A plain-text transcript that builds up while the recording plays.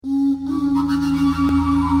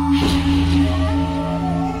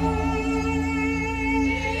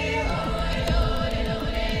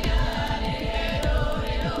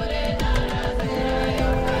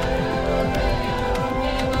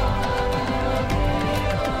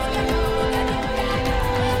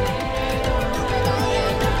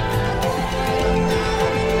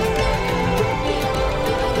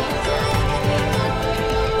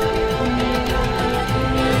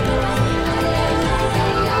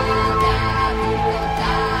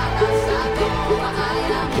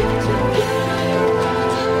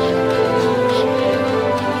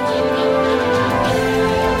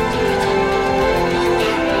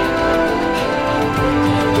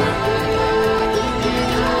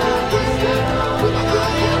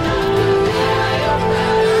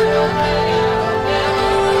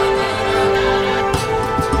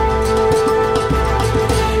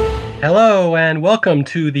and welcome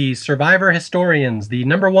to the Survivor Historians, the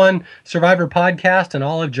 #1 Survivor podcast in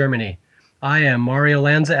all of Germany. I am Mario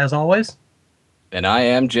Lanza, as always. And I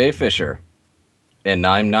am Jay Fisher. And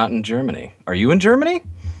I'm not in Germany. Are you in Germany?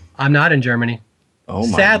 I'm not in Germany. Oh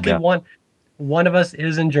my Sadly, God. one of us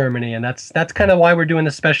is in Germany, and that's kind of why we're doing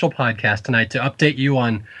this special podcast tonight, to update you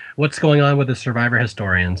on what's going on with the Survivor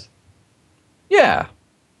Historians. Yeah.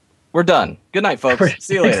 We're done. Good night, folks.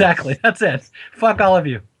 See you later. Exactly. That's it. Fuck all of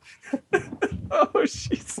you. Oh,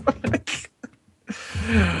 jeez.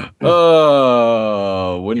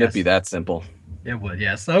 Oh, wouldn't it be that simple? It would,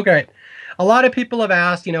 yes. Okay. A lot of people have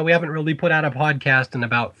asked, we haven't really put out a podcast in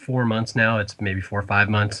about 4 months now. It's maybe 4 or 5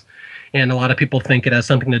 months. And a lot of people think it has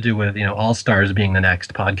something to do with, All Stars being the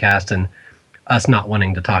next podcast and us not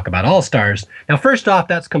wanting to talk about All Stars. Now, first off,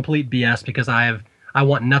 that's complete BS because I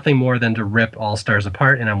want nothing more than to rip All Stars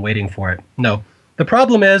apart, and I'm waiting for it. No. The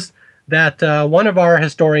problem is that one of our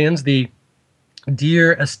historians, the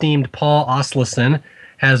dear esteemed Paul Asleson,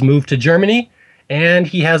 has moved to Germany, and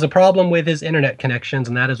he has a problem with his internet connections,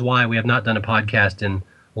 and that is why we have not done a podcast in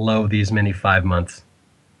these many 5 months.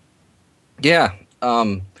 Yeah.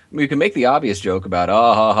 We can make the obvious joke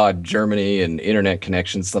about Germany and internet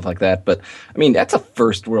connections, stuff like that. But I mean, that's a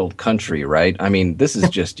first world country, right? I mean, this is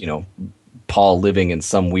just, Paul living in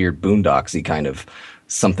some weird boondocks-y kind of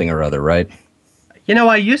something or other, right?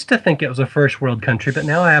 I used to think it was a first world country, but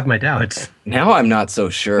now I have my doubts. Now I'm not so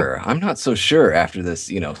sure. I'm not so sure after this,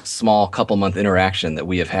 small couple-month interaction that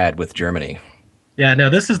we have had with Germany. Yeah, no,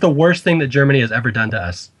 this is the worst thing that Germany has ever done to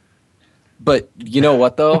us. But you know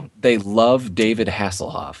what, though? They love David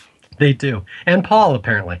Hasselhoff. They do. And Paul,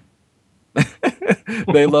 apparently.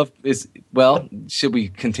 They love... should we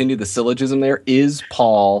continue the syllogism there? Is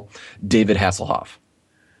Paul David Hasselhoff?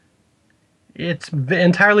 It's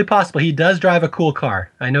entirely possible. He does drive a cool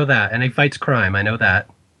car. I know that. And he fights crime. I know that.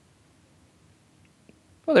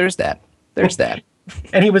 Well, there's that. There's that.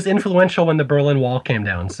 And he was influential when the Berlin Wall came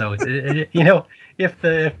down. So, if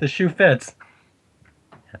the shoe fits...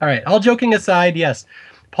 All right. All joking aside, yes,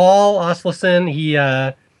 Paul Asleson, he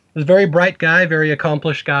was a very bright guy, very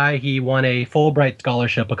accomplished guy. He won a Fulbright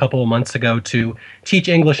scholarship a couple of months ago to teach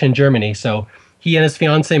English in Germany. So he and his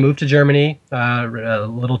fiancée moved to Germany a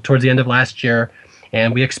little towards the end of last year,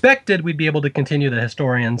 and we expected we'd be able to continue the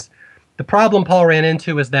historians. The problem Paul ran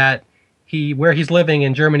into is that where he's living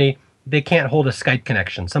in Germany, they can't hold a Skype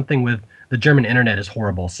connection. Something with the German internet is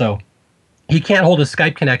horrible. So he can't hold a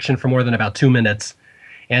Skype connection for more than about 2 minutes.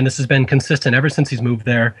 And this has been consistent ever since he's moved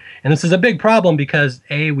there. And this is a big problem because,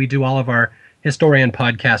 A, we do all of our historian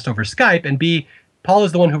podcasts over Skype, and B, Paul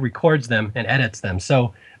is the one who records them and edits them.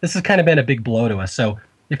 So this has kind of been a big blow to us. So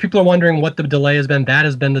if people are wondering what the delay has been, that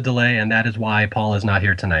has been the delay, and that is why Paul is not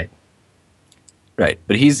here tonight. Right.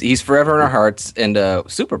 But he's forever in our hearts, and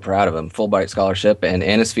super proud of him. Fulbright scholarship, and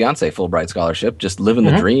his fiancée Fulbright scholarship. Just living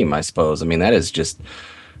the dream, I suppose. I mean, that is just...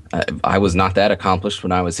 I was not that accomplished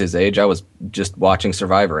when I was his age. I was just watching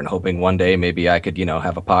Survivor and hoping one day maybe I could,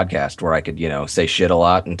 have a podcast where I could, say shit a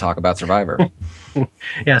lot and talk about Survivor.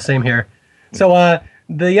 Yeah, same here. So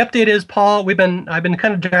the update is, Paul, I've been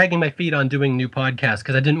kind of dragging my feet on doing new podcasts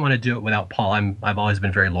because I didn't want to do it without Paul. I've always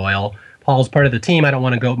been very loyal. Paul's part of the team. I don't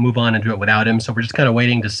want to move on and do it without him. So we're just kind of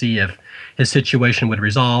waiting to see if his situation would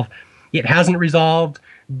resolve. It hasn't resolved,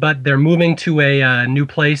 but they're moving to a new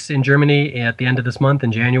place in Germany at the end of this month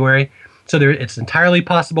in January. So it's entirely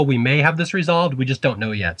possible we may have this resolved. We just don't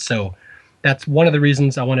know yet. So that's one of the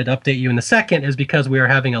reasons I wanted to update you. And the second is because we are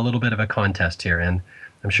having a little bit of a contest here. And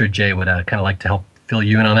I'm sure Jay would kind of like to help fill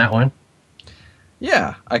you in on that one.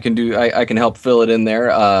 Yeah, I can help fill it in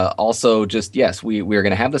there. Also, just, yes, we're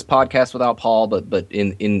going to have this podcast without Paul, but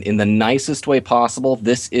in the nicest way possible.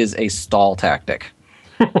 This is a stall tactic.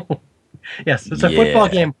 Yes, it's a football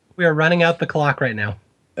game. We are running out the clock right now.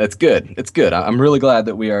 That's good. It's good. I'm really glad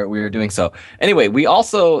that we are doing so. Anyway, we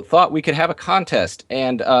also thought we could have a contest,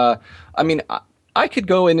 and I could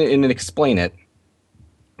go in and explain it,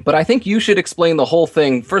 but I think you should explain the whole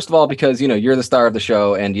thing. First of all, because you're the star of the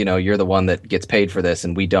show, and you're the one that gets paid for this,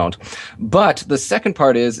 and we don't. But the second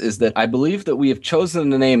part is that I believe that we have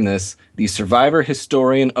chosen to name this the Survivor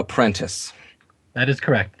Historian Apprentice. That is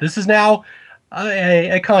correct. This is now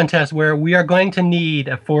a contest where we are going to need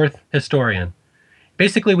a fourth historian.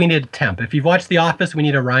 Basically, we need a temp. If you've watched The Office, we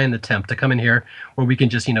need a Ryan the temp to come in here where we can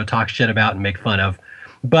just, talk shit about and make fun of.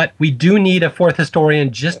 But we do need a fourth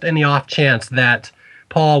historian just in the off chance that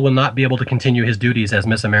Paul will not be able to continue his duties as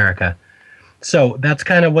Miss America. So that's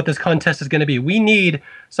kind of what this contest is going to be. We need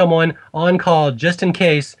someone on call just in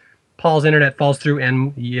case Paul's internet falls through,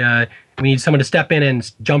 and we need someone to step in and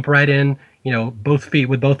jump right in, with both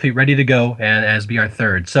feet ready to go, and as be our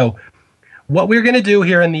third. So What we're going to do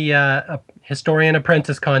here in the Historian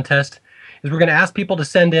Apprentice contest is we're going to ask people to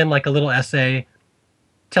send in like a little essay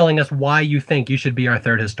telling us why you think you should be our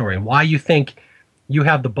third historian, why you think you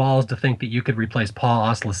have the balls to think that you could replace Paul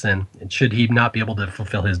Osleson, and should he not be able to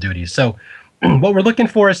fulfill his duties. So what we're looking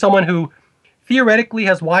for is someone who theoretically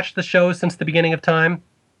has watched the show since the beginning of time.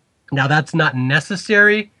 Now, that's not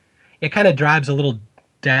necessary. It kind of drives a little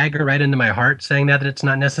dagger right into my heart saying that it's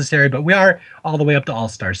not necessary, but we are all the way up to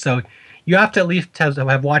All-Stars. So you have to at least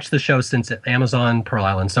have watched the show since Amazon Pearl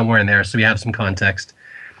Island, somewhere in there, so we have some context.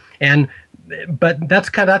 But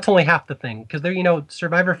that's only half the thing, because they're,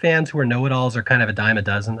 Survivor fans who are know-it-alls are kind of a dime a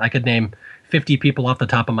dozen. I could name 50 people off the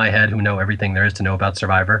top of my head who know everything there is to know about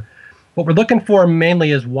Survivor. What we're looking for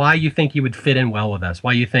mainly is why you think you would fit in well with us,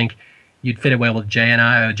 why you think you'd fit in well with Jay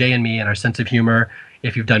and me and our sense of humor.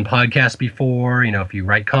 If you've done podcasts before, if you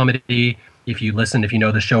write comedy, if you listen, if you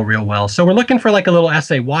know the show real well. So we're looking for like a little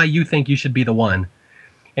essay, why you think you should be the one.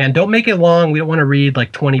 And don't make it long. We don't want to read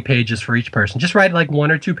like 20 pages for each person. Just write like 1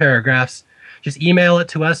 or 2 paragraphs. Just email it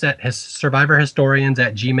to us at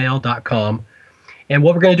survivorhistorians@gmail.com. And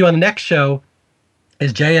what we're going to do on the next show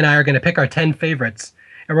is Jay and I are going to pick our 10 favorites.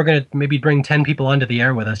 And we're going to maybe bring 10 people onto the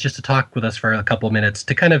air with us just to talk with us for a couple of minutes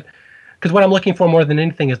to kind of, because what I'm looking for more than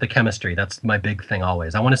anything is the chemistry. That's my big thing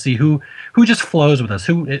always. I want to see who just flows with us.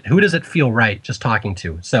 Who does it feel right just talking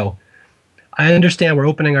to? So I understand we're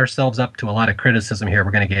opening ourselves up to a lot of criticism here.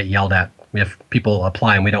 We're going to get yelled at if people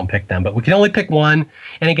apply and we don't pick them. But we can only pick one.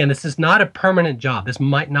 And again, this is not a permanent job. This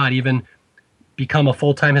might not even become a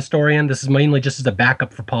full-time historian. This is mainly just as a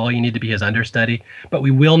backup for Paul. You need to be his understudy. But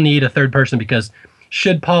we will need a third person, because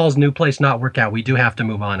should Paul's new place not work out, we do have to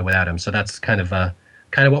move on without him. So that's kind of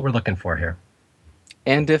what we're looking for here.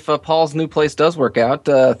 And if Paul's new place does work out,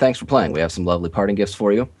 thanks for playing. We have some lovely parting gifts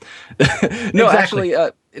for you. No, exactly.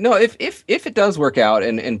 Actually, no. If it does work out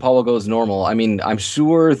and Paulo goes normal, I mean, I'm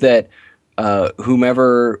sure that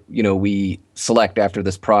whomever we select after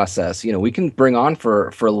this process, we can bring on for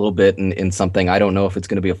a little bit in something. I don't know if it's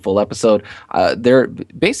going to be a full episode.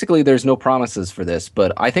 There's no promises for this,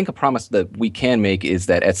 but I think a promise that we can make is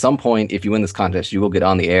that at some point, if you win this contest, you will get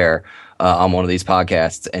on the air on one of these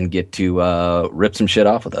podcasts and get to rip some shit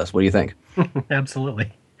off with us. What do you think?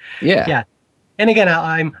 Absolutely. Yeah. And again,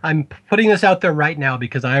 I'm putting this out there right now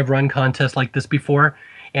because I have run contests like this before,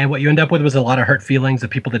 and what you end up with was a lot of hurt feelings of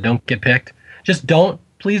people that don't get picked.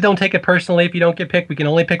 Please don't take it personally if you don't get picked. We can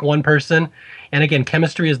only pick one person. And again,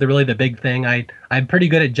 chemistry is really the big thing. I'm pretty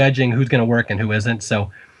good at judging who's going to work and who isn't.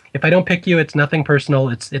 So if I don't pick you, it's nothing personal.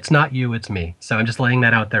 It's not you, it's me. So I'm just laying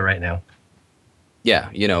that out there right now.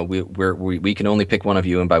 Yeah, we can only pick one of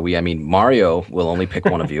you, and by we I mean Mario will only pick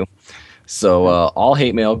one of you. So all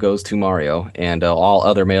hate mail goes to Mario, and all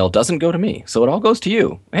other mail doesn't go to me. So it all goes to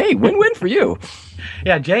you. Hey, win-win for you.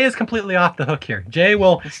 Yeah, Jay is completely off the hook here. Jay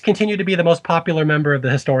will continue to be the most popular member of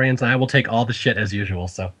the Historians, and I will take all the shit as usual.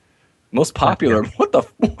 So most popular? What the?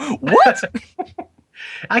 What?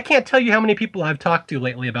 I can't tell you how many people I've talked to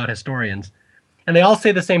lately about Historians, and they all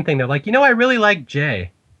say the same thing. They're like, I really like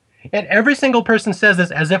Jay. And every single person says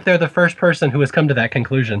this as if they're the first person who has come to that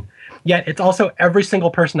conclusion. Yet it's also every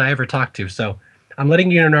single person I ever talked to. So I'm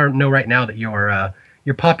letting you know right now that your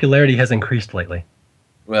popularity has increased lately.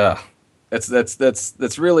 Well,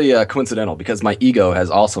 that's really coincidental, because my ego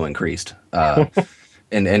has also increased, and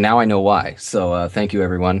now I know why. So thank you,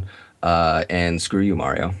 everyone, and screw you,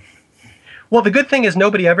 Mario. Well, the good thing is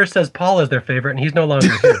nobody ever says Paul is their favorite, and he's no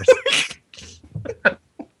longer here.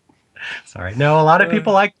 Sorry. No, a lot of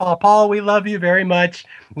people like Paul. Paul, we love you very much.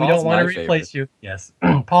 We don't want to replace you. Yes.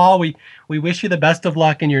 Paul, we wish you the best of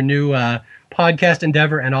luck in your new podcast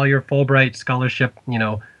endeavor and all your Fulbright scholarship,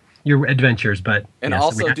 your adventures. But and yes,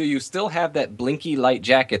 also, do you still have that blinky light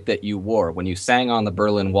jacket that you wore when you sang on the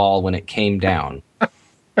Berlin Wall when it came down?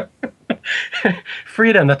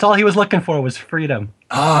 Freedom. That's all he was looking for, was freedom.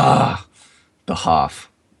 Ah, the Hoff.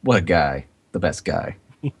 What a guy. The best guy.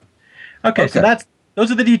 Okay, so those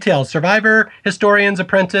are the details. Survivor Historians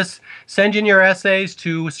Apprentice. Send in your essays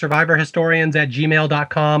to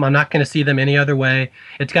survivorhistorians@gmail.com. I'm not going to see them any other way.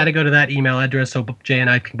 It's got to go to that email address so Jay and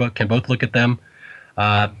I can both look at them.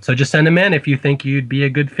 So just send them in if you think you'd be a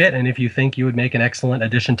good fit and if you think you would make an excellent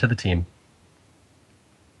addition to the team.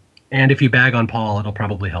 And if you bag on Paul, it'll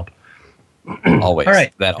probably help. Always. All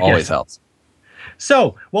right. That always helps.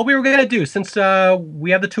 So what we were going to do, since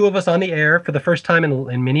we have the two of us on the air for the first time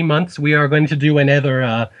in many months, we are going to do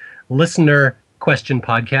another listener question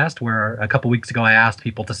podcast, where a couple weeks ago I asked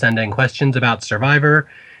people to send in questions about Survivor,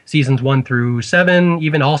 seasons 1 through 7,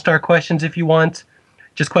 even all-star questions if you want,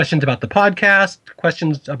 just questions about the podcast,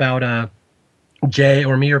 questions about Jay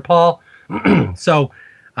or me or Paul. So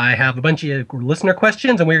I have a bunch of listener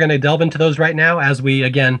questions, and we're going to delve into those right now as we,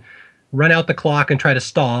 again, run out the clock and try to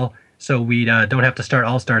stall so we don't have to start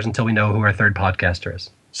All Stars until we know who our third podcaster is.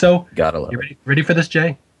 So, Gotta love you it. ready for this,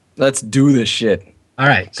 Jay? Let's do this shit. All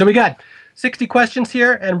right. So we got 60 questions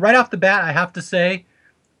here, and right off the bat, I have to say,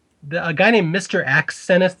 a guy named Mr. X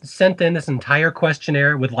sent in this entire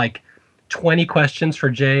questionnaire with like 20 questions for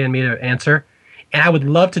Jay and me to answer. And I would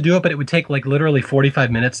love to do it, but it would take like literally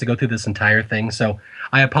 45 minutes to go through this entire thing. So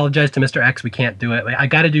I apologize to Mr. X. We can't do it. I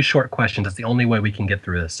got to do short questions. That's the only way we can get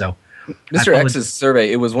through this. So Mr. X's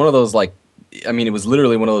survey, it was one of those it was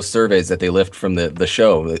literally one of those surveys that they lift from the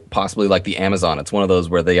show, possibly like the Amazon. It's one of those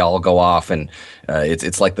where they all go off and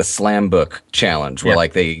it's like the slam book challenge where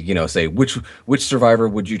like they, say which survivor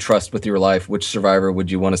would you trust with your life? Which survivor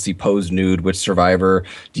would you want to see posed nude? Which survivor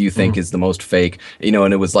do you think is the most fake? And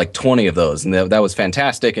it was like 20 of those, and that was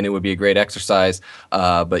fantastic, and it would be a great exercise.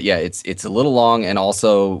 But yeah, it's a little long, and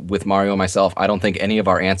also with Mario and myself, I don't think any of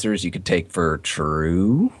our answers you could take for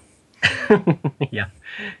true. Yeah.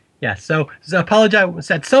 Yeah, so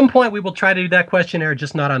apologize. At some point, we will try to do that questionnaire,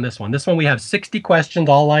 just not on this one. This one, we have 60 questions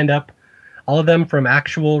all lined up, all of them from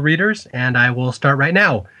actual readers, and I will start right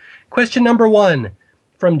now. Question number 1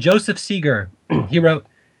 from Joseph Seeger. He wrote,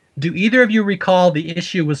 do either of you recall the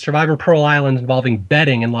issue with Survivor Pearl Island involving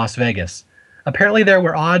betting in Las Vegas? Apparently, there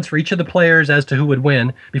were odds for each of the players as to who would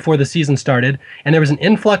win before the season started, and there was an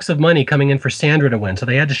influx of money coming in for Sandra to win, so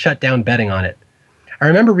they had to shut down betting on it. I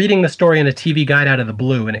remember reading the story in a TV guide out of the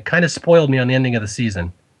blue, and it kind of spoiled me on the ending of the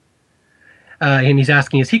season. And he's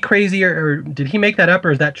asking, is he crazy, or did he make that up, or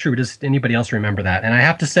is that true? Does anybody else remember that? And I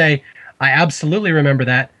have to say, I absolutely remember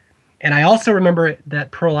that. And I also remember that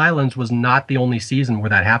Pearl Islands was not the only season where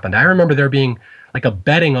that happened. I remember there being like a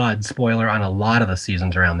betting odds spoiler on a lot of the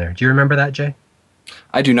seasons around there. Do you remember that, Jay?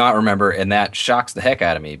 I do not remember, and that shocks the heck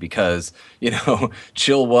out of me because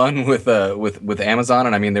Chill won with Amazon,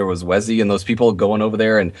 and I mean there was Wezzy and those people going over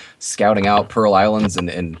there and scouting out Pearl Islands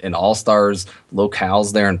and All Stars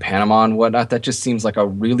locales there in Panama and whatnot. That just seems like a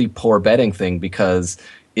really poor betting thing because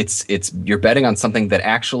it's you're betting on something that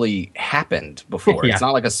actually happened before. Yeah. It's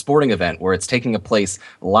not like a sporting event where it's taking a place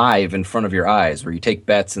live in front of your eyes where you take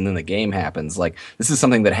bets and then the game happens. Like this is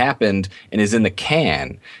something that happened and is in the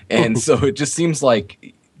can. And so it just seems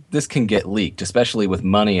like this can get leaked, especially with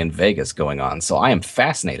money in Vegas going on. So I am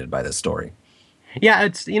fascinated by this story. Yeah,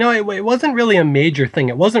 it's it wasn't really a major thing.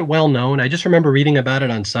 It wasn't well known. I just remember reading about it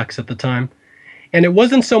on Sucks at the time. And it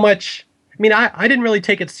wasn't so much I didn't really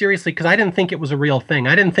take it seriously because I didn't think it was a real thing.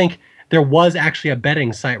 I didn't think there was actually a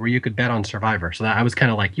betting site where you could bet on Survivor. So I was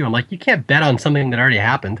kind of like you. I'm like, you can't bet on something that already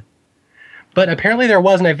happened. But apparently there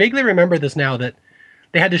was, and I vaguely remember this now, that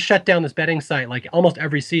they had to shut down this betting site like almost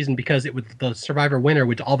every season because it was the Survivor winner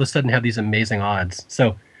would all of a sudden have these amazing odds.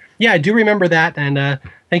 So yeah, I do remember that, and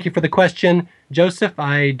thank you for the question, Joseph.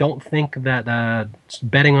 I don't think that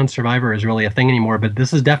betting on Survivor is really a thing anymore, but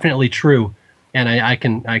this is definitely true. And I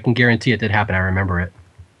can guarantee it did happen. I remember it.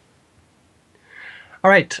 All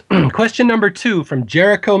right. Question number 2 from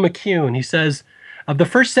Jericho McCune. He says, of the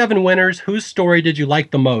first 7 winners, whose story did you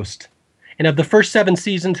like the most? And of the first 7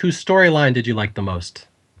 seasons, whose storyline did you like the most?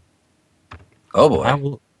 Oh,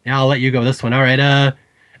 boy. I'll let you go this one. All right.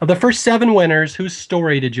 Of the first 7 winners, whose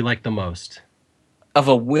story did you like the most? Of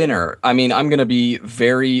a winner, I mean, I'm going to be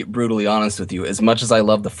very brutally honest with you. As much as I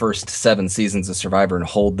love the first 7 seasons of Survivor and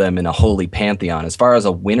hold them in a holy pantheon, as far as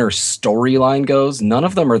a winner storyline goes, none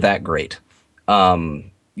of them are that great.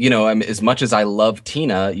 As much as I love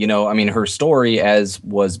Tina, her story, as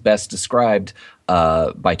was best described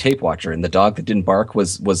by Tape Watcher, and the dog that didn't bark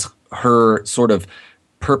was her sort of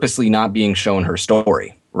purposely not being shown her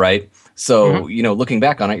story, right? So, looking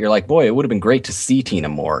back on it, you're like, boy, it would have been great to see Tina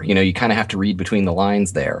more. You kind of have to read between the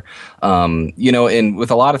lines there. And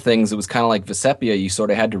with a lot of things, it was kind of like Vesepia. You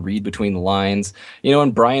sort of had to read between the lines.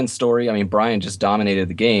 In Brian's story, Brian just dominated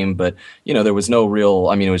the game, but, there was no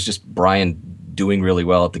real, it was just Brian doing really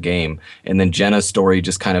well at the game. And then Jenna's story,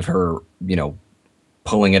 just kind of her,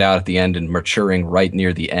 pulling it out at the end and maturing right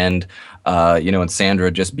near the end. And Sandra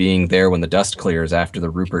just being there when the dust clears after the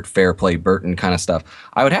Rupert Fairplay Burton kind of stuff.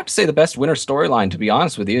 I would have to say the best winner storyline, to be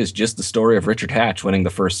honest with you, is just the story of Richard Hatch winning the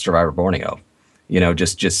first Survivor Borneo.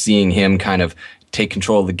 Just seeing him kind of take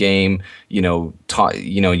control of the game.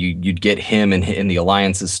 You'd get him and the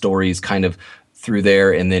Alliance's stories kind of through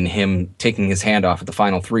there, and then him taking his hand off at the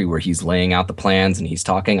final 3 where he's laying out the plans and he's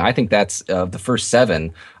talking. I think that's the first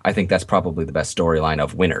 7. I think that's probably the best storyline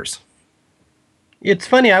of winners. It's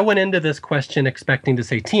funny. I went into this question expecting to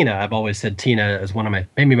say Tina. I've always said Tina is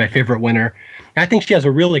maybe my favorite winner. I think she has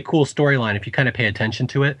a really cool storyline if you kind of pay attention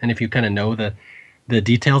to it and if you kind of know the the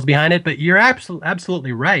details behind it. But you're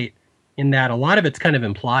absolutely right in that a lot of it's kind of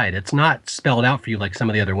implied. It's not spelled out for you like some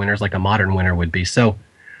of the other winners, like a modern winner would be. So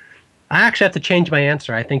I actually have to change my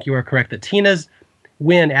answer. I think you are correct that Tina's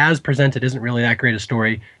win as presented isn't really that great a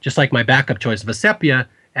story, just like my backup choice of Asepia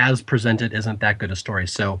as presented isn't that good a story.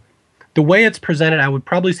 So the way it's presented, I would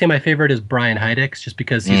probably say my favorite is Brian Heideck's, just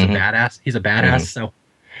because he's a badass. He's a badass. So,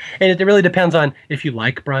 and it really depends on if you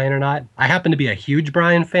like Brian or not. I happen to be a huge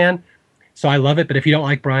Brian fan, so I love it. But if you don't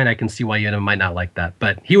like Brian, I can see why you might not like that.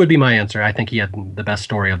 But he would be my answer. I think he had the best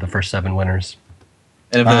story of the first 7 winners.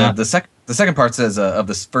 And if the second part says of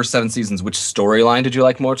the first 7 seasons, which storyline did you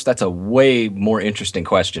like most? That's a way more interesting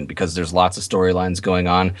question because there's lots of storylines going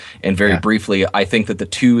on. And very briefly, I think that the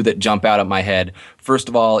 2 that jump out at my head, first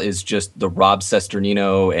of all, is just the Rob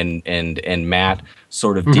Sesternino and Matt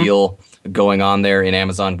sort of deal going on there in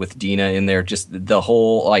Amazon with Dina in there. Just the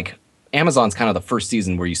whole, like, Amazon's kind of the first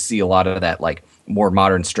season where you see a lot of that, like, more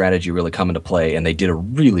modern strategy really come into play, and they did a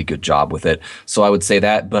really good job with it. So I would say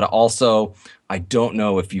that, but also I don't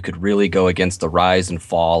know if you could really go against the rise and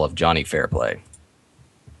fall of Johnny Fairplay.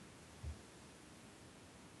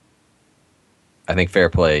 I think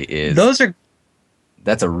Fairplay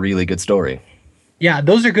that's a really good story. Yeah,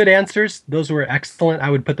 those are good answers. Those were excellent. I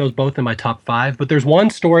would put those both in my top 5. But there's one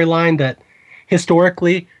storyline that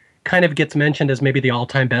historically kind of gets mentioned as maybe the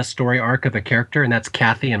all-time best story arc of a character, and that's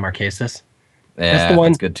Kathy and Marquesas. Yeah, that's the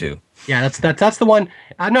one. That's good too. Yeah, that's the one.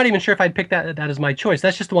 I'm not even sure if I'd pick that as my choice.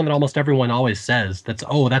 That's just the one that almost everyone always says. That's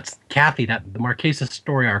Kathy. That the Marquesas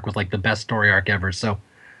story arc was like the best story arc ever. So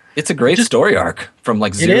it's a great story arc from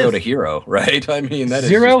like 0 to hero, right? I mean, that is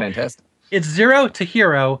just fantastic. It's 0 to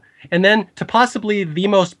hero, and then to possibly the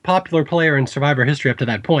most popular player in Survivor history up to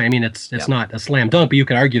that point. I mean, it's not a slam dunk, but you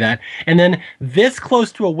could argue that. And then this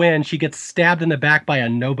close to a win, she gets stabbed in the back by a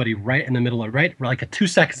nobody right in the middle of like 2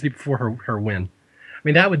 seconds before her win. I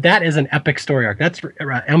mean, that is an epic story arc. That's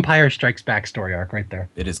Empire Strikes Back story arc right there.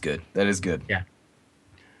 It is good. That is good. Yeah.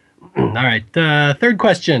 All right. Third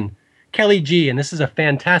question, Kelly G, and this is a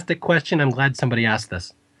fantastic question. I'm glad somebody asked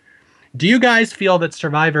this. Do you guys feel that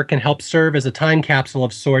Survivor can help serve as a time capsule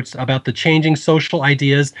of sorts about the changing social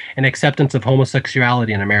ideas and acceptance of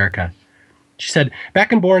homosexuality in America? She said,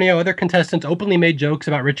 back in Borneo, other contestants openly made jokes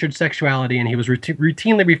about Richard's sexuality, and he was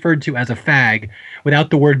routinely referred to as a fag without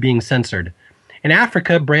the word being censored. In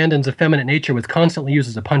Africa, Brandon's effeminate nature was constantly used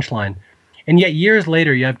as a punchline. And yet years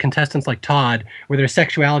later, you have contestants like Todd, where their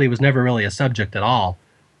sexuality was never really a subject at all.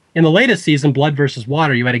 In the latest season, Blood versus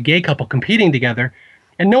Water, you had a gay couple competing together,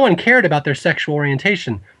 and no one cared about their sexual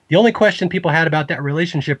orientation. The only question people had about that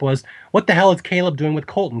relationship was, what the hell is Caleb doing with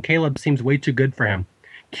Colton? Caleb seems way too good for him.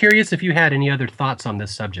 Curious if you had any other thoughts on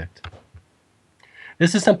this subject.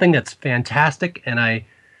 This is something that's fantastic, and I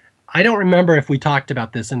don't remember if we talked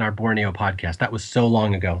about this in our Borneo podcast. That was so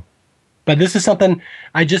long ago. But this is something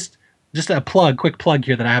just a quick plug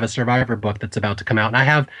here that I have a Survivor book that's about to come out. And I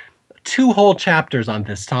have 2 whole chapters on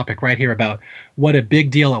this topic right here about what a big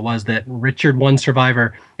deal it was that Richard won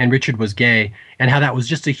Survivor and Richard was gay, and how that was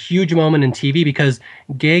just a huge moment in TV because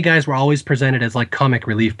gay guys were always presented as like comic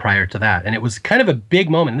relief prior to that. And it was kind of a big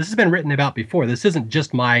moment. And this has been written about before. This isn't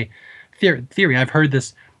just my theory. I've heard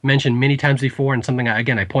this mentioned many times before, and something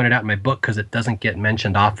I pointed out in my book because it doesn't get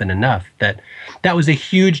mentioned often enough, that was a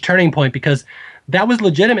huge turning point because that was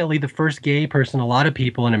legitimately the first gay person a lot of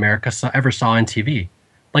people in America ever saw on TV.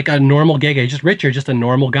 Like a normal gay guy, just Richard, just a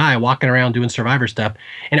normal guy walking around doing Survivor stuff.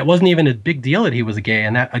 And it wasn't even a big deal that he was gay.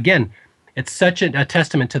 And that, again, it's such a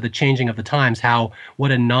testament to the changing of the times, what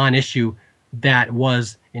a non-issue that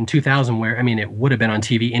was in 2000, where, I mean, it would have been on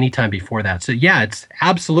TV anytime before that. So yeah, it's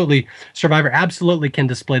absolutely, Survivor absolutely can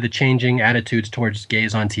display the changing attitudes towards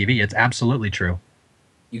gays on TV. It's absolutely true.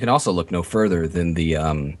 You can also look no further than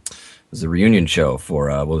the reunion show for,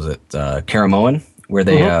 Caramoan, where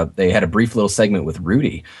they had a brief little segment with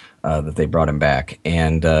Rudy that they brought him back.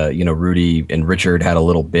 And, Rudy and Richard had a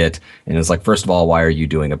little bit. And it was like, first of all, why are you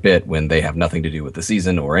doing a bit when they have nothing to do with the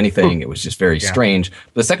season or anything? It was just very strange.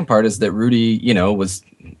 But the second part is that Rudy, was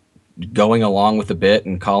going along with the bit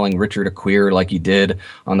and calling Richard a queer like he did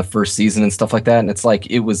on the first season and stuff like that. And it's like,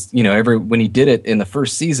 it was, when he did it in the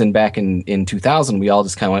first season back in 2000, we all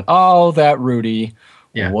just kind of went, oh, that Rudy,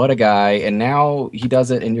 what a guy. And now he does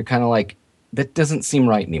it and you're kind of like, that doesn't seem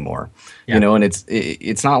right anymore, and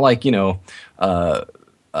it's not like,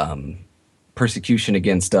 persecution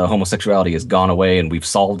against homosexuality has gone away and we've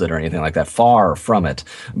solved it or anything like that. Far from it.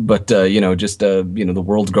 But, the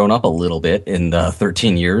world's grown up a little bit in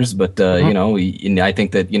 13 years. But, I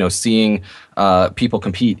think that, seeing people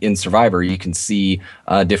compete in Survivor, you can see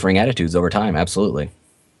differing attitudes over time. Absolutely.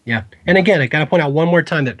 Yeah. And again, I got to point out one more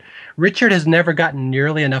time that Richard has never gotten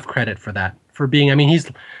nearly enough credit for that. For being, I mean, he's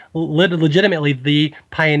legitimately the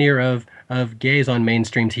pioneer of gays on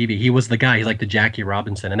mainstream TV. He was the guy. He's like the Jackie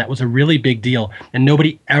Robinson, and that was a really big deal. And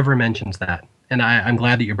nobody ever mentions that. And I'm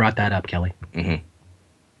glad that you brought that up, Kelly. Mm-hmm.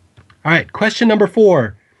 All right, question number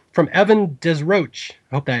 4 from Evan Desroche.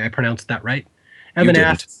 I hope that I pronounced that right. Evan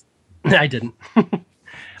asks, I didn't.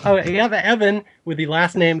 Oh, yeah, Evan, with the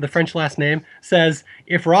last name, the French last name, says,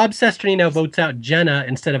 if Rob Sesternino votes out Jenna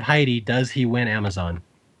instead of Heidi, does he win Amazon?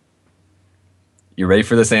 You ready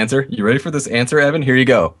for this answer? You ready for this answer, Evan? Here you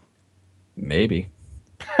go. Maybe.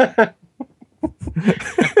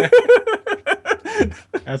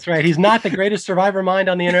 That's right. He's not the greatest survivor mind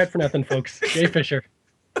on the internet for nothing, folks. Jay Fisher.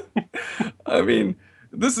 I mean,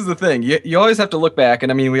 this is the thing. You always have to look back,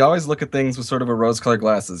 and I mean, we always look at things with sort of a rose-colored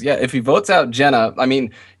glasses. Yeah, if he votes out Jenna, I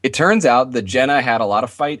mean, it turns out that Jenna had a lot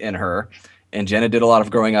of fight in her, and Jenna did a lot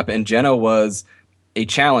of growing up, and Jenna was a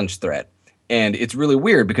challenge threat. And it's really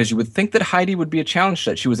weird because you would think that Heidi would be a challenge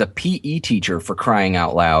threat. She was a PE teacher, for crying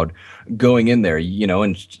out loud, going in there, you know,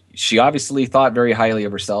 and she obviously thought very highly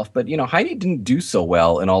of herself. But, you know, Heidi didn't do so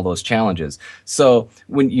well in all those challenges. So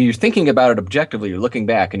when you're thinking about it objectively, you're looking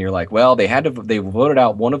back and you're like, well, they voted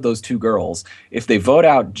out one of those two girls. If they vote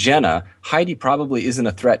out Jenna, Heidi probably isn't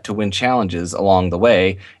a threat to win challenges along the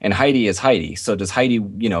way. And Heidi is Heidi. So does Heidi,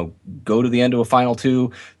 you know, go to the end of a final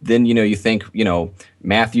 2? Then, you know, you think, you know,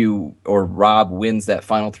 Matthew or Rob wins that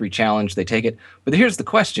final 3 challenge. They take it. But here's the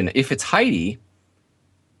question. If it's Heidi,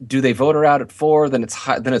 do they vote her out at 4? Then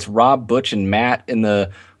it's Rob, Butch, and Matt in the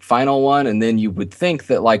final one. And then you would think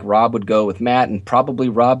that like Rob would go with Matt and probably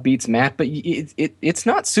Rob beats Matt. But it's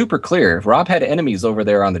not super clear. If Rob had enemies over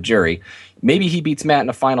there on the jury, maybe he beats Matt in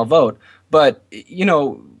a final vote. But, you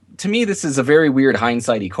know, to me, this is a very weird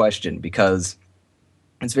hindsight-y question because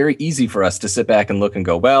it's very easy for us to sit back and look and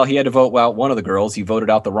go, well, he had to vote out one of the girls. He voted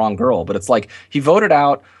out the wrong girl. But it's like he voted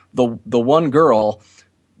out the one girl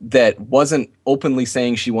that wasn't openly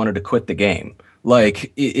saying she wanted to quit the game.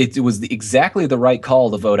 Like, it was exactly the right call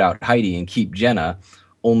to vote out Heidi and keep Jenna.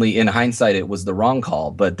 Only in hindsight, it was the wrong call.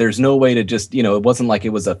 But there's no way to just, you know, it wasn't like it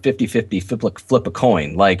was a 50-50 flip a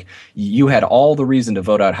coin. Like, you had all the reason to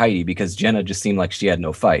vote out Heidi because Jenna just seemed like she had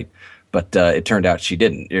no fight. But it turned out she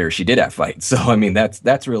didn't, or she did have fight. So I mean,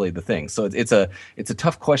 that's really the thing. So it's a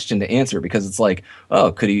tough question to answer because it's like,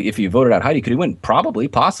 oh, could he? If you voted out Heidi, could he win? Probably,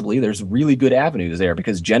 possibly. There's really good avenues there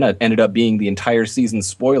because Jenna ended up being the entire season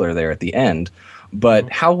spoiler there at the end.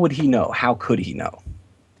 But how would he know? How could he know?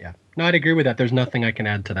 Yeah, no, I'd agree with that. There's nothing I can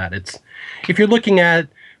add to that. It's if you're looking at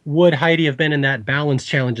would Heidi have been in that balance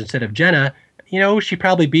challenge instead of Jenna? You know, she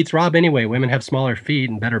probably beats Rob anyway. Women have smaller feet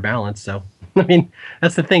and better balance, so. I mean,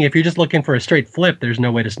 that's the thing. If you're just looking for a straight flip, there's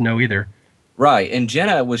no way to know either. Right. And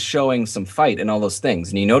Jenna was showing some fight and all those things.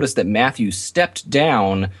 And you noticed that Matthew stepped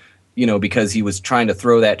down, you know, because he was trying to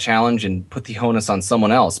throw that challenge and put the onus on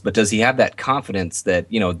someone else. But does he have that confidence that,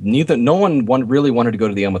 you know, no one really wanted to go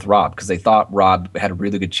to the end with Rob because they thought Rob had a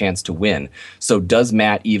really good chance to win. So does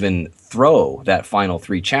Matt even throw that final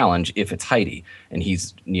 3 challenge if it's Heidi? And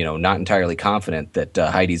he's, you know, not entirely confident that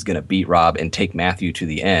Heidi's going to beat Rob and take Matthew to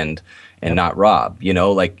the end. And not Rob, you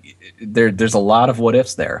know, like there's a lot of what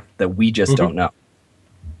ifs there that we just don't know.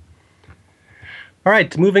 All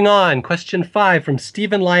right, moving on. Question 5 from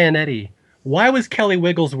Stephen Lionetti. Why was Kelly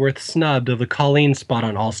Wigglesworth snubbed of the Colleen spot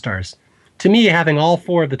on All Stars? To me, having all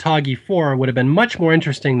 4 of the Toggy 4 would have been much more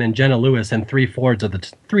interesting than Jenna Lewis and 3/4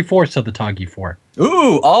 of the Toggy 4.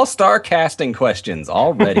 Ooh, all-star casting questions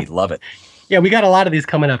already. Love it. Yeah, we got a lot of these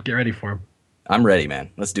coming up. Get ready for them. I'm ready,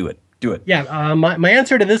 man. Let's do it. Do it. Yeah, my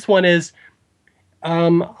answer to this one is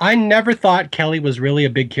I never thought Kelly was really a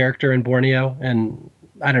big character in Borneo. And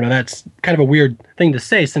I don't know, that's kind of a weird thing to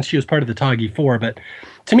say since she was part of the Toggy 4. But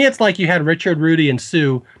to me, it's like you had Richard, Rudy, and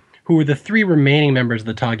Sue, who were the 3 remaining members of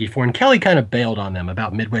the Toggy 4. And Kelly kind of bailed on them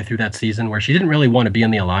about midway through that season where she didn't really want to be in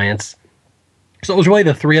the alliance. So it was really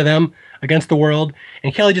the 3 of them against the world.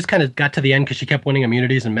 And Kelly just kind of got to the end because she kept winning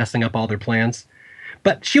immunities and messing up all their plans.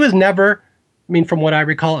 But she was never... I mean, from what I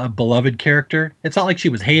recall, a beloved character. It's not like she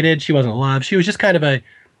was hated. She wasn't loved. She was just kind of an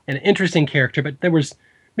interesting character. But there was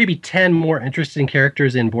maybe 10 more interesting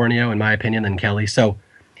characters in Borneo, in my opinion, than Kelly. So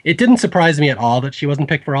it didn't surprise me at all that she wasn't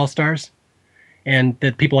picked for All Stars. And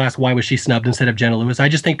that people ask, why was she snubbed instead of Jenna Lewis? I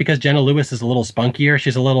just think because Jenna Lewis is a little spunkier.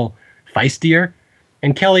 She's a little feistier.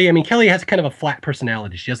 And Kelly has kind of a flat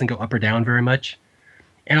personality. She doesn't go up or down very much.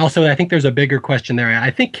 And also, I think there's a bigger question there. I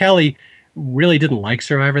think Kelly really didn't like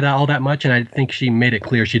Survivor all that much, and I think she made it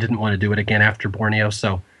clear she didn't want to do it again after Borneo.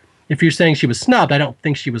 So if you're saying she was snubbed, I don't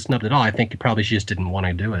think she was snubbed at all. I think probably she just didn't want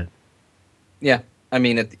to do it. Yeah, I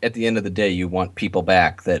mean, at the end of the day, you want people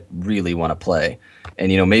back that really want to play.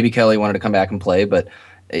 And, maybe Kelly wanted to come back and play, but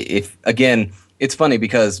if, again, it's funny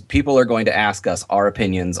because people are going to ask us our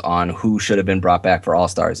opinions on who should have been brought back for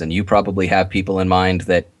All-Stars. And you probably have people in mind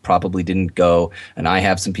that probably didn't go. And I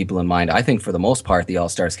have some people in mind. I think for the most part, the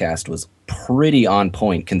All-Stars cast was pretty on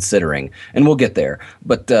point considering. And we'll get there.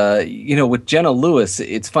 But, with Jenna Lewis,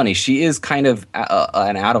 it's funny. She is kind of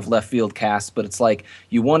an out of left field cast, but it's like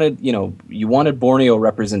you wanted Borneo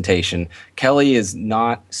representation. Kelly is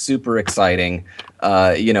not super exciting.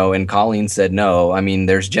 And Colleen said no. I mean,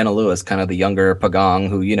 there's Jenna Lewis, kind of the younger Pagong,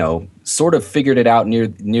 who, sort of figured it out near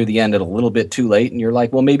the end at a little bit too late. And you're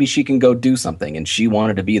like, well, maybe she can go do something. And she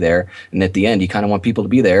wanted to be there. And at the end, you kind of want people to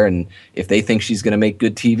be there. And if they think she's going to make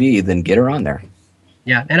good TV, then get her on there.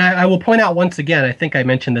 Yeah, and I will point out once again, I think I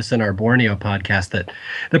mentioned this in our Borneo podcast, that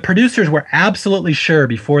the producers were absolutely sure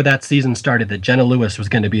before that season started that Jenna Lewis was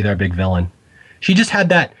going to be their big villain. She just had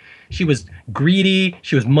that. She was greedy.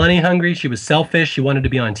 She was money hungry. She was selfish. She wanted to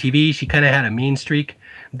be on TV. She kind of had a mean streak.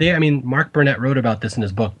 Mark Burnett wrote about this in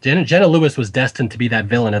his book. Jenna Lewis was destined to be that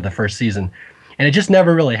villain of the first season. And it just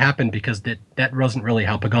never really happened because that wasn't really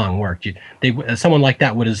how Pagong worked. Someone like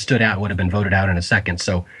that would have stood out, would have been voted out in a second.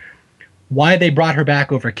 So why they brought her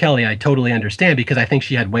back over Kelly, I totally understand, because I think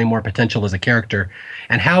she had way more potential as a character.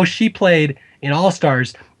 And how she played in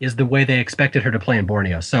All-Stars is the way they expected her to play in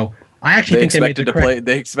Borneo. So I actually think they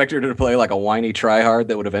expected her to play like a whiny tryhard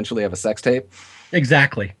that would eventually have a sex tape.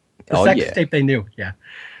 Exactly. The sex tape they knew. Yeah.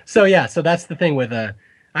 So that's the thing with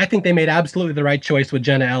I think they made absolutely the right choice with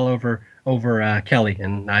Jenna L over Kelly.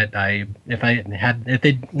 And if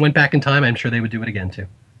they went back in time, I'm sure they would do it again too.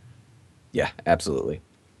 Yeah, absolutely.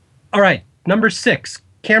 All right. Number 6,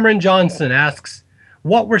 Cameron Johnson asks,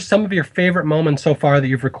 what were some of your favorite moments so far that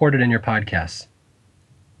you've recorded in your podcasts?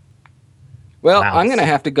 Well, I'm going to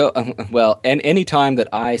have to go. And any time that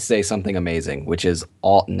I say something amazing, which is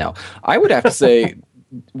I would have to say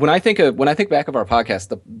when I think back of our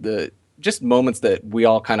podcast, the just moments that we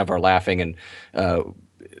all kind of are laughing and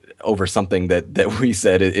over something that we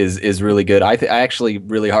said is really good. I actually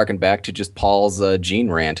really harken back to just Paul's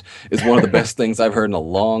Gene rant is one of the best things I've heard in a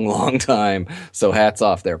long, long time. So hats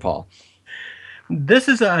off there, Paul. This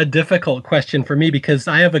is a difficult question for me because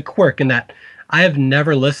I have a quirk in that I have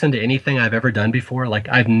never listened to anything I've ever done before. Like,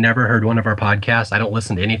 I've never heard one of our podcasts. I don't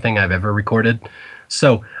listen to anything I've ever recorded.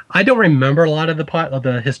 So I don't remember a lot of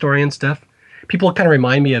the historian stuff. People kind of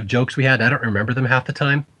remind me of jokes we had. I don't remember them half the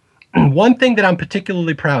time. One thing that I'm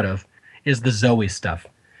particularly proud of is the Zoe stuff.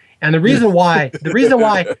 And the reason why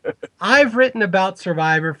I've written about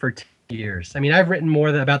Survivor for 10 years. I mean, I've written more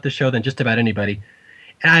about the show than just about anybody.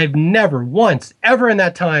 And I've never once, ever in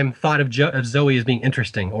that time, thought of Zoe as being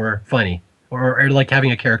interesting or funny. Or like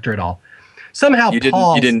having a character at all. Somehow you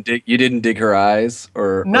didn't dig her eyes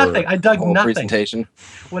or nothing. I dug nothing. Presentation.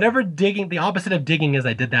 Whatever digging, the opposite of digging is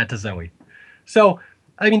I did that to Zoe. So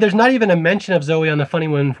I mean, there's not even a mention of Zoe on the Funny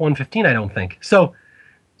One 115, I don't think. So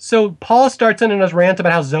Paul starts in his rant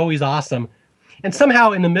about how Zoe's awesome, and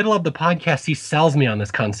somehow in the middle of the podcast he sells me on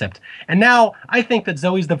this concept. And now I think that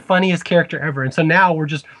Zoe's the funniest character ever, and so now we're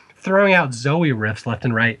just throwing out Zoe riffs left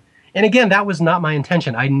and right. And again, that was not my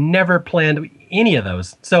intention. I never planned any of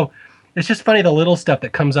those. So it's just funny, the little stuff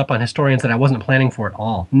that comes up on Historians that I wasn't planning for at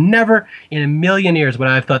all. Never in a million years would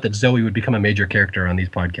I have thought that Zoe would become a major character on these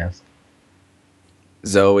podcasts.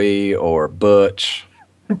 Zoe or Butch.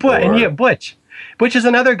 Butch. Butch is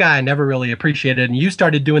another guy I never really appreciated. And you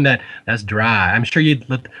started doing that. That's dry. I'm sure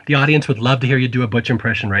the audience would love to hear you do a Butch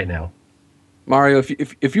impression right now. Mario,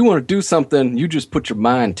 if you want to do something, you just put your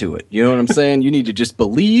mind to it. You know what I'm saying? You need to just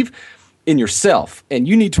believe in yourself. And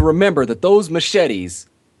you need to remember that those machetes,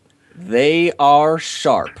 they are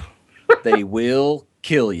sharp. They will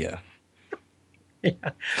kill you. Yeah.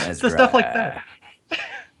 So stuff like that.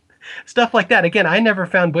 Stuff like that. Again, I never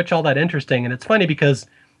found Butch all that interesting. And it's funny because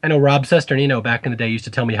I know Rob Sesternino back in the day used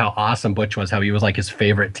to tell me how awesome Butch was, how he was like his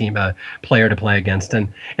favorite team player to play against.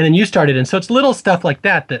 And then you started. And so it's little stuff like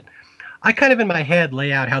that I kind of in my head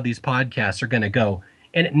lay out how these podcasts are going to go.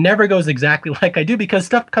 And it never goes exactly like I do because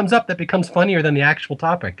stuff comes up that becomes funnier than the actual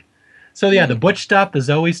topic. So yeah, the Butch stuff, the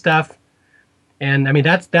Zoe stuff. And I mean,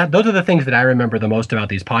 those are the things that I remember the most about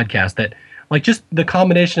these podcasts, that like just the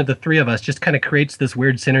combination of the three of us just kind of creates this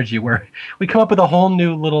weird synergy where we come up with a whole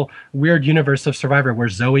new little weird universe of Survivor where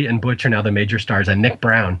Zoe and Butch are now the major stars and Nick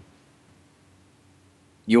Brown.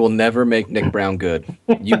 You will never make Nick Brown good.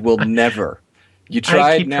 You will never. You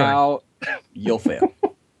tried now. You'll fail.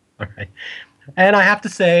 All right. And I have to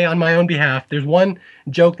say, on my own behalf, there's one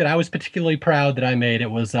joke that I was particularly proud that I made.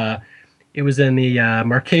 It was It was in the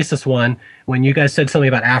Marquesas one when you guys said something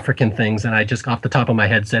about African things, and I just off the top of my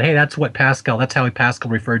head said, "Hey, that's how Pascal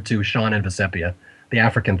referred to Sean and Vesepia, the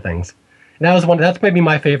African things." And that was one. That's maybe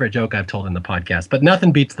my favorite joke I've told in the podcast. But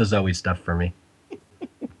nothing beats the Zoe stuff for me.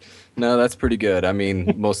 No, that's pretty good. I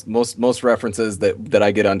mean, most references that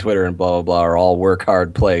I get on Twitter and blah blah blah are all work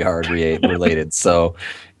hard, play hard related. So,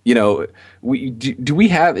 do we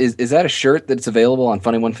have is that a shirt that's available on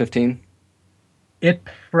Funny 115? It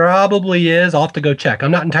probably is. I'll have to go check.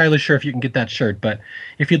 I'm not entirely sure if you can get that shirt, but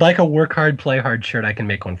if you'd like a work hard, play hard shirt, I can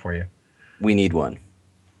make one for you. We need one.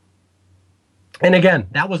 And again,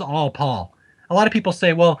 that was all Paul. A lot of people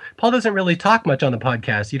say, well, Paul doesn't really talk much on the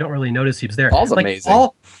podcast. You don't really notice he was there. Paul's amazing.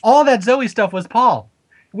 All that Zoe stuff was Paul.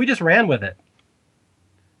 We just ran with it.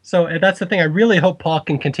 So that's the thing. I really hope Paul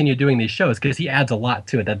can continue doing these shows because he adds a lot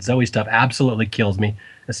to it. That Zoe stuff absolutely kills me.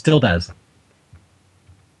 It still does.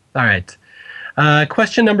 All right.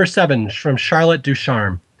 Question number 7 from Charlotte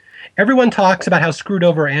Ducharme. Everyone talks about how screwed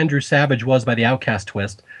over Andrew Savage was by the Outcast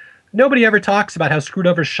twist. Nobody ever talks about how screwed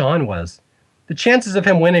over Sean was. The chances of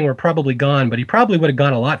him winning were probably gone, but he probably would have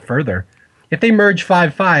gone a lot further. If they merge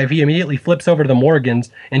 5-5, he immediately flips over to the Morgans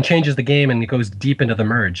and changes the game and goes deep into the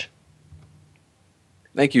merge.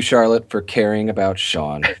 Thank you, Charlotte, for caring about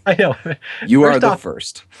Sean. I know. You are the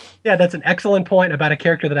first. Yeah, that's an excellent point about a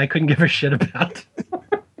character that I couldn't give a shit about.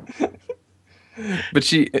 But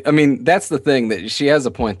that's the thing, that she has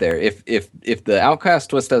a point there. If the Outcast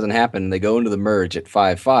twist doesn't happen and they go into the merge at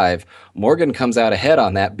 5-5, Morgan comes out ahead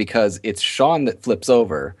on that because it's Sean that flips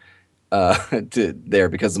over to there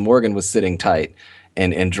because Morgan was sitting tight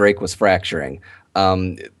and Drake was fracturing.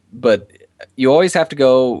 But you always have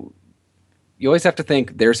to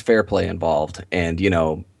think there's fair play involved,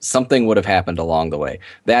 and something would have happened along the way.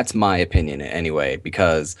 That's my opinion anyway,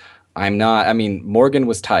 because Morgan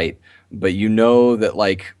was tight, but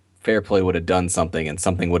that fair play would have done something and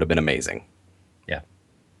something would have been amazing. Yeah.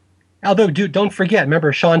 Although, dude, don't forget,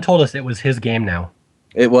 remember, Sean told us it was his game now.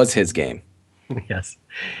 It was his game. Yes.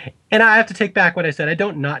 And I have to take back what I said. I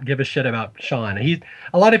don't not give a shit about Sean.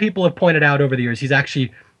 A lot of people have pointed out over the years, he's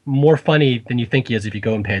actually more funny than you think he is if you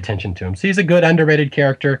go and pay attention to him. So he's a good, underrated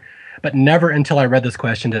character, but never until I read this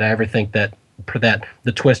question did I ever think that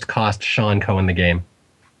the twist cost Sean Cohen the game.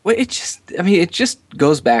 Well, it just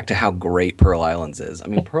goes back to how great Pearl Islands is.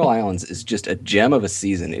 Pearl Islands is just a gem of a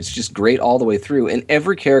season. It's just great all the way through, and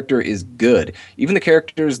every character is good. Even the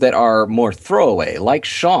characters that are more throwaway, like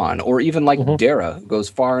Sean, or even like Dara, who goes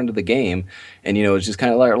far into the game, and it's just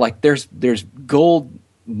kind of like there's gold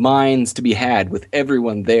mines to be had with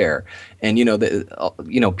everyone there. And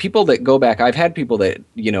people that go back, I've had people that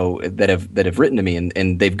that have written to me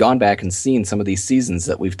and they've gone back and seen some of these seasons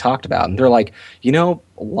that we've talked about, and they're like,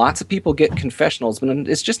 lots of people get confessionals, but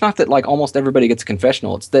it's just not that almost everybody gets a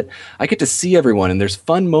confessional. It's that I get to see everyone and there's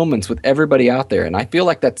fun moments with everybody out there, and I feel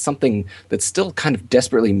like that's something that's still kind of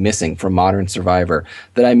desperately missing from modern Survivor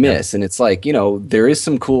that I miss. Yeah. And it's there is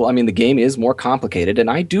some cool, the game is more complicated,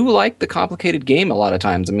 and I do like the complicated game a lot of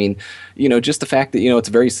times. Just the fact that it's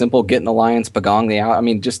very simple, get an alliance, pagong the out.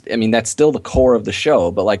 That's still the core of the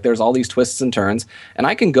show, but there's all these twists and turns, and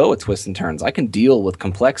I can go with twists and turns. I can deal with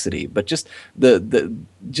complexity, but just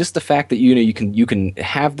the fact that you can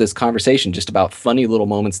have this conversation just about funny little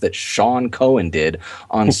moments that Sean Cohen did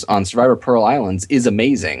on Survivor Pearl Islands is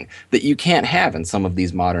amazing, that you can't have in some of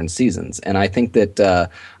these modern seasons. And I think that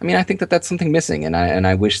that's something missing, and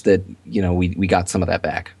I wish that we got some of that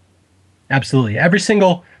back. Absolutely, every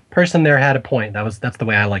single person there had a point. That's the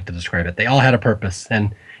way I like to describe it. They all had a purpose,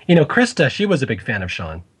 and Krista, she was a big fan of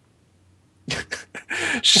Sean.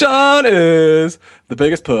 Sean is the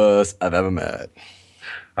biggest puss I've ever met.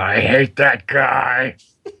 I hate that guy.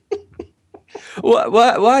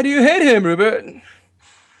 Why do you hate him, Rupert?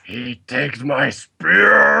 He takes my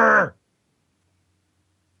spear.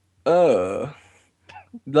 Oh.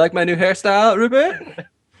 Like my new hairstyle, Rupert?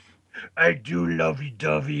 I do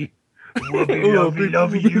lovey-dovey. Wubby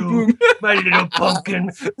lovey you, my little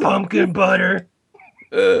pumpkin butter.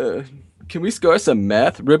 Can we score some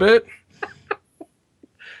meth, Rupert?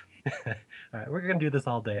 All right, we're gonna do this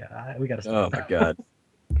all day. We gotta stop. Oh my god.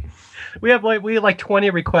 We have like 20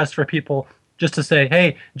 requests for people just to say,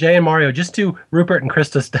 hey, Jay and Mario, just do Rupert and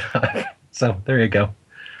Krista stuff. So there you go.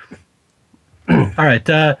 All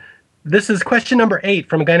right. This is question number 8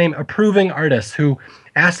 from a guy named Approving Artist, who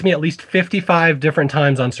asked me at least 55 different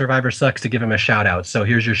times on Survivor Sucks to give him a shout out. So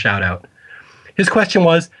here's your shout out. His question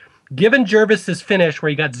was, given Jervis's finish where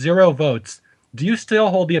he got 0 votes, do you still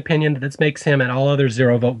hold the opinion that this makes him and all other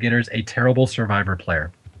 0 vote getters a terrible Survivor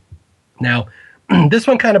player? Now, This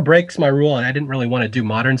one kind of breaks my rule, and I didn't really want to do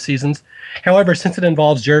modern seasons. However, since it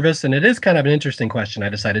involves Jervis, and it is kind of an interesting question, I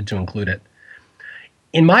decided to include it.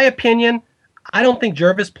 In my opinion, I don't think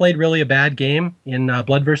Jervis played really a bad game in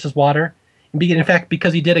Blood versus Water. In fact,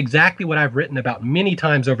 because he did exactly what I've written about many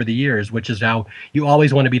times over the years, which is how you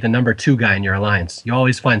always want to be the number 2 guy in your alliance. You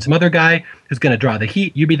always find some other guy who's going to draw the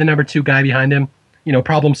heat. You be the number 2 guy behind him.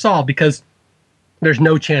 Problem solved, because there's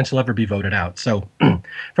no chance he'll ever be voted out. So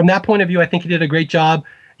from that point of view, I think he did a great job.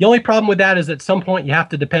 The only problem with that is at some point you have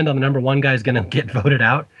to depend on the number 1 guy is going to get voted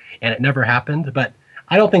out, and it never happened. But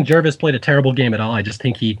I don't think Jervis played a terrible game at all. I just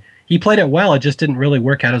think he played it well. It just didn't really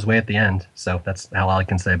work out his way at the end. So that's all I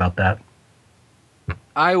can say about that.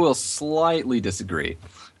 I will slightly disagree.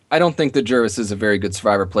 I don't think that Jervis is a very good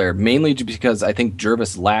Survivor player, mainly because I think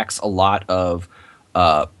Jervis lacks a lot of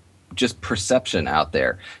just perception out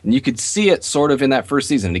there. And you could see it sort of in that first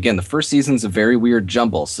season. Again, the first season's a very weird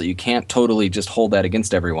jumble, so you can't totally just hold that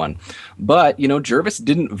against everyone. But, Jervis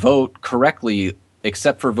didn't vote correctly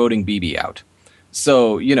except for voting BB out.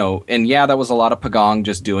 So, and yeah, that was a lot of Pagong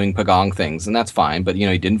just doing Pagong things, and that's fine. But, he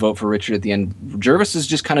didn't vote for Richard at the end. Jervis is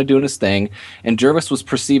just kind of doing his thing, and Jervis was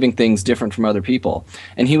perceiving things different from other people.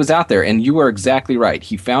 And he was out there, and you are exactly right.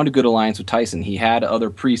 He found a good alliance with Tyson. He had other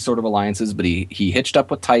pre-sort of alliances, but he hitched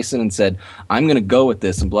up with Tyson and said, I'm going to go with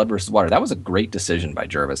this in Blood versus Water. That was a great decision by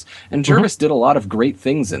Jervis. And Jervis did a lot of great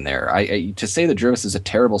things in there. To say that Jervis is a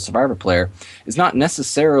terrible Survivor player is not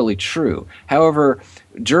necessarily true. However,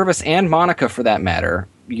 Jervis and Monica, for that matter,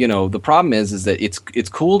 the problem is that it's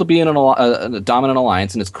cool to be in a dominant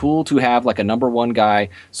alliance, and it's cool to have like a number 1 guy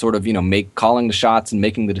sort of calling the shots and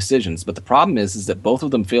making the decisions. But the problem is that both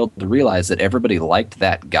of them failed to realize that everybody liked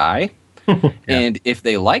that guy. Yeah. And if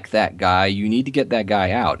they like that guy, you need to get that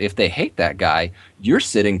guy out. If they hate that guy, you're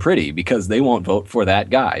sitting pretty because they won't vote for that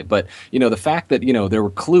guy. But, the fact that, there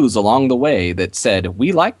were clues along the way that said,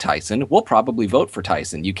 we like Tyson, we'll probably vote for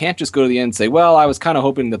Tyson. You can't just go to the end and say, well, I was kind of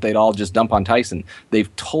hoping that they'd all just dump on Tyson.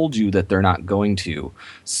 They've told you that they're not going to.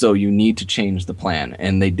 So you need to change the plan.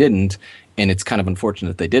 And they didn't. And it's kind of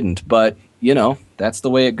unfortunate they didn't. But, that's the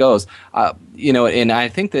way it goes. And I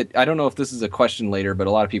think that, I don't know if this is a question later, but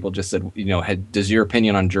a lot of people just said, does your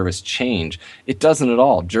opinion on Jervis change? It doesn't at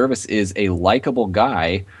all. Jervis is a likable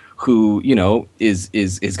guy who,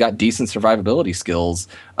 is got decent survivability skills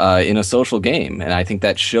in a social game. And I think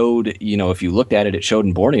that showed, if you looked at it, it showed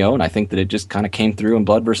in Borneo. And I think that it just kind of came through in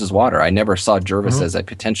Blood versus Water. I never saw Jervis as a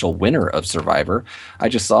potential winner of Survivor. I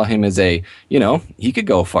just saw him as a, he could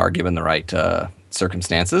go far given the right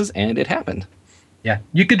circumstances, and it happened. Yeah,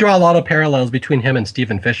 you could draw a lot of parallels between him and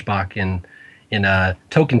Stephen Fishbach in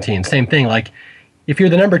Tocantins. Same thing. Like, if you're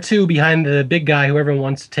the number 2 behind the big guy who everyone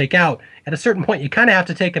wants to take out, at a certain point you kind of have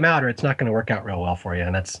to take him out, or it's not going to work out real well for you.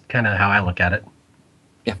 And that's kind of how I look at it.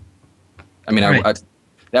 Yeah, I mean, right.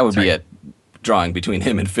 That would be it. Drawing between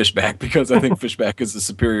him and Fishback, because I think Fishback is the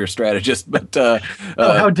superior strategist, but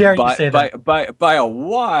how dare you say that? By a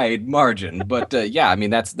wide margin. But yeah, I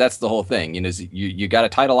mean that's the whole thing. You got a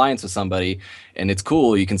tight alliance with somebody, and it's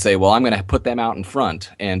cool. You can say, well, I'm going to put them out in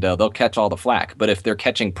front, and they'll catch all the flack. But if they're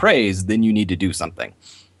catching praise, then you need to do something.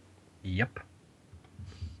 Yep.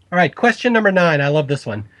 All right, question number 9. I love this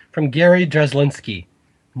one from Gary Dreslinski.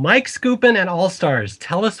 Mike Skupin and All Stars.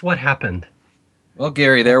 Tell us what happened. Well,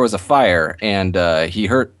 Gary, there was a fire, and he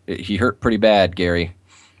hurt pretty bad, Gary.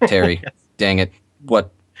 Terry, yes. Dang it.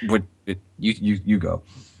 What you go.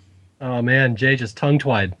 Oh, man, Jay just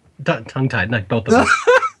tongue-tied, like both of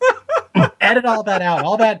us. Edit all that out.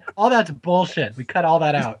 All that's bullshit. We cut all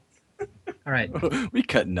that out. All right. We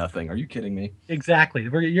cut nothing. Are you kidding me? Exactly.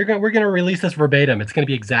 We're going to release this verbatim. It's going to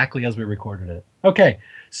be exactly as we recorded it. Okay,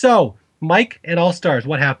 so Mike and All Stars,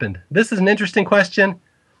 what happened? This is an interesting question.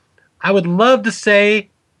 I would love to say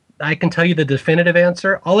I can tell you the definitive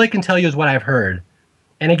answer. All I can tell you is what I've heard.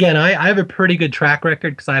 And again, I have a pretty good track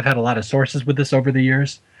record because I've had a lot of sources with this over the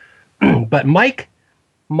years. But Mike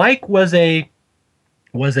was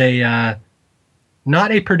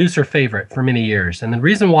not a producer favorite for many years. And the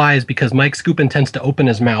reason why is because Mike Skupin tends to open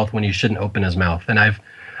his mouth when he shouldn't open his mouth. And I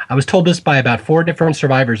was told this by about 4 different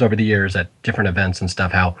survivors over the years at different events and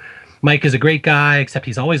stuff, how Mike is a great guy, except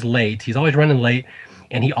he's always late. He's always running late.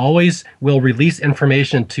 And he always will release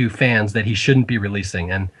information to fans that he shouldn't be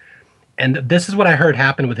releasing. And this is what I heard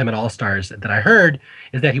happen with him at All Stars. That I heard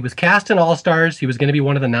is that he was cast in All Stars. He was going to be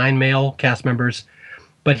one of the 9 male cast members.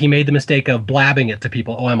 But he made the mistake of blabbing it to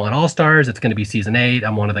people. Oh, I'm on All Stars. It's going to be season 8.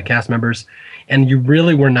 I'm one of the cast members. And you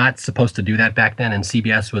really were not supposed to do that back then. And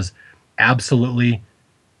CBS was absolutely,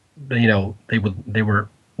 they were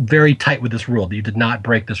very tight with this rule. You did not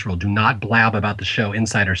break this rule. Do not blab about the show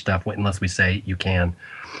insider stuff unless we say you can.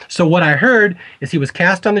 So what I heard is he was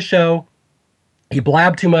cast on the show. He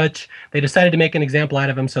blabbed too much. They decided to make an example out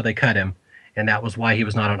of him, so they cut him. And that was why he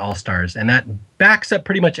was not on All Stars. And that backs up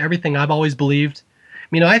pretty much everything I've always believed.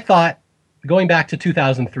 I thought, going back to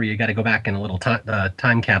 2003, you got to go back in a little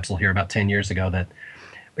time capsule here about 10 years ago, that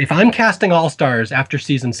if I'm casting All Stars after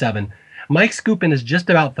season 7, Mike Skupin is just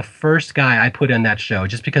about the first guy I put in that show,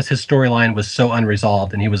 just because his storyline was so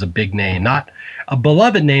unresolved and he was a big name. Not a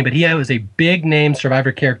beloved name, but he was a big name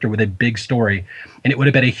Survivor character with a big story. And it would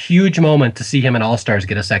have been a huge moment to see him in All Stars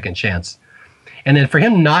get a second chance. And then for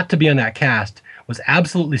him not to be on that cast was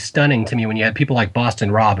absolutely stunning to me when you had people like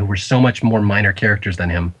Boston Rob, who were so much more minor characters than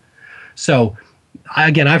him. So,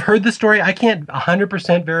 again, I've heard the story. I can't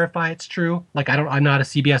 100% verify it's true. I'm not a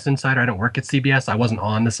CBS insider. I don't work at CBS. I wasn't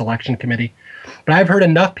on the selection committee. But I've heard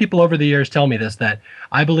enough people over the years tell me this, that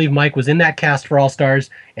I believe Mike was in that cast for All Stars,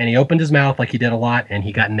 and he opened his mouth like he did a lot, and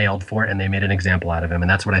he got nailed for it, and they made an example out of him. And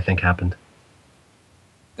that's what I think happened.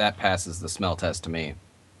 That passes the smell test to me.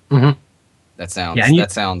 Mm-hmm.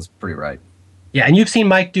 That sounds pretty right. Yeah, and you've seen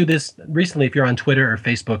Mike do this recently, if you're on Twitter or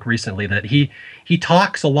Facebook recently, that he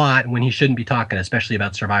talks a lot when he shouldn't be talking, especially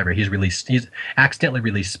about Survivor. He's accidentally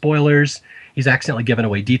released spoilers. He's accidentally given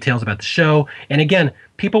away details about the show. And again,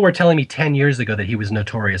 people were telling me 10 years ago that he was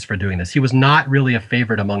notorious for doing this. He was not really a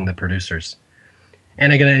favorite among the producers.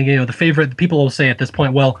 And again, the favorite, people will say at this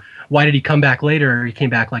point, well, why did he come back later? He came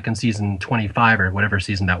back like in season 25 or whatever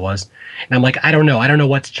season that was. And I'm like, I don't know. I don't know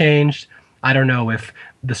what's changed. I don't know if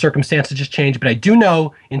the circumstances just changed, but I do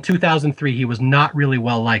know in 2003 he was not really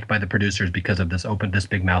well liked by the producers because of this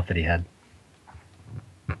big mouth that he had.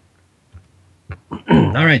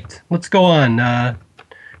 All right, let's go on.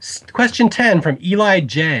 Question 10 from Eli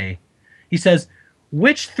J. He says,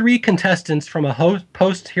 which 3 contestants from a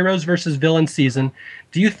post Heroes versus Villains season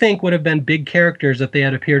do you think would have been big characters if they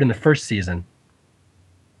had appeared in the first season?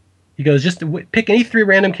 He goes, just pick any 3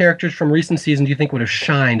 random characters from recent seasons you think would have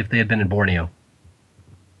shined if they had been in Borneo.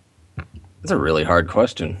 That's a really hard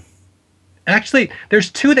question. Actually, there's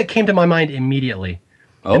 2 that came to my mind immediately.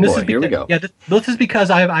 Oh boy, here we go. Yeah, this is because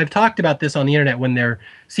I've talked about this on the internet when their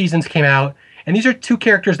seasons came out, and these are 2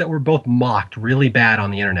 characters that were both mocked really bad on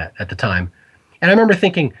the internet at the time. And I remember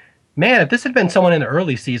thinking, man, if this had been someone in the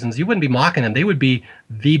early seasons, you wouldn't be mocking them. They would be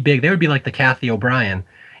they would be like the Kathy O'Brien.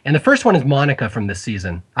 And the first one is Monica from this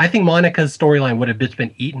season. I think Monica's storyline would have just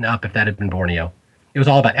been eaten up if that had been Borneo. It was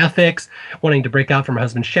all about ethics, wanting to break out from her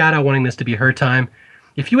husband's shadow, wanting this to be her time.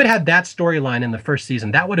 If you had that storyline in the first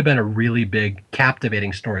season, that would have been a really big,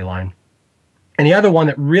 captivating storyline. And the other one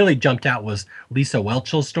that really jumped out was Lisa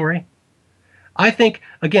Welch's story. I think,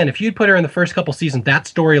 again, if you'd put her in the first couple seasons, that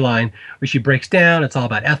storyline where she breaks down, it's all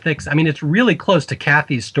about ethics. I mean, it's really close to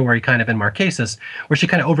Kathy's story kind of in Marquesas, where she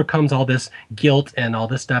kind of overcomes all this guilt and all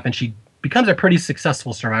this stuff, and she becomes a pretty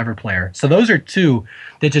successful Survivor player. So those are 2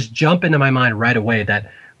 that just jump into my mind right away, that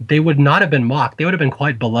they would not have been mocked. They would have been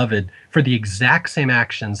quite beloved for the exact same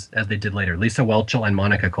actions as they did later. Lisa Welchel and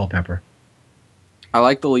Monica Culpepper. I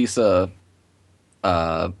like the Lisa.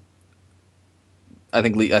 I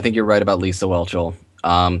think you're right about Lisa Welchel.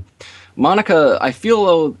 Monica, I feel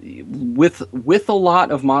though, with a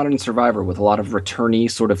lot of modern Survivor, with a lot of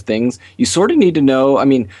returnee sort of things, you sort of need to know. I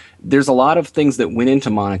mean, there's a lot of things that went into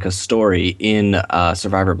Monica's story in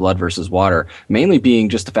Survivor Blood versus Water, mainly being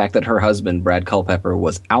just the fact that her husband, Brad Culpepper,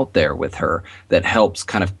 was out there with her. That helps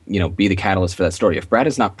kind of, be the catalyst for that story. If Brad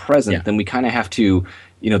is not present, then we kind of have to,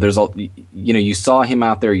 you saw him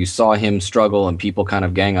out there, you saw him struggle, and people kind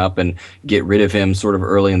of gang up and get rid of him sort of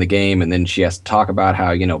early in the game, and then she has to talk about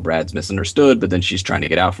how, Brad's misunderstood, but then she's trying to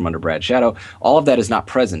get out from under Brad's shadow. All of that is not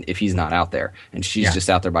present if he's not out there, and she's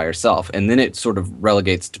just out there by herself. And then it sort of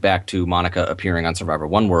relegates back to Monica appearing on Survivor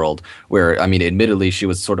One World, where, admittedly, she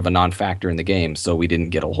was sort of a non-factor in the game, so we didn't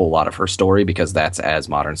get a whole lot of her story, because that's as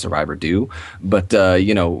modern Survivor do. But,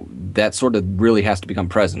 that sort of really has to become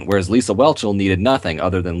present, whereas Lisa Welchel needed nothing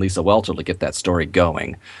other than Lisa Welchel to get that story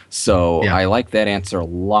going. So I like that answer a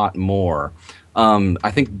lot more.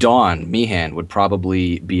 I think Dawn Meehan would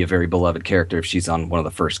probably be a very beloved character if she's on one of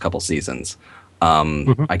the first couple seasons.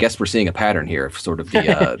 I guess we're seeing a pattern here, sort of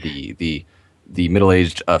the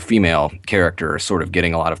middle-aged female character sort of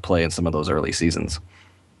getting a lot of play in some of those early seasons.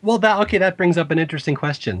 Well, that brings up an interesting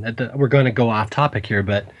question. We're going to go off topic here,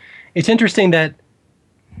 but it's interesting that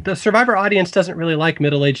the Survivor audience doesn't really like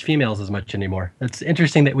middle-aged females as much anymore. It's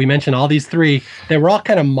interesting that we mention all these 3 that were all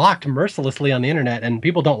kind of mocked mercilessly on the internet, and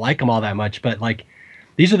people don't like them all that much. But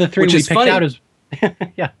these are the 3 we picked out as,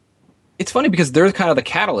 It's funny because they're kind of the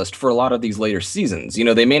catalyst for a lot of these later seasons. You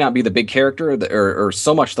know, they may not be the big character or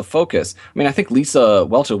so much the focus. I mean, I think Lisa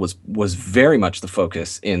Welcha was very much the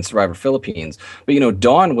focus in Survivor Philippines. But, you know,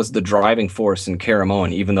 Dawn was the driving force in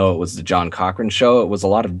Caramoan, even though it was the John Cochran show. It was a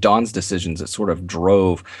lot of Dawn's decisions that sort of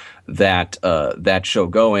drove that show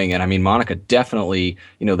going. And I mean, Monica definitely,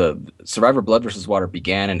 you know, the Survivor Blood versus Water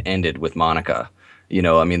began and ended with Monica. You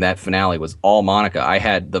know, I mean, that finale was all Monica. I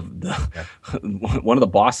had the one of the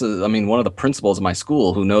bosses, I mean, one of the principals of my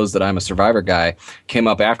school who knows that I'm a Survivor guy came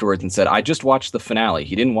up afterwards and said, I just watched the finale.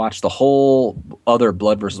 He didn't watch the whole other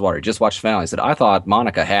Blood versus Water. He just watched the finale. He said, I thought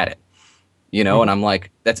Monica had it. You know, and I'm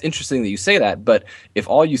like, that's interesting that you say that. But if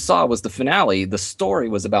all you saw was the finale, the story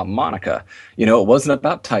was about Monica. You know, it wasn't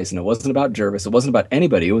about Tyson. It wasn't about Jervis. It wasn't about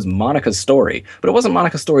anybody. It was Monica's story. But it wasn't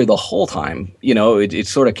Monica's story the whole time. You know, it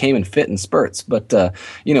sort of came and fit in spurts. But,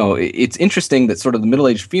 you know, it's interesting that sort of the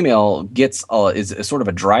middle-aged female is a sort of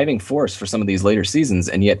a driving force for some of these later seasons,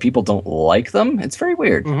 and yet people don't like them. It's very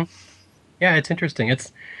weird. Mm-hmm. Yeah, it's interesting.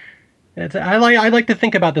 I like to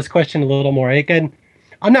think about this question a little more. Again,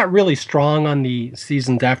 I'm not really strong on the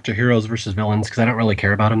seasons after heroes versus villains because I don't really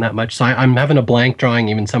care about them that much. So I'm having a blank drawing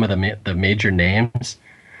even some of the major names.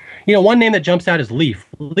 You know, one name that jumps out is Leaf.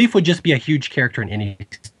 Leaf would just be a huge character in any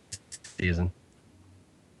season.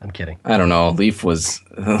 I'm kidding. I don't know. Leaf was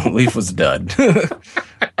dud.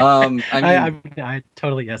 I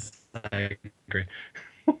totally, yes, I agree.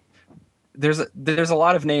 There's a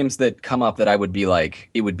lot of names that come up that I would be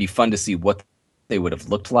like, it would be fun to see what they would have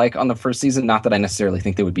looked like on the first season. Not that I necessarily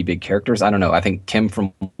think they would be big characters. I don't know. I think Kim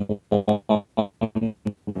from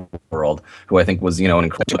World, who I think was, you know, an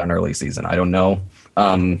incredible early season. I don't know.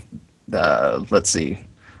 Let's see.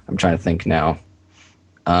 I'm trying to think now.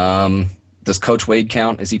 Does Coach Wade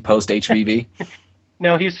count? Is he post HBV?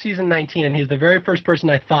 No, he's season 19, and he's the very first person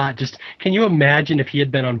I thought. Just, can you imagine if he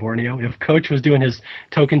had been on Borneo? If Coach was doing his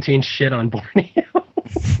Tocantins shit on Borneo?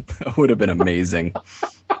 That would have been amazing.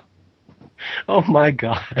 Oh my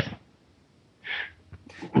God.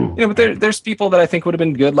 You know, but there's people that I think would have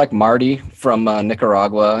been good, like Marty from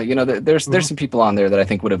Nicaragua. You know, there's some people on there that I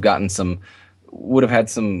think would have had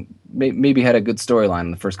some, maybe had a good storyline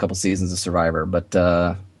in the first couple seasons of Survivor. But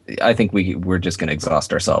I think we're just going to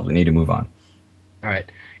exhaust ourselves. We need to move on. All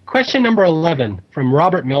right. Question number 11 from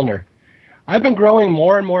Robert Milner. I've been growing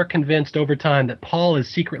more and more convinced over time that Paul is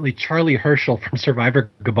secretly Charlie Herschel from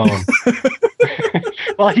Survivor Gabon.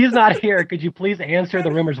 Well, he's not here. Could you please answer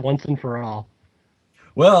the rumors once and for all?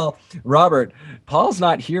 Well, Robert, Paul's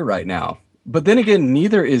not here right now. But then again,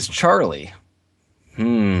 neither is Charlie.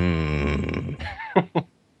 I'm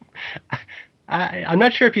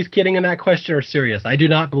not sure if he's kidding in that question or serious. I do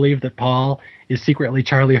not believe that Paul is secretly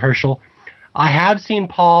Charlie Herschel. I have seen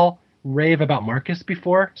Paul rave about Marcus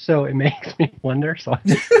before, so it makes me wonder. So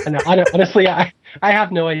honestly, I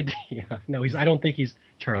have no idea. No, I don't think he's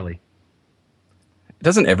Charlie.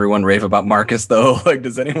 Doesn't everyone rave about Marcus though? Like,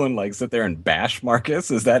 does anyone like sit there and bash Marcus?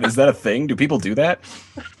 Is that a thing? Do people do that?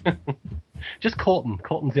 Just Colton.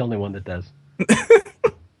 Colton's the only one that does.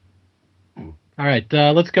 All right,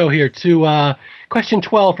 let's go here to question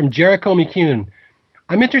 12 from Jericho McCune.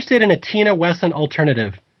 I'm interested in a Tina Wesson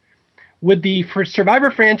alternative. Would the Survivor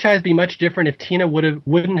franchise be much different if Tina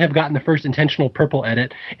wouldn't have gotten the first intentional purple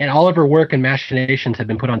edit and all of her work and machinations had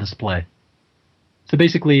been put on display? So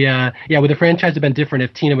basically, would the franchise have been different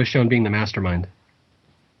if Tina was shown being the mastermind?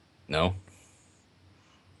 No.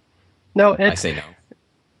 No, I say no.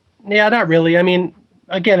 Yeah, not really. I mean,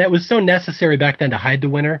 again, it was so necessary back then to hide the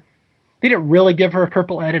winner. They didn't really give her a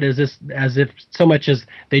purple edit as if so much as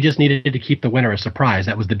they just needed to keep the winner a surprise.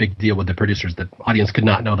 That was the big deal with the producers. The audience could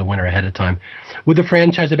not know the winner ahead of time. Would the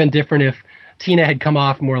franchise have been different if Tina had come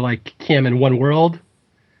off more like Kim in One World?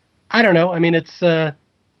 I don't know. I mean, it's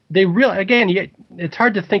it's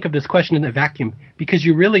hard to think of this question in a vacuum because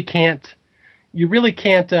you really can't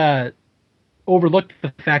overlook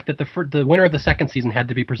the fact that the winner of the second season had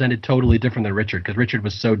to be presented totally different than Richard because Richard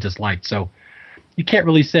was so disliked. So you can't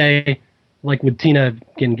really say, like, would Tina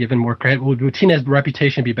get given more credit? Would Tina's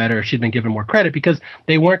reputation be better if she'd been given more credit? Because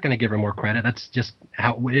they weren't going to give her more credit. That's just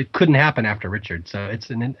how it couldn't happen after Richard. So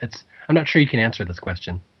I'm not sure you can answer this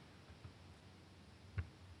question.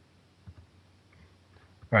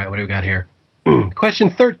 All right, what do we got here? Question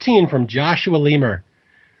 13 from Joshua Lemer.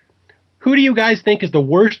 Who do you guys think is the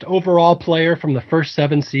worst overall player from the first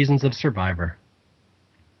 7 seasons of Survivor?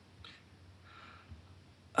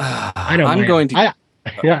 I don't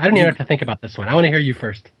even have to think about this one. I want to hear you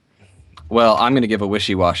first. Well, I'm going to give a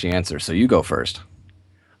wishy-washy answer, so you go first.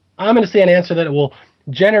 I'm going to say an answer that will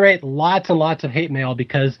generate lots and lots of hate mail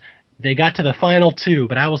because they got to the final 2,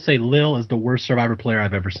 but I will say Lil is the worst Survivor player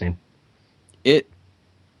I've ever seen. It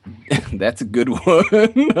That's a good one.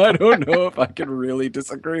 I don't know if I can really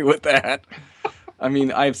disagree with that. I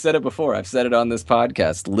mean, I've said it before. I've said it on this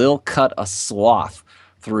podcast. Lil cut a swath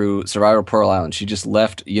through Survivor Pearl Island. She just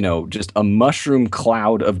left, just a mushroom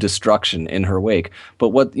cloud of destruction in her wake. But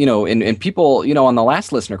what, and people, on the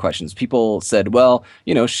last listener questions, people said, well,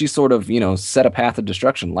 she sort of, set a path of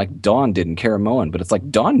destruction like Dawn did in Karamoan. But it's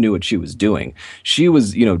like Dawn knew what she was doing. She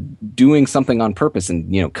was, doing something on purpose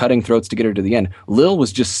and, cutting throats to get her to the end. Lil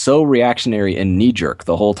was just so reactionary and knee jerk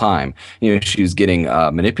the whole time. She was getting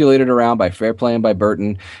manipulated around by Fair Play and by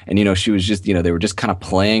Burton. And, she was just, they were just kind of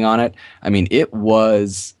playing on it. I mean, it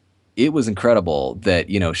was incredible that,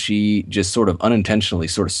 she just sort of unintentionally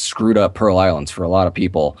sort of screwed up Pearl Islands for a lot of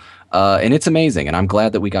people. And it's amazing. And I'm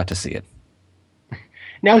glad that we got to see it.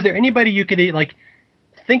 Now, is there anybody you could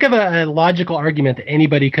think of a logical argument that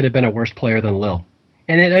anybody could have been a worse player than Lil?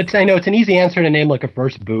 And I know it's an easy answer to name like a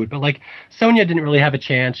first boot, but like Sonia didn't really have a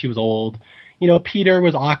chance. She was old. Peter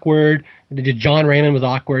was awkward. John Raymond was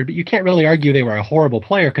awkward, but you can't really argue they were a horrible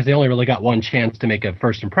player because they only really got one chance to make a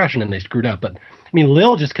first impression and they screwed up. But I mean,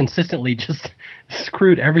 Lil just consistently just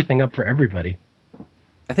screwed everything up for everybody.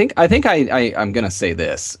 I think I'm going to say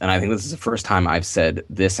this, and I think this is the first time I've said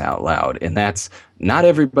this out loud, and that's not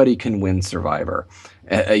everybody can win Survivor.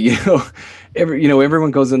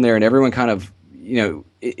 Everyone goes in there and everyone kind of,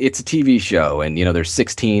 it's a TV show and, there's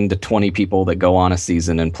 16 to 20 people that go on a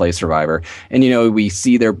season and play Survivor. And, we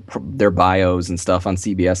see their bios and stuff on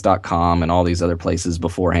CBS.com and all these other places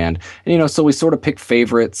beforehand. And, so we sort of pick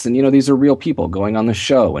favorites and, these are real people going on the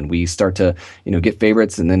show and we start to, get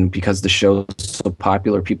favorites. And then because the show's so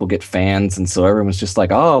popular, people get fans. And so everyone's just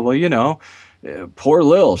like, oh, well, poor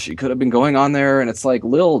Lil, she could have been going on there. And it's like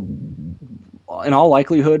Lil, in all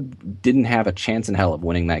likelihood, didn't have a chance in hell of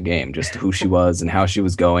winning that game, just who she was and how she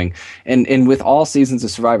was going. And with all seasons of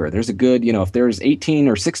Survivor, there's a good, if there's 18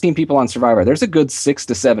 or 16 people on Survivor, there's a good 6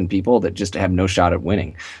 to 7 people that just have no shot at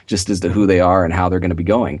winning, just as to who they are and how they're going to be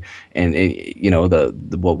going. And,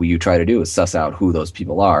 what you try to do is suss out who those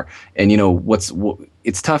people are. And,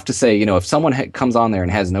 it's tough to say, if someone comes on there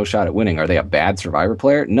and has no shot at winning, are they a bad Survivor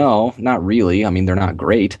player? No, not really. I mean, they're not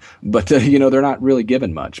great, but, they're not really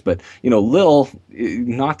given much. But, Lil,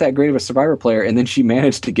 not that great of a Survivor player, and then she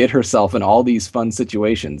managed to get herself in all these fun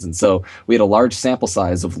situations. And so we had a large sample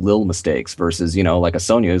size of Lil mistakes versus, like a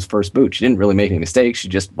Sonia's first boot. She didn't really make any mistakes. She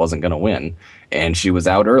just wasn't going to win, and she was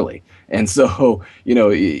out early. And so,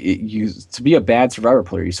 to be a bad Survivor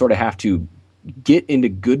player, you sort of have to get into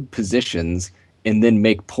good positions and then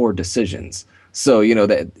make poor decisions. So,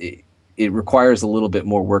 that it requires a little bit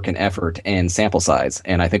more work and effort and sample size.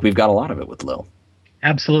 And I think we've got a lot of it with Lil.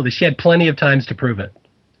 Absolutely. She had plenty of times to prove it.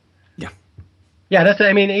 Yeah.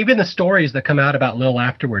 Yeah, even the stories that come out about Lil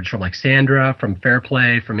afterwards from like Sandra, from Fair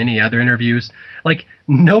Play, from any other interviews, like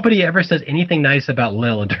nobody ever says anything nice about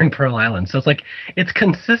Lil during Pearl Island. So it's like, it's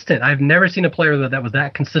consistent. I've never seen a player that was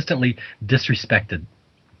that consistently disrespected.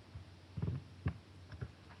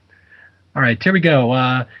 All right, here we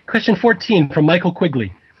go. Question 14 from Michael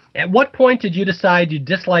Quigley. At what point did you decide you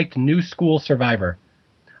disliked New School Survivor?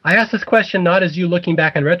 I asked this question not as you looking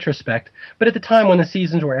back in retrospect, but at the time when the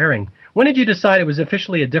seasons were airing. When did you decide it was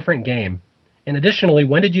officially a different game? And additionally,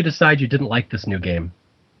 when did you decide you didn't like this new game?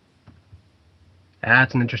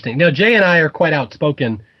 That's an interesting... Jay and I are quite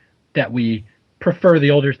outspoken that we prefer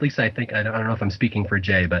the older... At least I think... I don't know if I'm speaking for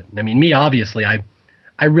Jay, but I mean, me, obviously,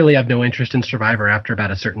 I really have no interest in Survivor after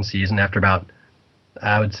about a certain season, after about,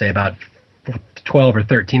 I would say about 12 or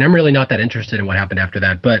 13. I'm really not that interested in what happened after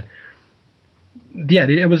that. But yeah,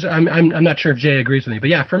 it was, I'm not sure if Jay agrees with me, but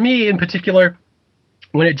yeah, for me in particular,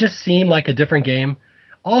 when it just seemed like a different game,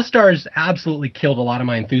 All Stars absolutely killed a lot of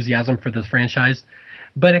my enthusiasm for this franchise.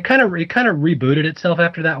 But it kind of rebooted itself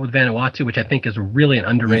after that with Vanuatu, which I think is really an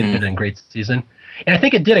underrated and great season. And I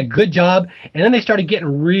think it did a good job. And then they started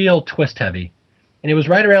getting real twist heavy. And it was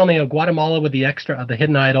right around Guatemala with the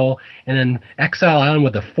Hidden Idol, and then Exile Island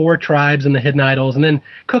with the 4 tribes and the Hidden Idols, and then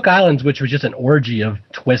Cook Islands, which was just an orgy of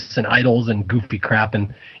twists and idols and goofy crap.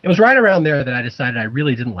 And it was right around there that I decided I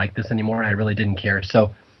really didn't like this anymore, and I really didn't care.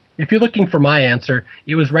 So if you're looking for my answer,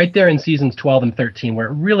 it was right there in seasons 12 and 13 where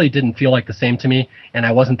it really didn't feel like the same to me, and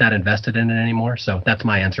I wasn't that invested in it anymore. So that's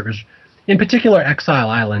my answer. It was, in particular,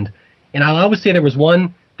 Exile Island. And I'll always say there was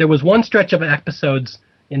one stretch of episodes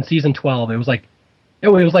in season 12. It was like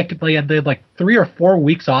they had like 3 or 4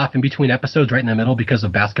 weeks off in between episodes right in the middle because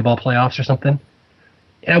of basketball playoffs or something.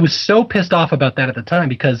 And I was so pissed off about that at the time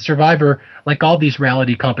because Survivor, like all these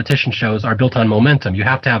reality competition shows, are built on momentum. You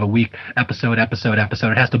have to have a week, episode.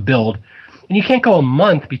 It has to build. And you can't go a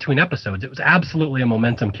month between episodes. It was absolutely a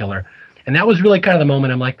momentum killer. And that was really kind of the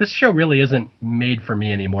moment I'm like, this show really isn't made for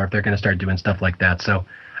me anymore if they're going to start doing stuff like that. So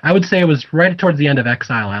I would say it was right towards the end of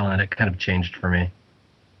Exile Island it kind of changed for me.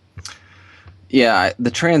 Yeah,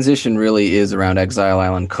 the transition really is around Exile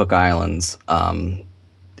Island, Cook Islands, and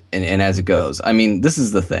as it goes. I mean, this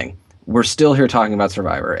is the thing. We're still here talking about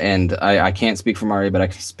Survivor, and I can't speak for Mari, but I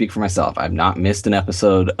can speak for myself. I've not missed an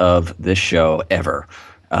episode of this show ever.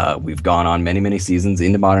 We've gone on many, many seasons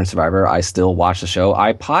into Modern Survivor. I still watch the show.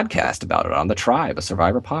 I podcast about it on The Tribe, a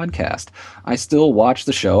Survivor podcast. I still watch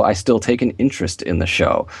the show. I still take an interest in the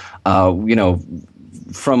show.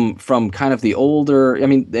 From kind of the older, I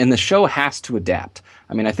mean, and the show has to adapt.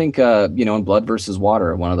 I mean, I think in Blood versus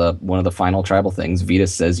Water, one of the final tribal things,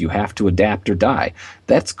 Vetus says you have to adapt or die.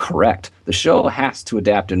 That's correct. The show has to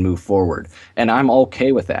adapt and move forward, and I'm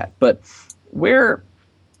okay with that. But where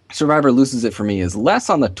Survivor loses it for me is less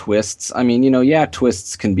on the twists. I mean,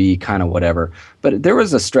 twists can be kind of whatever. But there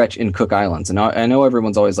was a stretch in Cook Islands, and I know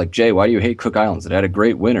everyone's always like, Jay, why do you hate Cook Islands? It had a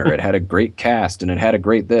great winner, it had a great cast, and it had a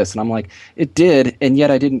great this. And I'm like, it did, and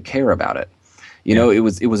yet I didn't care about it. It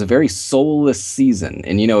was a very soulless season.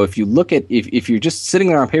 And, if you look at, if you're just sitting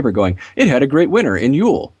there on paper going, it had a great winner in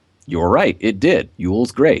Yule. You're right, it did.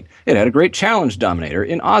 Yule's great. It had a great challenge dominator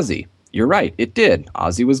in Ozzy. You're right, it did.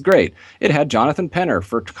 Ozzy was great. It had Jonathan Penner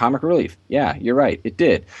for comic relief. Yeah, you're right, it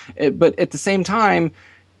did. But at the same time,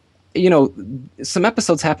 some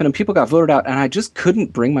episodes happened and people got voted out, and I just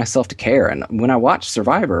couldn't bring myself to care. And when I watch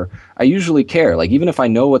Survivor, I usually care. Like, even if I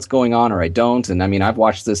know what's going on or I don't, and I mean, I've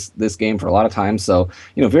watched this game for a lot of times, so,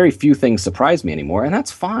 very few things surprise me anymore, and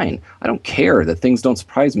that's fine. I don't care that things don't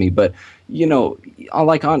surprise me, but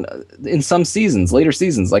like in some seasons, later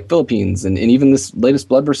seasons, like Philippines, and even this latest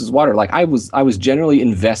Blood versus Water, like I was generally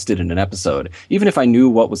invested in an episode, even if I knew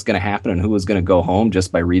what was going to happen and who was going to go home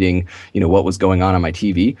just by reading, what was going on my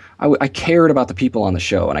TV. I cared about the people on the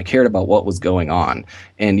show, and I cared about what was going on.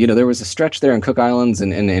 And there was a stretch there in Cook Islands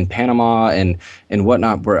and in Panama and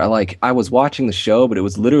whatnot where I was watching the show, but it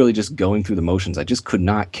was literally just going through the motions. I just could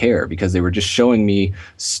not care because they were just showing me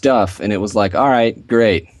stuff, and it was like, all right,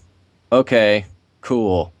 great. Okay,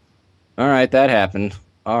 cool. All right, that happened.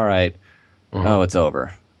 All right. Mm-hmm. Oh, it's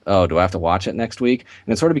over. Oh, do I have to watch it next week?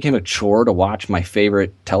 And it sort of became a chore to watch my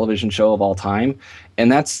favorite television show of all time.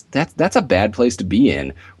 And that's a bad place to be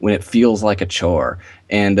in when it feels like a chore.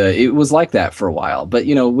 And it was like that for a while. But,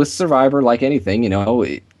 with Survivor, like anything,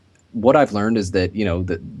 what I've learned is that,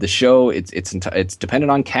 the show, it's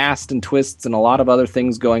dependent on cast and twists and a lot of other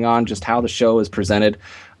things going on, just how the show is presented.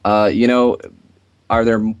 Were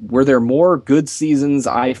there more good seasons,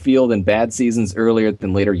 I feel, than bad seasons earlier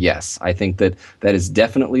than later? Yes, I think that is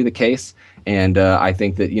definitely the case. And I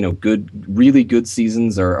think that, really good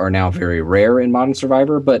seasons are now very rare in Modern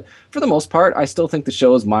Survivor. But for the most part, I still think the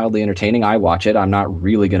show is mildly entertaining. I watch it. I'm not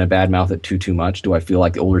really going to badmouth it too much. Do I feel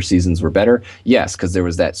like the older seasons were better? Yes, because there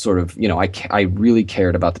was that sort of, I really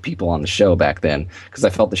cared about the people on the show back then because I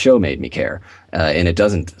felt the show made me care. And it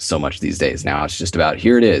doesn't so much these days. Now it's just about,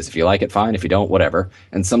 here it is. If you like it, fine. If you don't, whatever.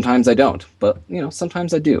 And sometimes I don't. But,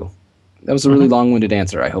 sometimes I do. That was a really long-winded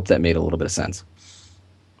answer. I hope that made a little bit of sense.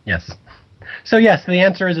 Yes. So yes, the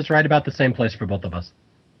answer is it's right about the same place for both of us.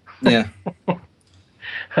 Yeah.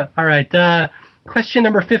 All right. Question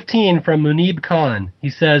number 15 from Munib Khan. He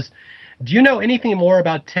says, do you know anything more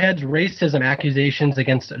about Ted's racism accusations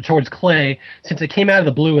towards Clay since it came out of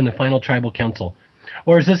the blue in the final tribal council?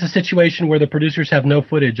 Or is this a situation where the producers have no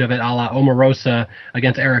footage of it a la Omarosa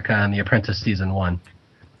against Erica on The Apprentice Season 1?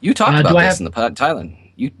 You talked about this in the Thailand.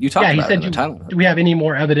 You talked about it in the Thailand. Do we have any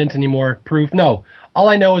more evidence, any more proof? No. All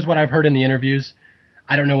I know is what I've heard in the interviews.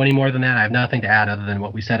 I don't know any more than that. I have nothing to add other than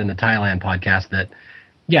what we said in the Thailand podcast that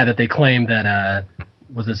they claimed that,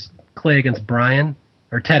 was this Clay against Brian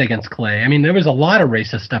or Ted against Clay? I mean, there was a lot of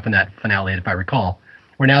racist stuff in that finale, if I recall,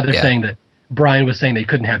 where now they're saying that Brian was saying they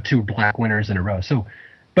couldn't have two black winners in a row. So,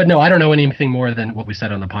 but no, I don't know anything more than what we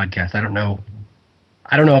said on the podcast. I don't know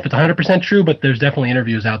if it's 100% true, but there's definitely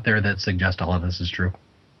interviews out there that suggest all of this is true.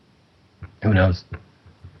 Who knows?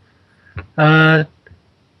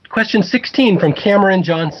 Question 16 from Cameron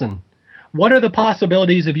Johnson. What are the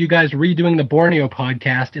possibilities of you guys redoing the Borneo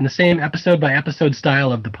podcast in the same episode-by-episode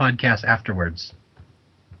style of the podcast afterwards?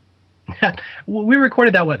 We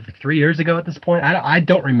recorded that, 3 years ago at this point? I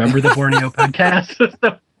don't remember the Borneo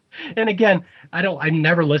podcast. And again, I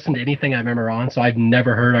never listened to anything I'm ever on, so I've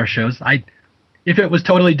never heard our shows. If it was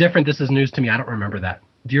totally different, this is news to me. I don't remember that.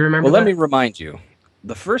 Do you remember that? Well, let me remind you.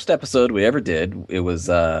 The first episode we ever did, it was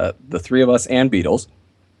the three of us and Beatles.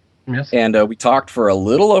 Yes. And we talked for a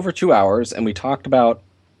little over 2 hours, and we talked about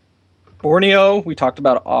Borneo, we talked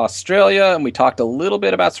about Australia, and we talked a little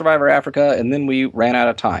bit about Survivor Africa, and then we ran out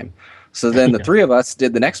of time. So then the three of us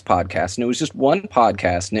did the next podcast, and it was just one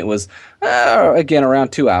podcast, and it was, again,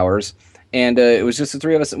 around 2 hours. And it was just the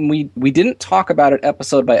three of us, and we didn't talk about it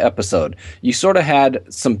episode by episode. You sort of had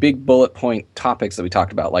some big bullet point topics that we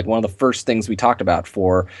talked about. Like one of the first things we talked about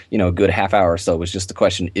for, a good half hour or so was just the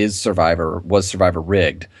question, was Survivor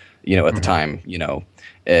rigged, at the time,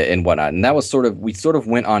 and whatnot. And that was we sort of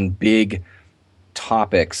went on big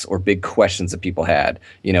topics or big questions that people had,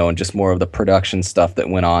 and just more of the production stuff that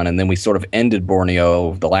went on. And then we sort of ended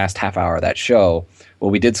Borneo, the last half hour of that show. Well,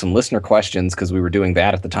 we did some listener questions because we were doing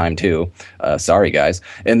that at the time too. Sorry, guys.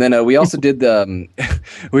 And then we also did the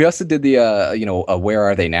Where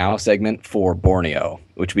Are They Now segment for Borneo,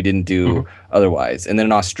 which we didn't do otherwise. And then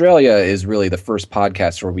in Australia is really the first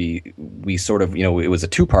podcast where we sort of, it was a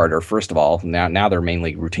two-parter, first of all. Now they're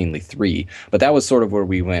mainly routinely three. But that was sort of where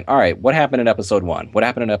we went, all right, what happened in episode 1? What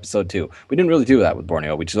happened in episode 2? We didn't really do that with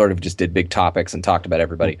Borneo. We sort of just did big topics and talked about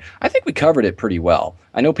everybody. I think we covered it pretty well.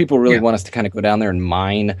 I know people really want us to kind of go down there and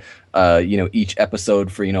mine, each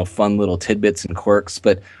episode for, fun little tidbits and quirks.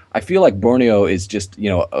 But I feel like Borneo is just,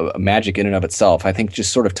 a magic in and of itself. I think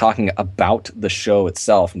just sort of talking about the show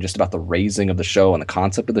itself and just about the raising of the show and the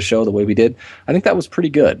concept of the show the way we did, I think that was pretty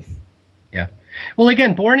good. Yeah. Well,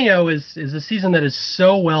 again, Borneo is a season that is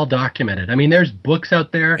so well documented. I mean, there's books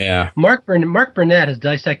out there. Yeah. Mark Burnett has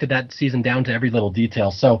dissected that season down to every little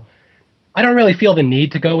detail. So I don't really feel the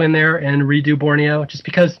need to go in there and redo Borneo, just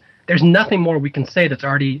because there's nothing more we can say that's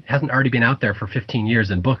hasn't already been out there for 15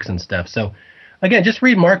 years in books and stuff. So again, just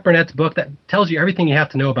read Mark Burnett's book that tells you everything you have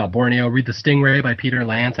to know about Borneo. Read The Stingray by Peter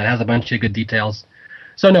Lance. That has a bunch of good details.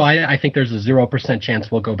 So no, I think there's a 0% chance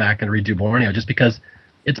we'll go back and redo Borneo, just because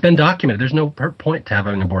it's been documented. There's no point to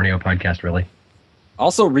having a Borneo podcast, really.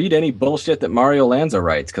 Also, read any bullshit that Mario Lanza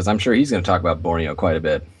writes, because I'm sure he's going to talk about Borneo quite a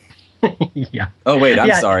bit. Yeah. Oh, wait,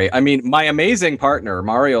 I'm sorry. I mean, my amazing partner,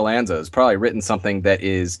 Mario Lanza, has probably written something that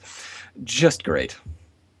is just great.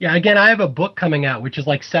 Yeah, again, I have a book coming out, which is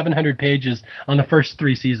like 700 pages on the first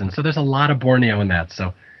 3 seasons. So there's a lot of Borneo in that.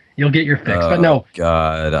 So you'll get your fix. But no.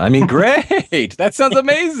 God. I mean, great. That sounds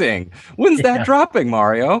amazing. When's that dropping,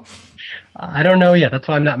 Mario? I don't know yet. That's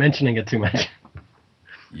why I'm not mentioning it too much.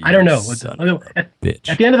 I don't know. Bitch.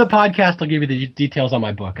 At the end of the podcast, I'll give you the details on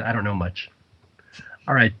my book. I don't know much.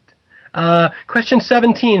 All right. Question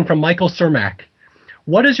 17 from Michael Cermak.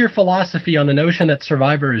 What is your philosophy on the notion that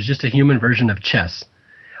Survivor is just a human version of chess?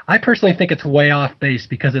 I personally think it's way off base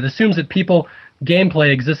because it assumes that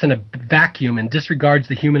gameplay exists in a vacuum and disregards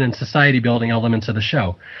the human and society building elements of the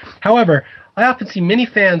show. However, I often see many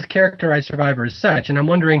fans characterize Survivor as such, and I'm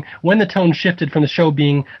wondering when the tone shifted from the show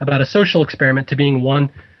being about a social experiment to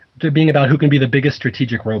being about who can be the biggest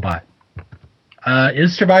strategic robot.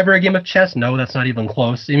 Is Survivor a game of chess? No, that's not even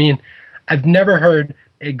close. I mean, I've never heard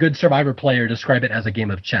a good Survivor player describe it as a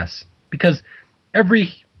game of chess, because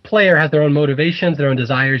every player has their own motivations, their own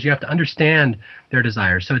desires. You have to understand their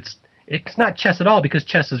desires. So it's not chess at all, because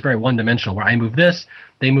chess is very one-dimensional, where I move this,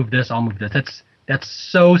 they move this, I'll move this. That's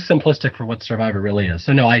so simplistic for what Survivor really is.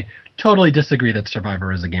 So no, I totally disagree that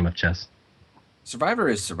Survivor is a game of chess. Survivor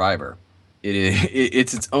is Survivor.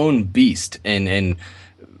 It's its own beast, and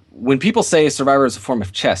when people say Survivor is a form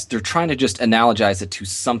of chess, they're trying to just analogize it to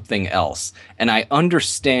something else. And I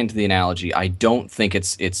understand the analogy. I don't think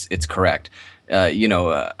it's correct.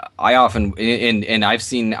 I often, and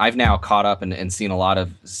I've now caught up and seen a lot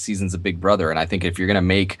of seasons of Big Brother. And I think if you're going to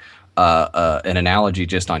make an analogy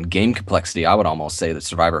just on game complexity, I would almost say that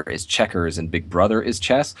Survivor is checkers and Big Brother is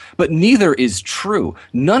chess, but neither is true.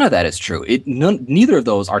 None of that is true. Neither of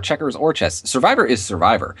those are checkers or chess. Survivor is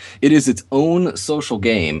Survivor. It is its own social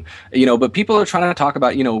game, but people are trying to talk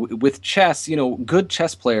about, with chess, good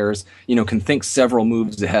chess players, can think several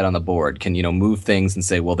moves ahead on the board, can, move things and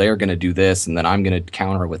say, well, they're going to do this, and then I'm going to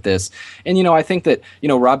counter with this. And, I think that,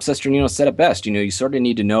 Rob Sesternino said it best, you sort of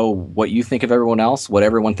need to know what you think of everyone else, what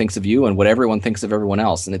everyone thinks of you, and what everyone thinks of everyone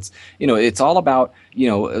else. And it's, it's all about,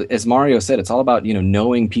 as Mario said, it's all about,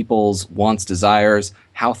 knowing people's wants, desires,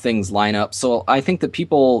 how things line up. So I think that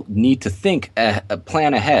people need to think,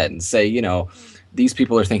 plan ahead and say, these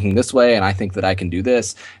people are thinking this way, and I think that I can do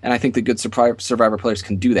this. And I think that good Survivor players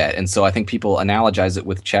can do that. And so I think people analogize it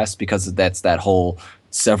with chess because that's that whole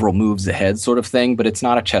several moves ahead sort of thing, but it's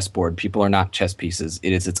not a chessboard. People are not chess pieces.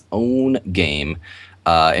 It is its own game.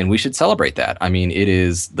 And we should celebrate that. I mean, it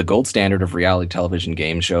is the gold standard of reality television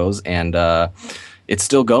game shows, and it's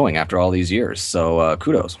still going after all these years. So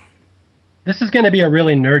kudos. This is going to be a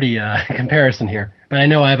really nerdy comparison here, but I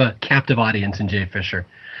know I have a captive audience in Jay Fisher.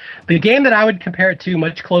 The game that I would compare it to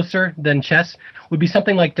much closer than chess would be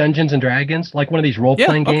something like Dungeons and Dragons, like one of these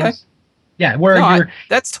role-playing games. Yeah, where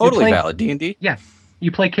that's totally valid. D&D. Yeah.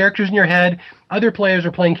 You play characters in your head. Other players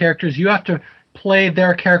are playing characters. You have to play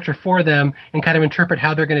their character for them and kind of interpret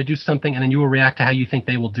how they're going to do something, and then you will react to how you think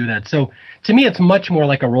they will do that. So to me, it's much more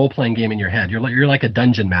like a role-playing game in your head. You're like a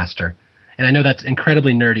dungeon master. And I know that's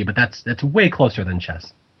incredibly nerdy, but that's way closer than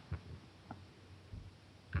chess.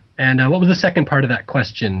 And what was the second part of that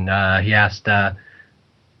question? He asked, I'm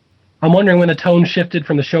wondering when the tone shifted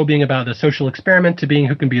from the show being about the social experiment to being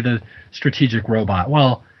who can be the strategic robot.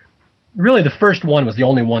 Well, really the first one was the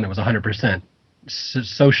only one that was 100%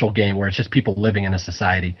 social game where it's just people living in a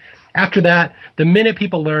society. After that, the minute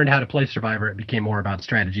people learned how to play Survivor, it became more about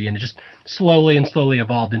strategy, and it just slowly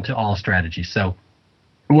evolved into all strategy. So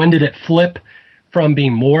when did it flip from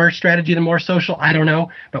being more strategy to more social? I don't know.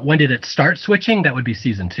 But when did it start switching? That would be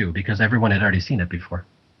season 2, because everyone had already seen it before.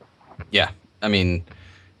 Yeah. I mean,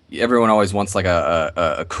 everyone always wants like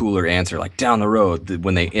a cooler answer, like down the road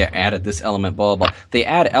when they added this element, blah, blah, blah. They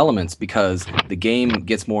add elements because the game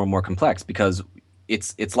gets more and more complex, because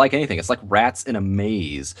it's like anything. It's like rats in a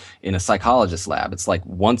maze in a psychologist lab. It's like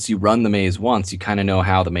once you run the maze once, you kind of know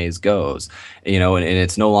how the maze goes, and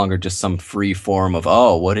it's no longer just some free form of,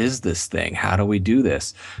 oh, what is this thing? How do we do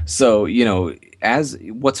this? So, as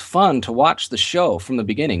what's fun to watch the show from the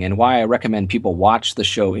beginning, and why I recommend people watch the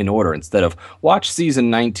show in order instead of watch season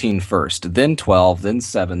 19 first, then 12, then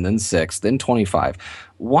 7, then 6, then 25.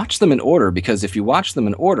 Watch them in order, because if you watch them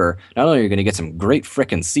in order, not only are you going to get some great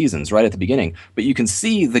frickin' seasons right at the beginning, but you can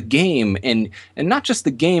see the game, and not just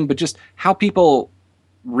the game, but just how people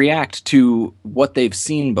react to what they've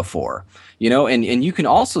seen before, and you can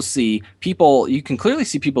also see people, you can clearly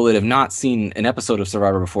see people that have not seen an episode of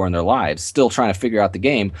Survivor before in their lives, still trying to figure out the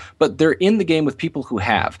game, but they're in the game with people who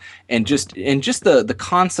have, and just the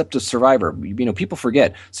concept of Survivor, people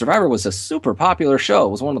forget Survivor was a super popular show. It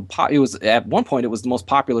was it was at one point, it was the most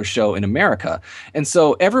popular show in America, and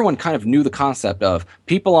so everyone kind of knew the concept of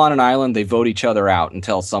people on an island, they vote each other out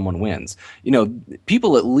until someone wins.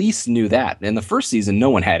 People at least knew that. In the first season, no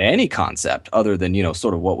one had any concept other than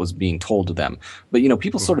sort of what was being told to them, but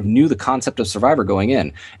people sort of knew the concept of Survivor going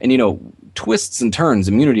in, and twists and turns,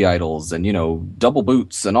 immunity idols, and double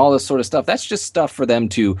boots and all this sort of stuff. That's just stuff for them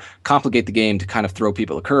to complicate the game, to kind of throw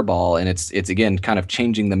people a curveball, and it's again kind of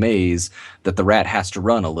changing the maze that the rat has to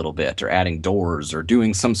run a little bit, or adding doors, or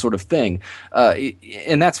doing some sort of thing,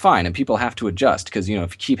 and that's fine, and people have to adjust, because if you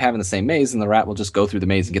keep having the same maze, then the rat will just go through the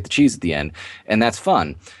maze and get the cheese at the end, and that's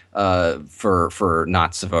fun. For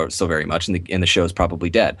not so very much, and the show's probably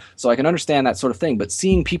dead. So I can understand that sort of thing, but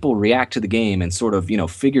seeing people react to the game and sort of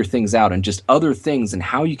figure things out, and just other things, and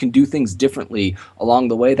how you can do things differently along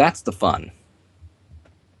the way, that's the fun.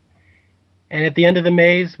 And at the end of the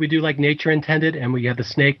maze, we do like nature intended, and we have the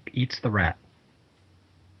snake eats the rat.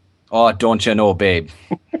 Oh, don't you know, babe?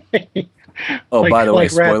 Oh, by the way,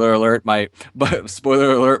 spoiler alert! My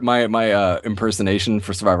impersonation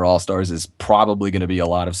for Survivor All Stars is probably going to be a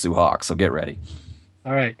lot of Sue Hawk, so get ready.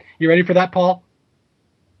 All right, you ready for that, Paul?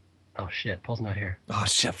 Oh shit, Paul's not here. Oh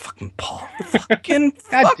shit, fucking Paul, fucking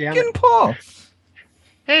Paul.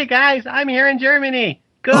 Hey guys, I'm here in Germany.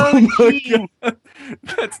 Go team!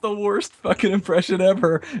 That's the worst fucking impression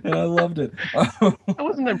ever, and I loved it. That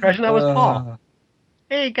wasn't an impression. That was Paul.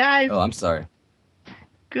 Hey guys. Oh, I'm sorry.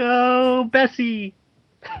 Go, Bessie!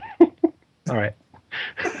 All right.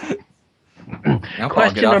 Now,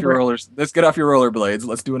 Paul, get off your rollers. Let's get off your rollerblades.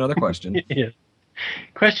 Let's do another question. Yes.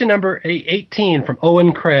 Question number 18 from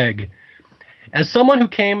Owen Craig. As someone who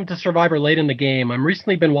came to Survivor late in the game, I've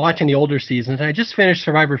recently been watching the older seasons, and I just finished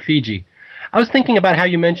Survivor Fiji. I was thinking about how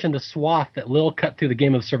you mentioned the swath that Lil cut through the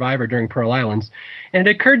game of Survivor during Pearl Islands, and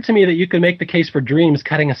it occurred to me that you could make the case for Dreams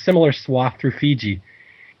cutting a similar swath through Fiji.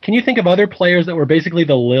 Can you think of other players that were basically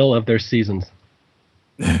the Lil of their seasons?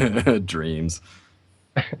 Dreams.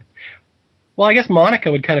 Well, I guess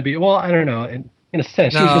Monica would kind of be, well, I don't know. In a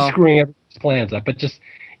sense, she was just screwing everybody's plans up. But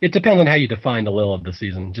it depends on how you define the Lil of the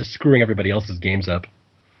season. Just screwing everybody else's games up.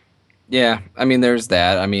 Yeah, I mean, there's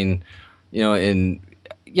that. I mean,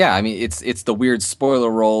 it's the weird spoiler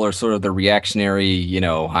role, or sort of the reactionary,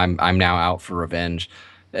 I'm now out for revenge.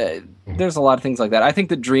 There's a lot of things like that. I think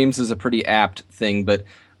that Dreams is a pretty apt thing, but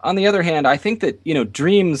on the other hand, I think that,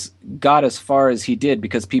 Dreams got as far as he did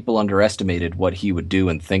because people underestimated what he would do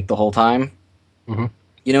and think the whole time. Mm-hmm.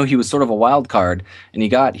 He was sort of a wild card, and he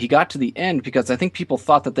got to the end because I think people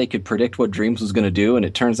thought that they could predict what Dreams was going to do, and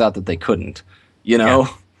it turns out that they couldn't, Yeah.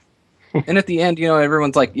 And at the end,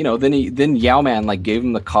 everyone's like, then Yao Man gave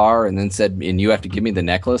him the car and then said, and you have to give me the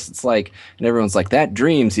necklace. It's like, and everyone's like, that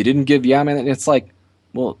Dreams, he didn't give Yao Man, and it's like,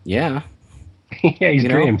 well, yeah. Yeah, he's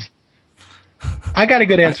Dreams. I got a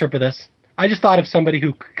good answer for this. I just thought of somebody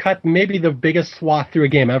who cut maybe the biggest swath through a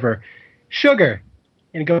game ever. Sugar.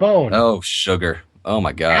 in Gabon. Oh, Sugar. Oh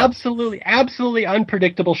my God. Absolutely, absolutely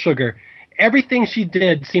unpredictable Sugar. Everything she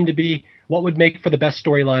did seemed to be what would make for the best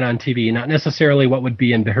storyline on TV, not necessarily what would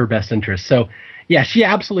be in her best interest. So, yeah, she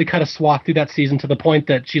absolutely cut a swath through that season to the point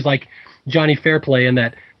that she's like Johnny Fairplay in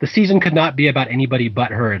that the season could not be about anybody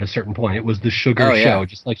but her at a certain point. It was the Sugar show,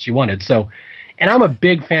 just like she wanted. So, and I'm a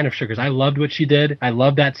big fan of Sugar's. I loved what she did. I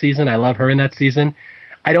loved that season. I love her in that season.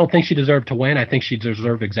 I don't think she deserved to win. I think she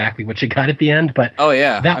deserved exactly what she got at the end. But oh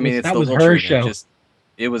yeah, that was her show.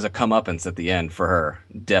 It was a comeuppance at the end for her,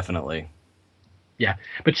 definitely. Yeah,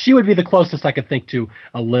 but she would be the closest I could think to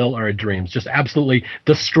a Lil or a Dreams, just absolutely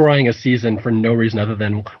destroying a season for no reason other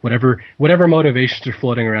than whatever motivations are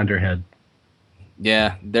floating around her head.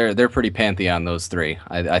 Yeah, they're pretty pantheon, those three.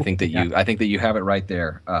 I think that you have it right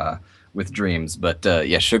there with Dreams, but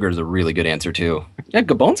yeah, Sugar's a really good answer too. Yeah,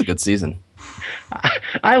 Gabon's a good season.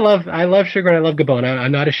 I love Sugar and I love Gabon.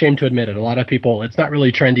 I'm not ashamed to admit it. A lot of people, it's not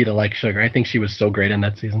really trendy to like Sugar. I think she was so great in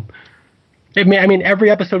that season. I mean,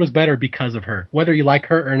 every episode was better because of her. Whether you like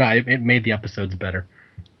her or not, it made the episodes better.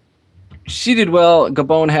 She did well.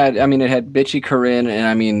 Gabon had, it had Bitchy Corinne,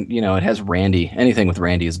 and it has Randy. Anything with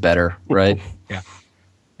Randy is better, right? Yeah,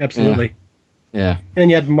 absolutely. Yeah. And then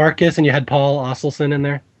you had Marcus and you had Paul Osselson in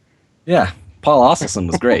there. Yeah, Paul Osselson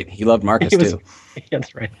was great. He loved Marcus too.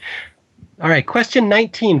 That's right. All right, question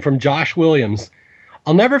 19 from Josh Williams.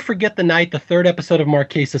 I'll never forget the night the third episode of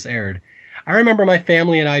Marquesas aired. I remember my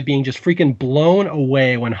family and I being just freaking blown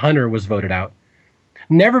away when Hunter was voted out.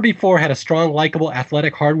 Never before had a strong, likable,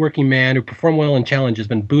 athletic, hardworking man who performed well in challenges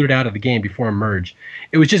been booted out of the game before a merge.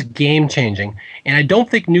 It was just game-changing, and I don't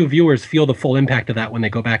think new viewers feel the full impact of that when they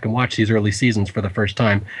go back and watch these early seasons for the first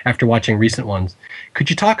time after watching recent ones. Could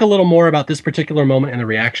you talk a little more about this particular moment and the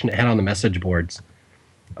reaction it had on the message boards?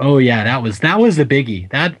 Oh yeah, that was a biggie.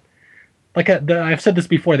 I've said this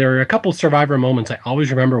before, there are a couple Survivor moments I always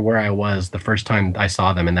remember where I was the first time I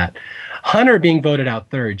saw them, and that Hunter being voted out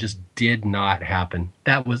third just did not happen.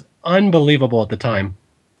 That was unbelievable at the time.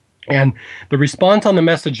 And the response on the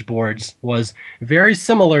message boards was very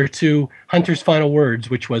similar to Hunter's final words,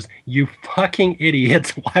 which was, "You fucking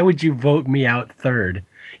idiots, why would you vote me out third?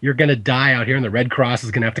 You're going to die out here, and the Red Cross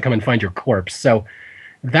is going to have to come and find your corpse." So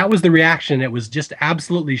that was the reaction. It was just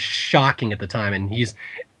absolutely shocking at the time, and he's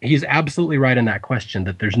absolutely right in that question,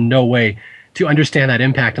 that there's no way to understand that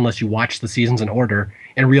impact unless you watch the seasons in order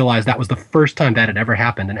and realize that was the first time that had ever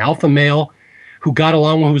happened. An alpha male who got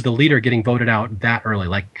along, who was the leader, getting voted out that early.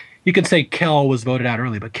 Like, you could say Kel was voted out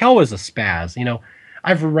early, but Kel was a spaz.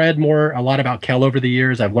 I've read a lot about Kel over the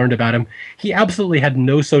years. I've learned about him. He absolutely had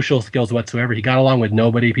no social skills whatsoever. He got along with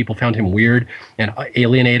nobody. People found him weird and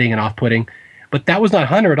alienating and off-putting. But that was not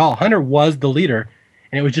Hunter at all. Hunter was the leader,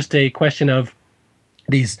 and it was just a question of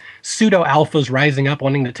these pseudo alphas rising up,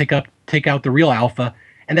 wanting to take out the real alpha,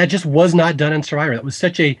 and that just was not done in Survivor. That was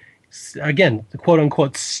such a, again, quote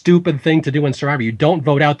unquote, stupid thing to do in Survivor. You don't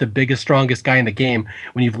vote out the biggest, strongest guy in the game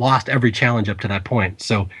when you've lost every challenge up to that point.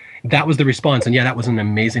 So that was the response, and yeah, that was an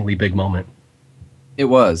amazingly big moment. It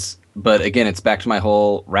was, but again, it's back to my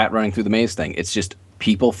whole rat running through the maze thing. It's just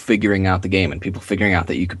people figuring out the game and people figuring out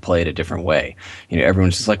that you could play it a different way.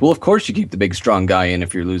 Everyone's just like, well, of course you keep the big strong guy in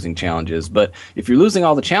if you're losing challenges, but if you're losing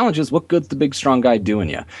all the challenges, what good's the big strong guy doing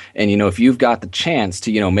you? And if you've got the chance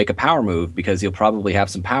to make a power move because you'll probably have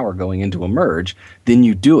some power going into a merge, then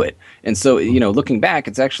you do it. And so looking back,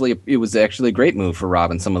 it was actually a great move for Rob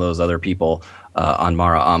and some of those other people on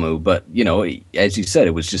Mara Amu, but as you said,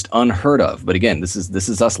 it was just unheard of. But again, this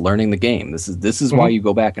is us learning the game. This is why you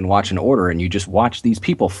go back and watch an order and you just watch these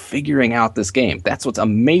people figuring out this game. That's what's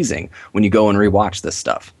amazing when you go and rewatch this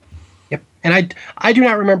stuff. Yep. And I do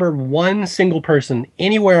not remember one single person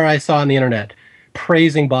anywhere I saw on the internet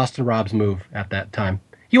praising Boston Rob's move at that time.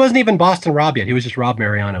 He wasn't even Boston Rob yet. He was just Rob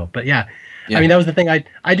Mariano. But yeah. I mean, that was the thing.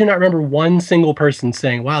 I do not remember one single person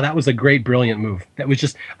saying, wow, that was a great, brilliant move. That was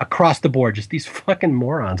just across the board. Just these fucking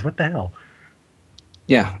morons. What the hell?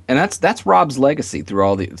 Yeah, and that's Rob's legacy through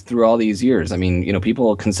all these years. I mean,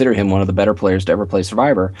 people consider him one of the better players to ever play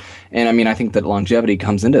Survivor. And I mean, I think that longevity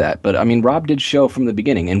comes into that. But I mean, Rob did show from the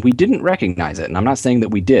beginning, and we didn't recognize it. And I'm not saying that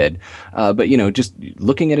we did. But just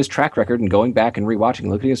looking at his track record and going back and rewatching,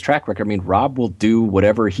 looking at his track record, I mean, Rob will do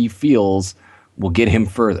whatever he feels will get him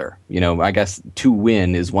further. I guess to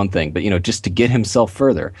win is one thing, but just to get himself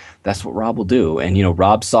further, that's what Rob will do. And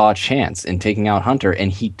Rob saw a chance in taking out Hunter,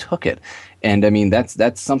 and he took it. And I mean, that's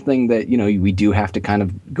something that we do have to kind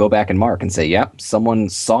of go back and mark and say, yep, someone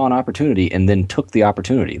saw an opportunity and then took the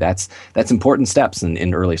opportunity. That's important steps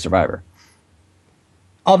in early Survivor.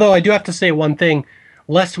 Although I do have to say one thing.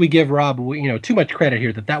 lest we give Rob, too much credit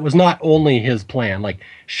here, that was not only his plan. Like,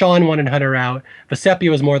 Sean wanted Hunter out. Vesepia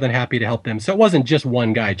was more than happy to help them. So it wasn't just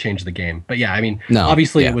one guy changed the game. But yeah, I mean, No,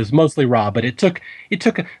 obviously yeah. it was mostly Rob, but it took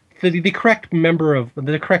the correct member of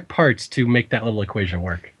the correct parts to make that little equation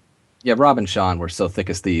work. Yeah, Rob and Sean were so thick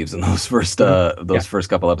as thieves in those first first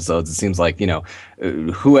couple episodes. It seems like,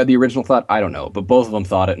 who had the original thought? I don't know, but both of them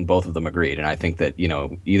thought it and both of them agreed. And I think that,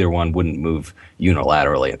 either one wouldn't move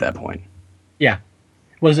unilaterally at that point. Yeah.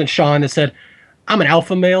 Wasn't Sean that said, I'm an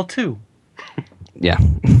alpha male too? Yeah.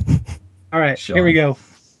 All right, Sean. Here we go.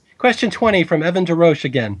 Question 20 from Evan DeRoche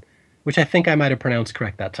again, which I think I might have pronounced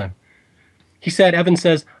correct that time. Evan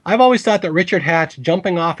says, I've always thought that Richard Hatch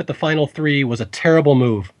jumping off at the final 3 was a terrible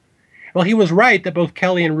move. Well, he was right that both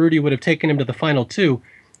Kelly and Rudy would have taken him to the final 2.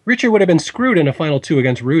 Richard would have been screwed in a final 2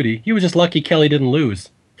 against Rudy. He was just lucky Kelly didn't lose.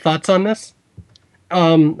 Thoughts on this?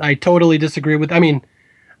 I totally disagree with... I mean,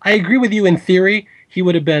 I agree with you in theory. He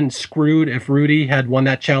would have been screwed if Rudy had won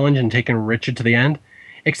that challenge and taken Richard to the end.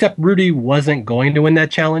 Except Rudy wasn't going to win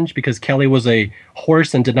that challenge because Kelly was a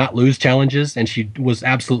horse and did not lose challenges, and she was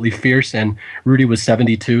absolutely fierce, and Rudy was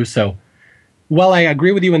 72, so... While I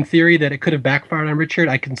agree with you in theory that it could have backfired on Richard,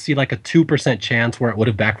 I can see like a 2% chance where it would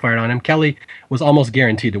have backfired on him. Kelly was almost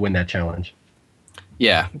guaranteed to win that challenge.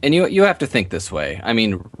 Yeah, and you have to think this way. I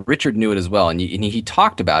mean, Richard knew it as well, and he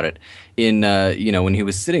talked about it in when he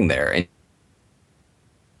was sitting there. And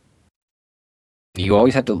you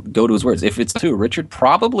always have to go to his words. If it's 2, Richard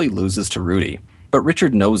probably loses to Rudy, but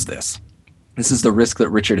Richard knows this. This is the risk that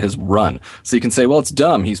Richard has run. So you can say, well, it's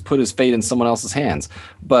dumb. He's put his fate in someone else's hands.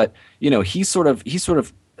 But, he's sort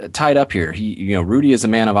of tied up here. Rudy is a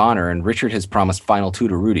man of honor, and Richard has promised final 2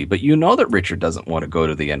 to Rudy. But you know that Richard doesn't want to go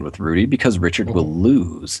to the end with Rudy because Richard will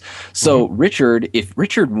lose. So if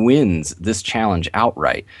Richard wins this challenge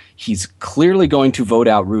outright, he's clearly going to vote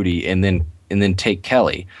out Rudy and then take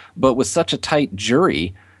Kelly. But with such a tight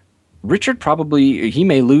jury, Richard he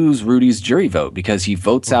may lose Rudy's jury vote because he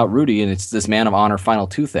votes out Rudy, and it's this man of honor final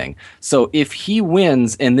 2 thing. So if he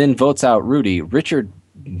wins and then votes out Rudy, Richard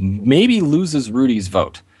maybe loses Rudy's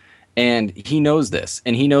vote. And he knows this,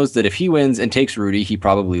 and he knows that if he wins and takes Rudy, he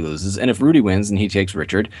probably loses. And if Rudy wins and he takes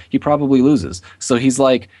Richard, he probably loses. So he's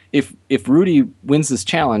like, if Rudy wins this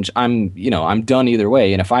challenge, I'm done either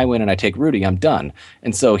way. And if I win and I take Rudy, I'm done.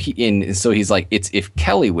 And so he's like, it's if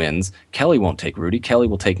Kelly wins, Kelly won't take Rudy, Kelly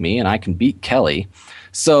will take me, and I can beat Kelly.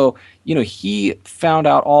 So he found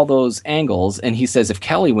out all those angles, and he says, if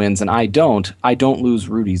Kelly wins and I don't lose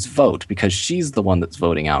Rudy's vote because she's the one that's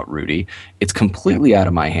voting out Rudy. It's completely out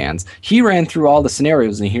of my hands. He ran through all the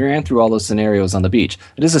scenarios, and he ran through all those scenarios on the beach.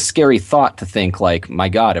 It is a scary thought to think like, my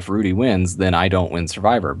God, if Rudy wins, then I don't win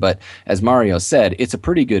Survivor. But as Mario said, it's a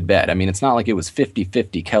pretty good bet. I mean, it's not like it was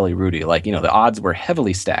 50-50 Kelly-Rudy. Like, the odds were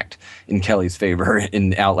heavily stacked in Kelly's favor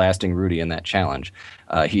in outlasting Rudy in that challenge.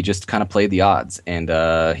 He just kind of played the odds, and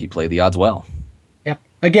he played the odds well. Yep.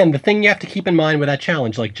 Again, the thing you have to keep in mind with that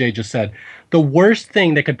challenge, like Jay just said, the worst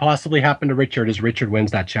thing that could possibly happen to Richard is Richard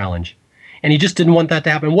wins that challenge. And he just didn't want that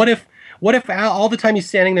to happen. What if all the time he's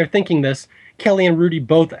standing there thinking this, Kelly and Rudy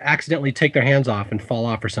both accidentally take their hands off and fall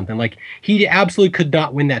off or something? Like, he absolutely could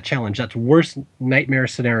not win that challenge. That's worst nightmare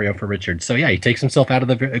scenario for Richard. So yeah, he takes himself out of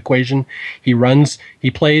the equation. He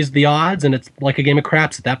plays the odds, and it's like a game of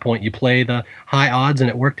craps at that point. You play the high odds, and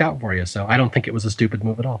it worked out for you. So I don't think it was a stupid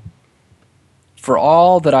move at all. For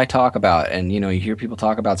all that I talk about, and you hear people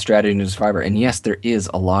talk about strategy in Survivor, and yes, there is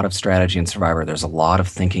a lot of strategy in Survivor. There's a lot of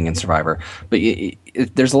thinking in Survivor, but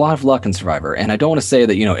there's a lot of luck in Survivor. And I don't want to say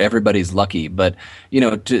that everybody's lucky, but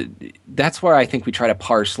that's where I think we try to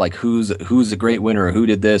parse like who's a great winner, or who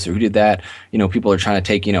did this or who did that. People are trying to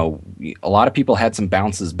take a lot of people had some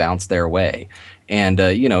bounces bounce their way, and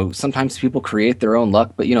sometimes people create their own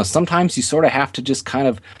luck, but sometimes you sort of have to just kind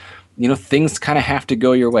of. Things kind of have to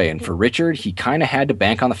go your way. And for Richard, he kind of had to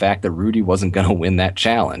bank on the fact that Rudy wasn't going to win that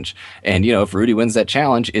challenge. And, if Rudy wins that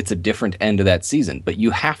challenge, it's a different end of that season. But you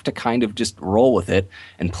have to kind of just roll with it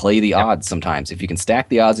and play the odds sometimes. If you can stack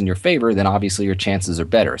the odds in your favor, then obviously your chances are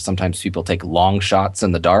better. Sometimes people take long shots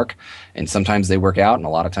in the dark, and sometimes they work out, and a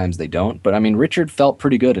lot of times they don't. But, I mean, Richard felt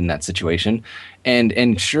pretty good in that situation.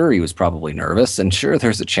 And sure, he was probably nervous, and sure,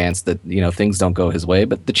 there's a chance that things don't go his way,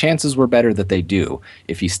 but the chances were better that they do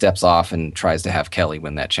if he steps off and tries to have Kelly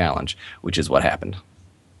win that challenge, which is what happened.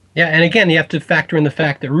 Yeah, and again, you have to factor in the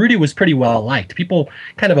fact that Rudy was pretty well liked. People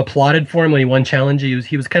kind of applauded for him when he won challenge.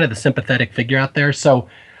 He was kind of the sympathetic figure out there. So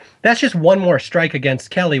that's just one more strike against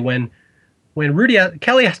Kelly when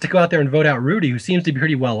Kelly has to go out there and vote out Rudy, who seems to be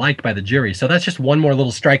pretty well liked by the jury. So that's just one more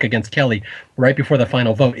little strike against Kelly right before the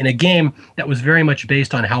final vote in a game that was very much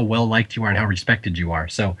based on how well liked you are and how respected you are.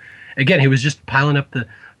 So Again, he was just trying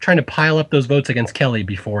to pile up those votes against Kelly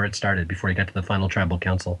before it started, before he got to the final tribal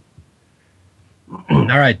council. All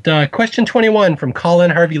right, question 21 from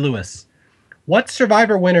Colin Harvey Lewis. What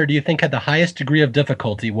Survivor winner do you think had the highest degree of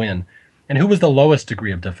difficulty win? And who was the lowest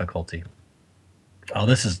degree of difficulty? Oh,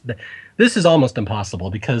 this is almost impossible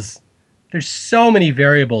because there's so many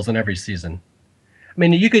variables in every season. I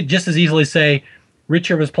mean, you could just as easily say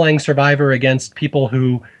Richard was playing Survivor against people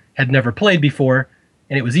who had never played before,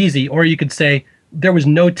 and it was easy. Or you could say there was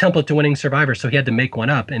no template to winning Survivor, so he had to make one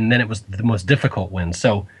up, and then it was the most difficult win.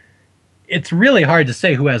 So it's really hard to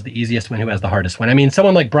say who has the easiest win, who has the hardest win. I mean,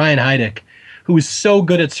 someone like Brian Heidick, who is so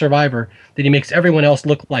good at Survivor that he makes everyone else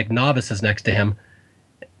look like novices next to him.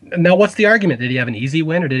 Now, what's the argument? Did he have an easy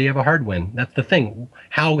win or did he have a hard win? That's the thing.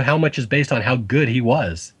 How much is based on how good he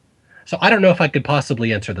was? So I don't know if I could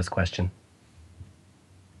possibly answer this question.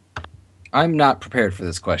 I'm not prepared for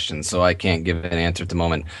this question, so I can't give an answer at the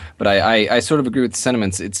moment. But I sort of agree with the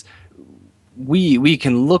sentiments. It's we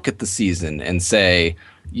can look at the season and say,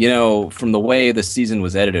 you know, from the way the season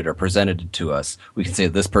was edited or presented to us, we can say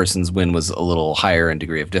this person's win was a little higher in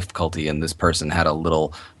degree of difficulty, and this person had a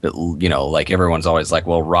little bit, you know, like everyone's always like,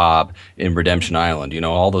 well, Rob in Redemption Island, you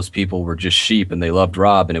know, all those people were just sheep and they loved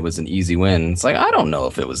Rob and it was an easy win. It's like, I don't know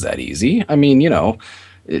if it was that easy. I mean, you know,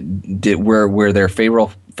 were there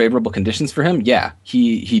favorable conditions for him? Yeah,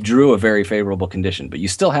 he drew a very favorable condition, but you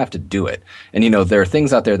still have to do it. And, you know, there are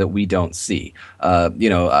things out there that we don't see.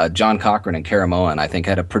 John Cochran and Karamoan, I think,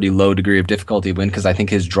 had a pretty low degree of difficulty win because I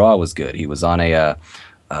think his draw was good. He was on it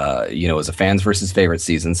was a fans versus favorite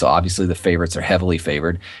season, so obviously the favorites are heavily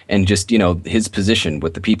favored. And just, you know, his position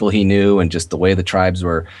with the people he knew and just the way the tribes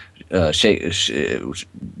were, the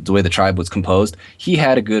way the tribe was composed, he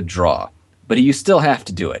had a good draw. But you still have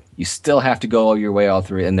to do it. You still have to go your way all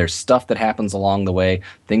through. And there's stuff that happens along the way.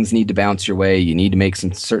 Things need to bounce your way. You need to make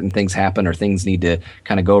some certain things happen, or things need to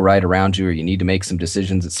kind of go right around you, or you need to make some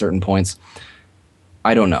decisions at certain points.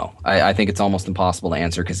 I don't know. I think it's almost impossible to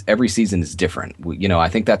answer because every season is different. I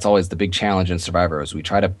think that's always the big challenge in Survivor is we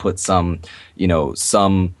try to put some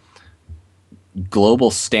global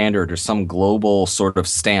standard or some global sort of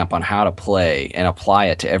stamp on how to play and apply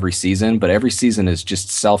it to every season, but every season is just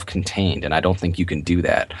self-contained, and I don't think you can do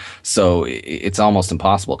that. So it's almost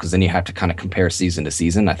impossible because then you have to kind of compare season to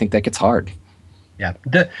season. I think that gets hard. Yeah,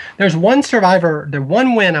 there's one Survivor, the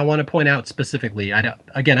one win I want to point out specifically. I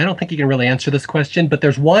don't think you can really answer this question, but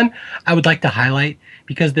there's one I would like to highlight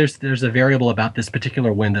because there's a variable about this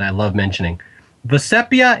particular win that I love mentioning.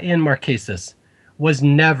 Vesepia in Marquesas was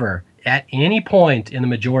never at any point in the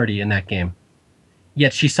majority in that game,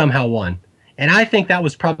 yet she somehow won. And I think that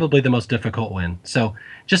was probably the most difficult win. So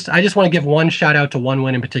I just want to give one shout out to one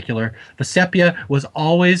win in particular. Vesepia was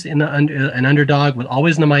always an underdog, was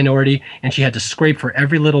always in the minority, and she had to scrape for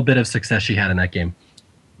every little bit of success she had in that game.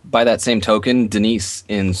 By that same token, Denise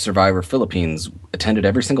in Survivor Philippines attended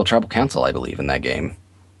every single tribal council, I believe, in that game.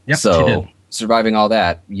 Yep, so she did. Surviving all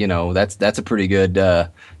that, that's a pretty good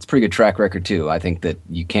it's a pretty good track record too. I think that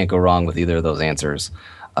you can't go wrong with either of those answers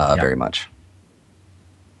very much.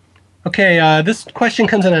 Okay, this question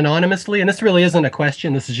comes in anonymously, and this really isn't a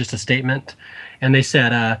question. This is just a statement. And they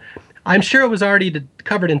said, I'm sure it was already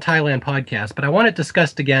covered in Thailand podcast, but I want it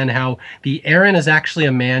discussed again how the Aaron is actually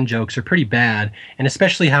a man jokes are pretty bad, and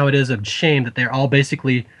especially how it is a shame that they're all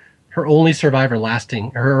basically her only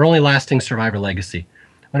lasting Survivor legacy.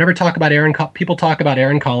 Whenever people talk about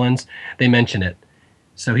Aaron Collins, they mention it.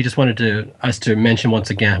 So he just wanted us to mention once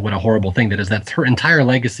again what a horrible thing that is. That's her entire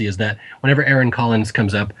legacy, is that whenever Aaron Collins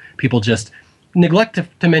comes up, people just neglect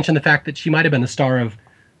to mention the fact that she might have been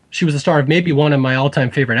she was the star of maybe one of my all-time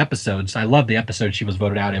favorite episodes. I love the episode she was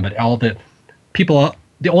voted out in, but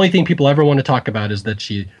the only thing people ever want to talk about is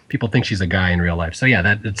that people think she's a guy in real life. So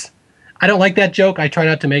yeah, I don't like that joke. I try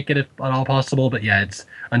not to make it if at all possible, but yeah, it's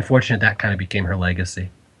unfortunate that kind of became her legacy.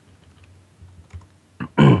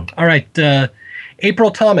 All right,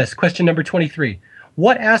 April Thomas, question number 23.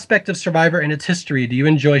 What aspect of Survivor and its history do you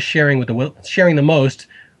enjoy sharing the most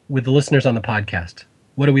with the listeners on the podcast?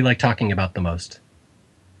 What do we like talking about the most?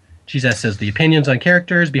 Jesus says the opinions on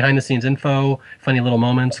characters, behind-the-scenes info, funny little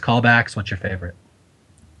moments, callbacks. What's your favorite?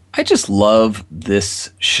 I just love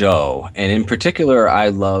this show, and in particular, I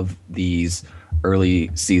love these early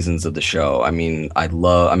seasons of the show. I mean,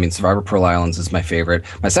 Survivor Pearl Islands is my favorite.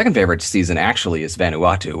 My second favorite season actually is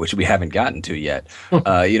Vanuatu, which we haven't gotten to yet.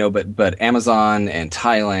 But Amazon and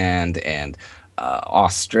Thailand and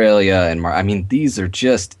Australia and these are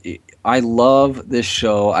just. I love this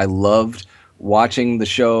show. I loved watching the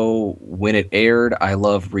show when it aired. I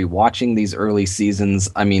love rewatching these early seasons.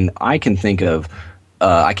 I mean, I can think of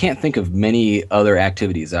I can't think of many other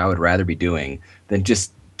activities I would rather be doing than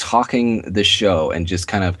just talking the show and just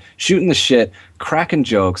kind of shooting the shit, cracking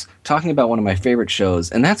jokes, talking about one of my favorite shows.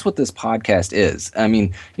 And that's what this podcast is. I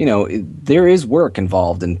mean, there is work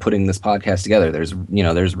involved in putting this podcast together.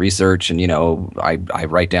 There's research, and, I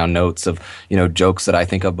write down notes of, jokes that I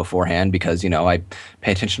think of beforehand because, I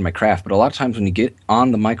pay attention to my craft. But a lot of times when you get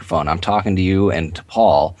on the microphone, I'm talking to you and to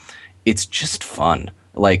Paul, it's just fun.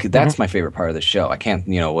 Like, that's my favorite part of the show. I can't,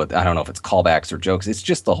 I don't know if it's callbacks or jokes. It's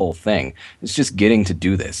just the whole thing. It's just getting to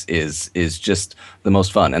do this is just the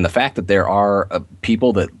most fun. And the fact that there are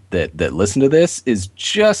people that listen to this is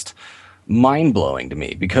just mind-blowing to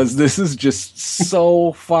me, because this is just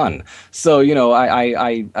so fun. So,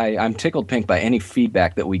 I'm tickled pink by any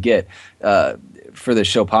feedback that we get for this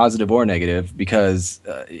show, positive or negative, because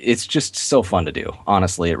it's just so fun to do.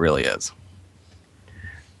 Honestly, it really is.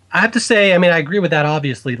 I have to say, I mean, I agree with that,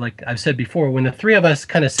 obviously. Like I've said before, when the three of us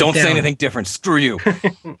kind of sit Don't down, say anything different. Screw you.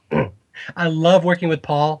 I love working with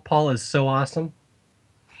Paul. Paul is so awesome.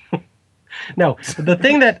 No, the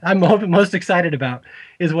thing that I'm most excited about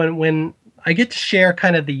is when I get to share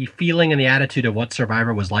kind of the feeling and the attitude of what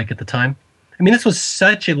Survivor was like at the time. I mean, this was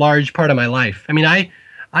such a large part of my life. I mean, I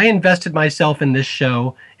invested myself in this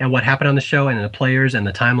show and what happened on the show and in the players and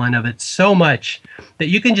the timeline of it so much that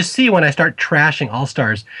you can just see when I start trashing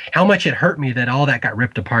All-Stars how much it hurt me that all that got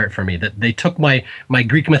ripped apart for me, that they took my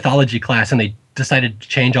Greek mythology class and they decided to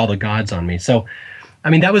change all the gods on me. So, I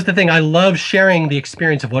mean, that was the thing. I love sharing the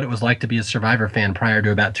experience of what it was like to be a Survivor fan prior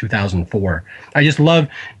to about 2004. I just love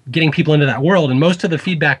getting people into that world. And most of the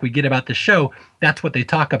feedback we get about the show, that's what they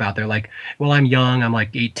talk about. They're like, well, I'm young. I'm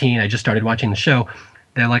like 18. I just started watching the show.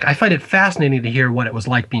 They're like, I find it fascinating to hear what it was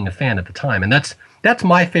like being a fan at the time. And that's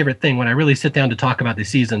my favorite thing. When I really sit down to talk about the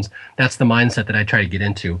seasons, that's the mindset that I try to get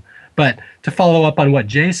into. But to follow up on what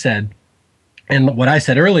Jay said and what I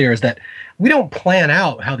said earlier is that we don't plan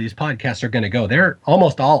out how these podcasts are going to go. They're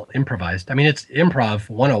almost all improvised. I mean, it's improv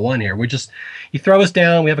 101 here. You throw us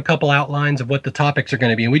down, we have a couple outlines of what the topics are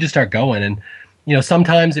going to be, and we just start going. And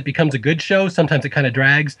sometimes it becomes a good show. Sometimes it kind of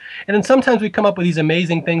drags. And then sometimes we come up with these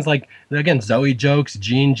amazing things like, again, Zoe jokes,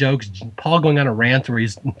 Gene jokes, Paul going on a rant where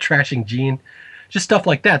he's trashing Gene, just stuff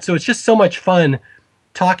like that. So it's just so much fun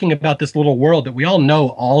talking about this little world that we all know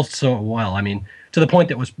all so well. I mean, to the point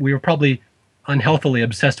that we were probably unhealthily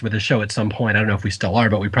obsessed with the show at some point. I don't know if we still are,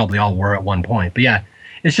 but we probably all were at one point. But yeah,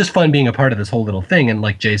 it's just fun being a part of this whole little thing. And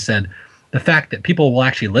like Jay said, the fact that people will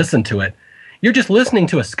actually listen to it, you're just listening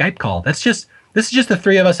to a Skype call. This is just the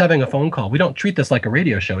three of us having a phone call. We don't treat this like a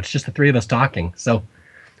radio show. It's just the three of us talking. So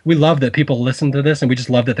we love that people listen to this, and we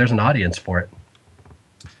just love that there's an audience for it.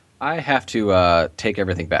 I have to take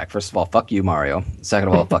everything back. First of all, fuck you, Mario. Second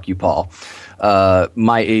of all, fuck you, Paul.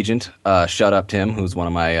 My agent, Shut Up Tim, who's one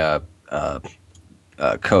of my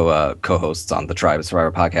co-hosts on the Tribe of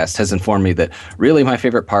Survivor podcast, has informed me that really my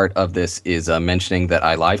favorite part of this is mentioning that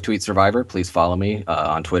I live tweet Survivor. Please follow me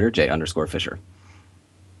on Twitter, J_Fisher.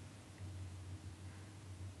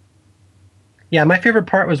 Yeah, my favorite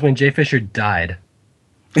part was when Jay Fisher died.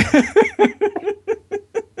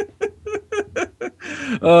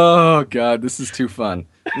 Oh, God, this is too fun.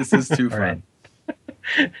 This is too fun.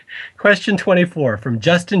 Right. Question 24 from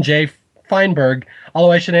Justin J. Feinberg,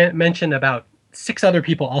 although I should mention about 6 other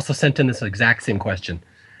people also sent in this exact same question.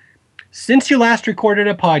 Since you last recorded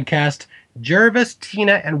a podcast, Jervis,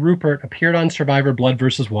 Tina, and Rupert appeared on Survivor Blood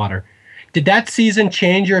vs. Water. Did that season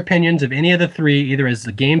change your opinions of any of the three, either as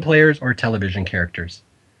the game players or television characters?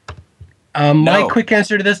 My quick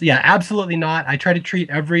answer to this, yeah, absolutely not. I try to treat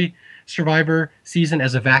every Survivor season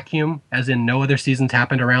as a vacuum, as in no other seasons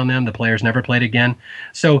happened around them. The players never played again.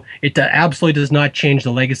 So it absolutely does not change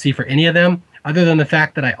the legacy for any of them, other than the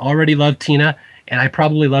fact that I already love Tina, and I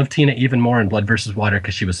probably love Tina even more in Blood vs. Water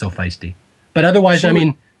because she was so feisty. But otherwise,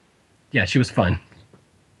 yeah, she was fun.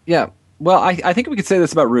 Yeah. Well, I think we could say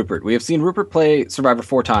this about Rupert. We have seen Rupert play Survivor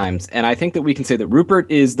 4 times, and I think that we can say that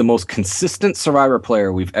Rupert is the most consistent Survivor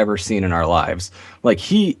player we've ever seen in our lives. Like,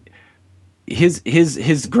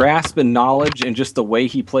 his grasp and knowledge and just the way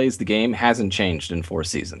he plays the game hasn't changed in 4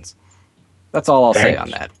 seasons. That's all I'll say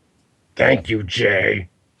on that. Thank you, Jay.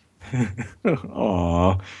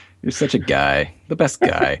 Aw, you're such a guy. The best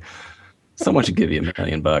guy. Someone should give you $1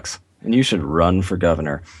 million, and you should run for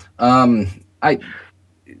governor.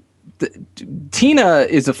 Tina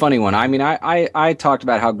is a funny one. I mean, I talked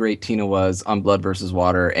about how great Tina was on Blood vs.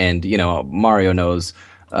 Water, and Mario knows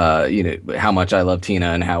how much I love Tina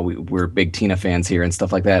and how we're big Tina fans here and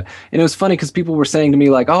stuff like that. And it was funny because people were saying to me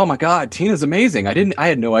like, "Oh my God, Tina's amazing! I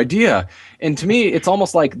had no idea." And to me, it's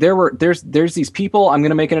almost like there's these people. I'm going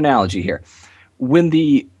to make an analogy here. When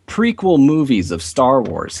the prequel movies of Star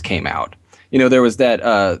Wars came out. You know, there was that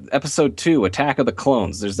episode 2, Attack of the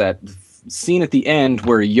Clones. There's that scene at the end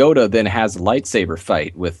where Yoda then has a lightsaber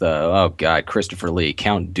fight with Christopher Lee.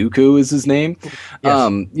 Count Dooku is his name.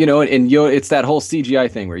 Yes. You know, and Yoda, it's that whole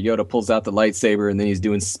CGI thing where Yoda pulls out the lightsaber and then he's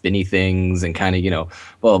doing spinny things and kind of, you know,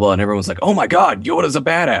 blah, blah, blah. And everyone's like, oh my God, Yoda's a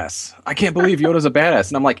badass. I can't believe Yoda's a badass.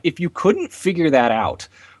 And I'm like, if you couldn't figure that out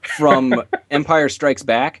from Empire Strikes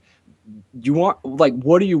Back, you want, like,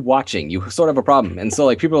 what are you watching? You sort of have a problem. And so,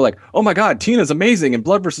 like, people are like, oh my God, Tina's amazing in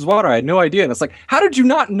Blood versus Water. I had no idea. And it's like, how did you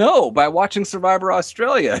not know by watching Survivor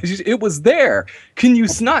Australia? It was there. Can you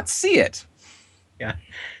not see it? Yeah.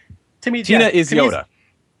 To me, Tina is Yoda.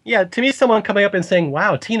 To me, someone coming up and saying,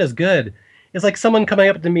 wow, Tina's good, is like someone coming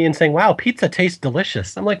up to me and saying, wow, pizza tastes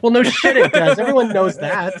delicious. I'm like, well, no shit it does. Everyone knows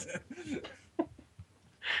that.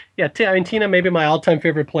 Yeah, I mean, Tina may be my all-time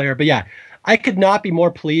favorite player, but yeah, I could not be more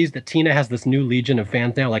pleased that Tina has this new legion of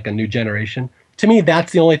fans now, like a new generation. To me,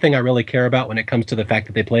 that's the only thing I really care about when it comes to the fact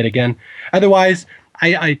that they played again. Otherwise,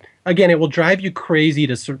 I again, it will drive you crazy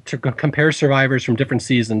to compare survivors from different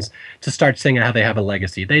seasons to start saying how they have a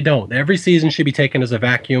legacy. They don't. Every season should be taken as a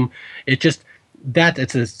vacuum. It just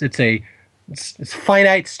it's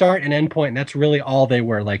finite start and end point, and that's really all they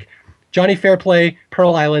were. Like, Johnny Fairplay,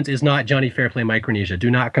 Pearl Islands is not Johnny Fairplay, Micronesia.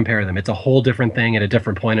 Do not compare them. It's a whole different thing at a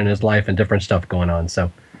different point in his life and different stuff going on.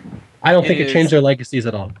 So I don't think it changed their legacies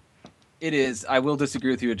at all. It is. I will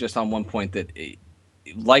disagree with you just on one point that,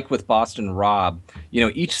 like with Boston Rob, you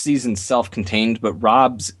know, each season's self-contained, but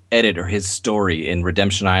Rob's edit or his story in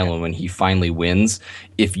Redemption Island when he finally wins,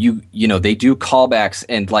 if you know, they do callbacks,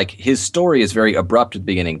 and like his story is very abrupt at the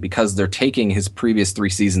beginning because they're taking his previous 3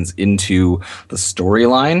 seasons into the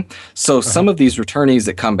storyline. So some of these returnees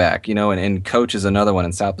that come back, you know, and Coach is another one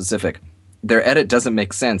in South Pacific, their edit doesn't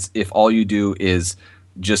make sense if all you do is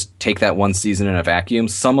just take that one season in a vacuum.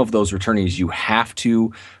 Some of those returnees you have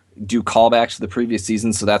to do callbacks to the previous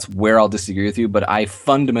season, so that's where I'll disagree with you. But I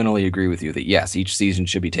fundamentally agree with you that yes, each season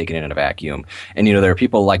should be taken in a vacuum. And you know, there are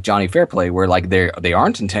people like Johnny Fairplay where like they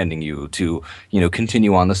aren't intending you to, you know,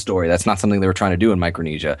 continue on the story. That's not something they were trying to do in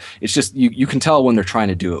Micronesia. It's just you can tell when they're trying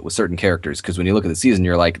to do it with certain characters, because when you look at the season,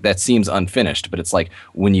 you're like, that seems unfinished. But it's like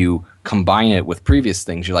when you combine it with previous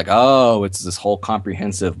things, you're like, oh, it's this whole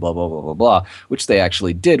comprehensive blah blah blah blah blah, which they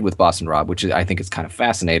actually did with Boston Rob, which I think is kind of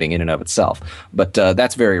fascinating in and of itself. But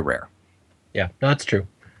that's very rare. Yeah, that's true.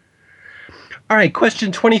 All right,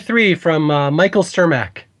 question 23 from Michael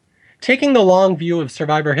Sturmack. Taking the long view of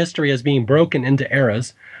Survivor history as being broken into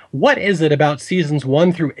eras, what is it about seasons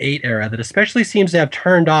 1 through 8 era that especially seems to have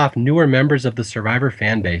turned off newer members of the Survivor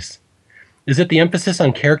fan base? Is it the emphasis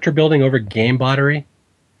on character building over game bottery?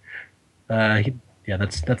 Yeah,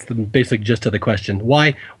 that's the basic gist of the question.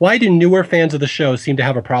 Why do newer fans of the show seem to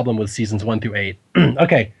have a problem with seasons 1 through 8?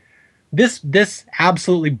 Okay, this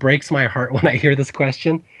absolutely breaks my heart when I hear this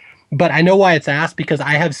question, but I know why it's asked, because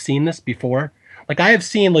I have seen this before. Like, I have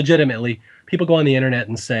seen legitimately people go on the internet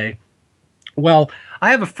and say, well,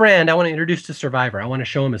 I have a friend I want to introduce to Survivor. I want to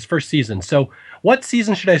show him his first season. So what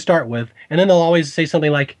season should I start with? And then they'll always say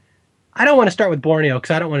something like, I don't want to start with Borneo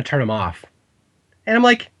because I don't want to turn him off. And I'm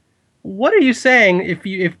like, what are you saying if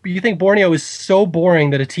you think Borneo is so boring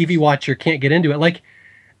that a TV watcher can't get into it? Like,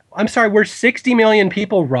 I'm sorry, were 60 million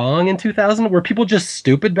people wrong in 2000? Were people just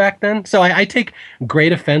stupid back then? So I take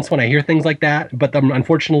great offense when I hear things like that, but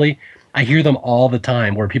unfortunately, I hear them all the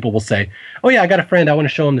time where people will say, oh yeah, I got a friend, I want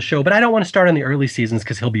to show him the show, but I don't want to start on the early seasons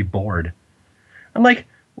because he'll be bored. I'm like,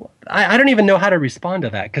 I don't even know how to respond to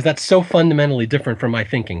that, because that's so fundamentally different from my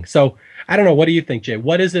thinking. So I don't know. What do you think, Jay?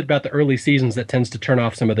 What is it about the early seasons that tends to turn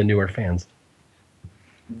off some of the newer fans?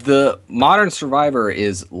 The modern Survivor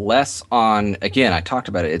is less on, again, I talked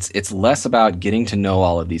about it, it's less about getting to know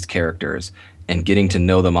all of these characters and getting to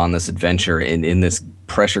know them on this adventure in this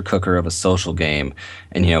pressure cooker of a social game,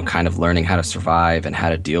 and, you know, kind of learning how to survive and how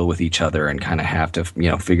to deal with each other and kind of have to, you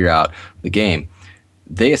know, figure out the game.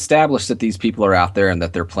 They establish that these people are out there and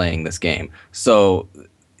that they're playing this game. So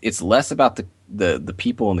it's less about the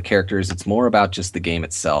people and the characters. It's more about just the game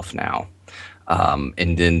itself now.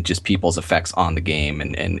 And then just people's effects on the game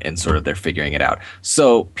and sort of they're figuring it out.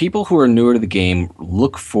 So people who are newer to the game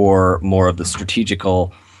look for more of the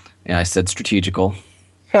strategical. Yeah, I said strategical.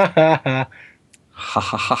 Ha ha ha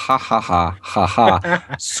ha ha ha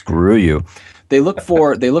ha. Screw you. They look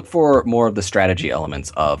for more of the strategy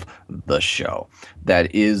elements of the show.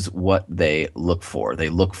 That is what they look for. They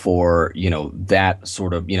look for, you know, that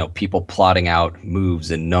sort of, you know, people plotting out moves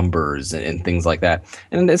and numbers and things like that.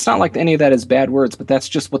 And it's not like any of that is bad words, but that's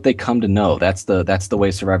just what they come to know. That's the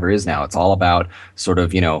way Survivor is now. It's all about sort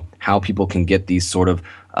of, you know, how people can get these sort of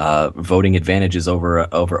voting advantages over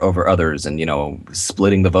others, and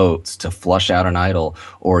splitting the votes to flush out an idol,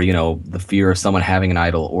 or the fear of someone having an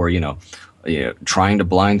idol, or trying to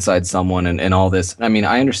blindside someone, and all this. I mean,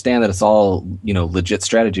 I understand that it's all legit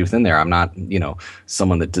strategy within there. I'm not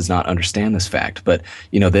someone that does not understand this fact, but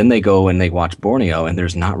then they go and they watch Borneo, and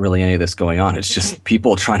there's not really any of this going on. It's just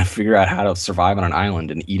people trying to figure out how to survive on an island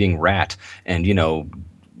and eating rat, and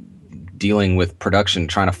dealing with production,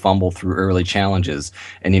 trying to fumble through early challenges,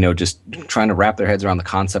 and just trying to wrap their heads around the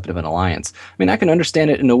concept of an alliance. I mean, I can understand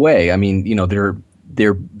it in a way. I mean,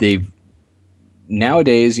 they've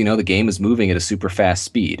nowadays, the game is moving at a super fast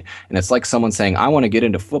speed, and it's like someone saying, I want to get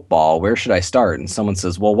into football, where should I start? And someone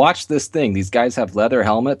says, well, watch this thing. These guys have leather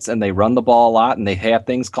helmets, and they run the ball a lot, and they have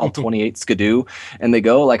things called 28 skidoo, and they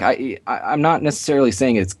go like, I'm not necessarily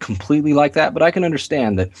saying it's completely like that, but I can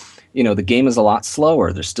understand that the game is a lot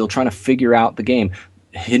slower. They're still trying to figure out the game.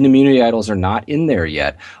 Hidden immunity idols are not in there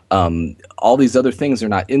yet. All these other things are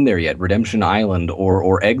not in there yet. Redemption Island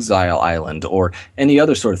or Exile Island or any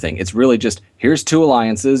other sort of thing. It's really just, here's 2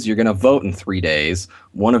 alliances. You're going to vote in 3 days.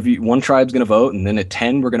 One tribe's going to vote, and then at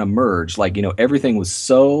 10 we're going to merge. Like, everything was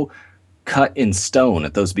so cut in stone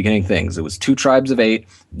at those beginning things. It was 2 tribes of 8.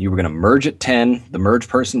 You were going to merge at 10. The merge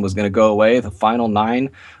person was going to go away. The final 9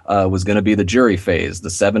 was going to be the jury phase. The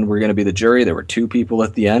 7 were going to be the jury. There were 2 people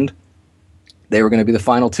at the end. They were going to be the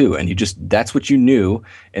final 2, and that's what you knew.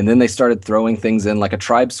 And then they started throwing things in like a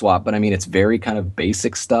tribe swap, but I mean, it's very kind of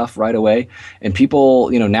basic stuff right away. And people,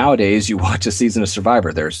 nowadays you watch a season of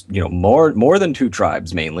Survivor, there's, more than 2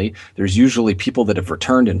 tribes mainly. There's usually people that have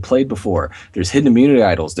returned and played before. There's hidden immunity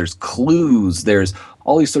idols, there's clues, there's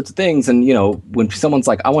all these sorts of things. And, when someone's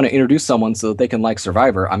like, I want to introduce someone so that they can like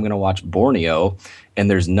Survivor, I'm going to watch Borneo, and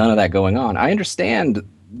there's none of that going on. I understand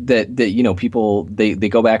that people they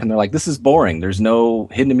go back and they're like, this is boring, there's no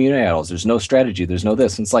hidden immunity idols, there's no strategy, there's no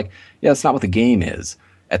this, and it's like, yeah, that's not what the game is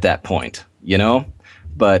at that point,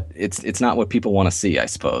 but it's not what people want to see, I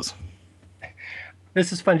suppose.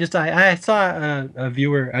 This is fun. Just I saw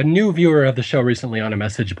a new viewer of the show recently on a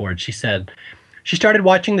message board. She said she started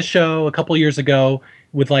watching the show a couple years ago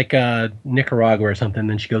with like Nicaragua or something,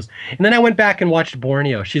 then she goes, and then I went back and watched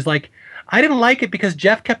Borneo. She's like, I didn't like it because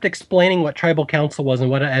Jeff kept explaining what tribal council was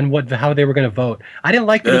and how they were going to vote. I didn't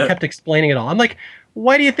like that he kept explaining it all. I'm like,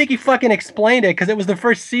 why do you think he fucking explained it? Because it was the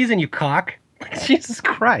first season, you cock. Jesus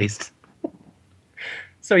Christ.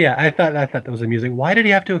 So yeah, I thought that was amusing. Why did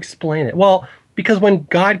he have to explain it? Well, because when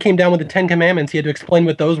God came down with the 10 Commandments, he had to explain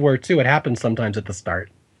what those were too. It happens sometimes at the start.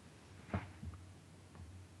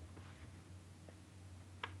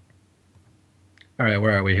 All right,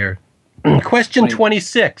 where are we here? Question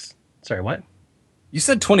 26. Sorry, what? You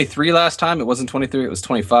said 23 last time. It wasn't 23. It was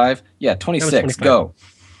 25. Yeah, 26. Go.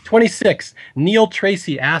 26. Neil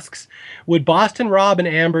Tracy asks, would Boston Rob and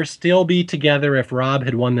Amber still be together if Rob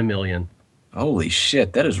had won the $1 million? Holy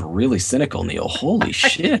shit. That is really cynical, Neil. Holy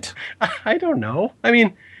shit. I don't know. I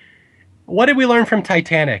mean, what did we learn from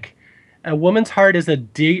Titanic? A woman's heart is a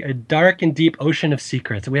dark and deep ocean of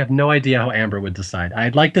secrets. We have no idea how Amber would decide.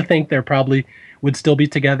 I'd like to think they probably would still be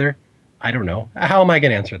together. I don't know. How am I going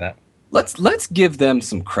to answer that? Let's give them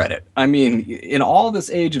some credit. I mean, in all this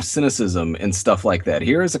age of cynicism and stuff like that,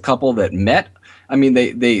 here is a couple that met. I mean,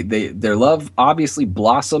 their love obviously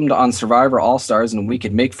blossomed on Survivor All-Stars, and we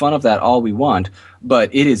could make fun of that all we want,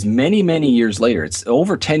 but it is many, many years later. It's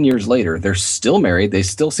over 10 years later. They're still married. They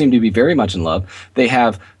still seem to be very much in love. They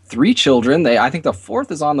have 3 children. I think the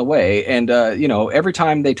 4th is on the way. And, every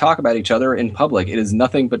time they talk about each other in public, it is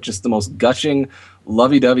nothing but just the most gushing,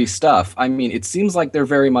 lovey-dovey stuff. I mean, it seems like they're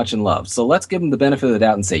very much in love. So let's give them the benefit of the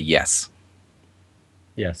doubt and say yes.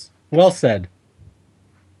 Yes. Well said.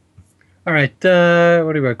 All right.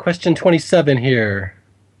 What do we got? Question 27 here.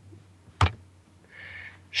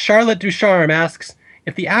 Charlotte Ducharme asks,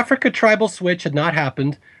 if the Africa tribal switch had not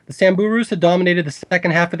happened, the Samburus had dominated the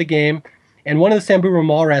second half of the game, and one of the Samburu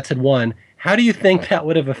Mallrats had won, how do you think that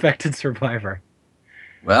would have affected Survivor?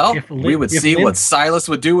 Well, we would see what Silas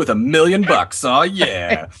would do with $1 million. Oh,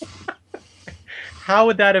 yeah. How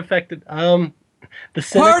would that affect it? The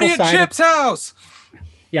cynical Party at Chip's house!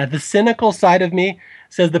 Yeah, the cynical side of me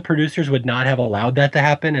says the producers would not have allowed that to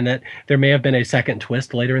happen, and that there may have been a second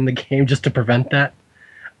twist later in the game just to prevent that.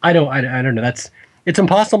 I don't know. It's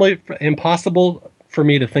impossible for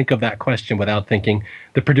me to think of that question without thinking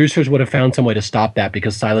the producers would have found some way to stop that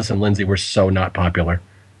because Silas and Lindsay were so not popular.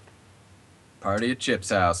 Party at Chip's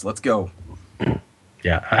house. Let's go.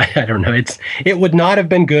 Yeah, I don't know. It would not have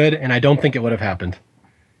been good, and I don't think it would have happened.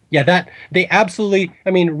 Yeah, they absolutely.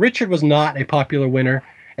 I mean, Richard was not a popular winner,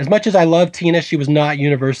 as much as I love Tina, she was not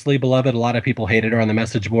universally beloved. A lot of people hated her on the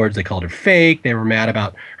message boards. They called her fake. They were mad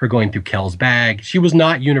about her going through Kel's bag. She was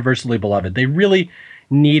not universally beloved. They really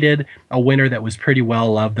needed a winner that was pretty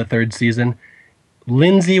well loved the third season.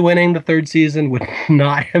 Lindsay winning the third season would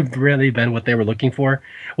not have really been what they were looking for.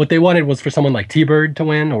 What they wanted was for someone like T-Bird to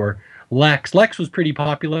win, or Lex. Lex was pretty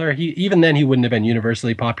popular. Even then he wouldn't have been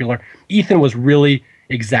universally popular. Ethan was really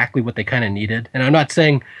exactly what they kind of needed. And I'm not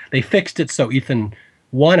saying they fixed it so Ethan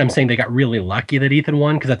won. I'm saying they got really lucky that Ethan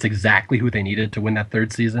won, because that's exactly who they needed to win that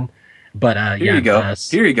third season. But Here you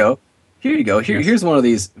go. Here's one of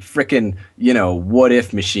these frickin', what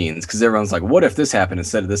if machines, because everyone's like, what if this happened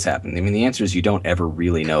instead of this happened? I mean, the answer is you don't ever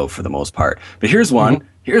really know for the most part. But here's one. Mm-hmm.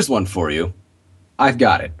 Here's one for you. I've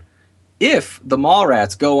got it. If the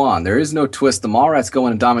Mallrats go on, there is no twist, the Mallrats go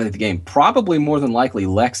in and dominate the game, probably more than likely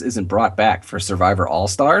Lex isn't brought back for Survivor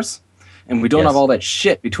All-Stars. And we don't have all that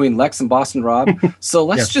shit between Lex and Boston Rob. So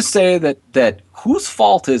let's just say that whose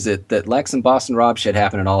fault is it that Lex and Boston Rob shit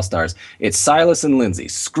happen at All-Stars? It's Silas and Lindsay.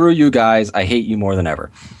 Screw you guys. I hate you more than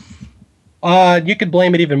ever. You could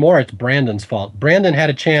blame it even more. It's Brandon's fault. Brandon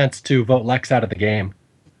had a chance to vote Lex out of the game.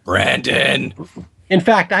 Brandon. In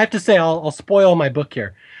fact, I have to say, I'll spoil my book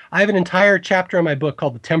here. I have an entire chapter in my book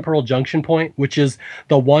called The Temporal Junction Point, which is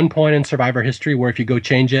the one point in Survivor history where if you go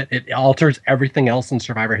change it, it alters everything else in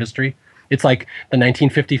Survivor history. It's like the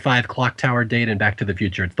 1955 clock tower date in Back to the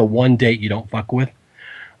Future. It's the one date you don't fuck with.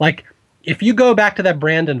 Like, if you go back to that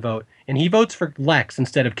Brandon vote and he votes for Lex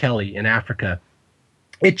instead of Kelly in Africa,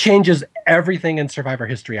 it changes everything in Survivor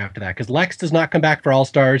history after that, because Lex does not come back for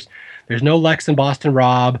All-Stars. There's no Lex and Boston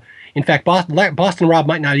Rob. In fact, Boston Rob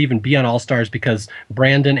might not even be on All-Stars, because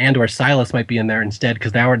Brandon and or Silas might be in there instead,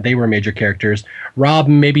 because they were major characters. Rob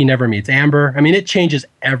maybe never meets Amber. I mean, it changes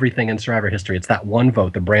everything in Survivor history. It's that one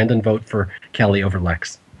vote, the Brandon vote for Kelly over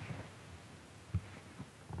Lex.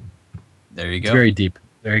 There you go. It's very deep.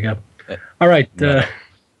 There you go. All right.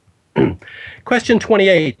 Question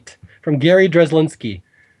 28 from Gary Dreslinski.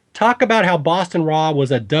 Talk about how Boston Rob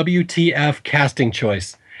was a WTF casting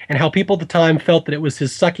choice, and how people at the time felt that it was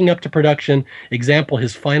his sucking up to production, example,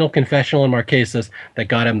 his final confessional in Marquesas, that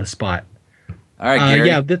got him the spot. All right,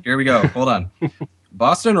 Gary, here we go. Hold on.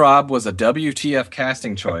 Boston Rob was a WTF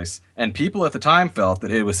casting choice, and people at the time felt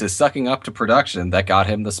that it was his sucking up to production that got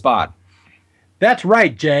him the spot. That's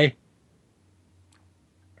right, Jay.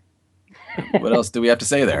 What else do we have to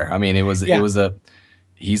say there? I mean,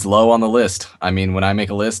 he's low on the list. I mean, when I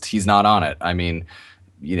make a list, he's not on it. I mean,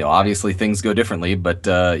 obviously things go differently, but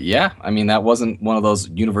yeah, I mean, that wasn't one of those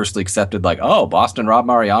universally accepted, like, oh, Boston Rob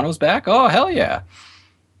Mariano's back? Oh, hell yeah.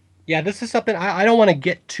 Yeah, this is something, I don't want to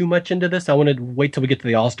get too much into this. I want to wait till we get to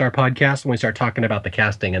the All-Star podcast when we start talking about the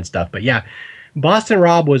casting and stuff. But yeah, Boston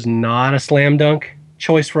Rob was not a slam dunk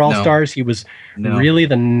choice for All-Stars. He was really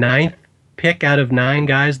the 9th pick out of 9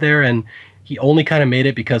 guys there, and he only kind of made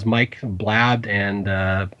it because Mike blabbed, and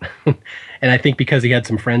and I think because he had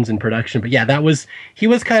some friends in production. But yeah, he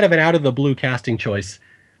was kind of an out of the blue casting choice.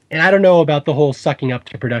 And I don't know about the whole sucking up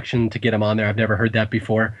to production to get him on there. I've never heard that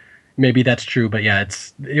before. Maybe that's true, but yeah,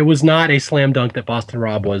 it was not a slam dunk that Boston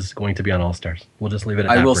Rob was going to be on All-Stars. We'll just leave it at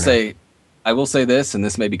that. I will say this, and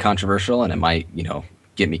this may be controversial, and it might,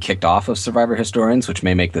 get me kicked off of Survivor Historians, which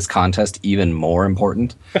may make this contest even more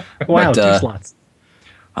important. Wow, 2 slots.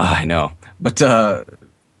 I know. But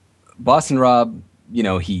Boston Rob,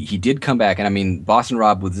 he did come back. And I mean, Boston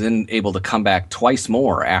Rob was then able to come back twice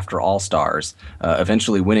more after All-Stars,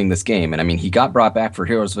 eventually winning this game. And I mean, he got brought back for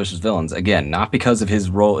Heroes vs. Villains. Again, not because of his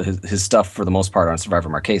role, his stuff for the most part on Survivor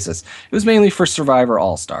Marquesas. It was mainly for Survivor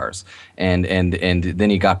All-Stars. And then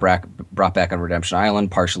he got brought back on Redemption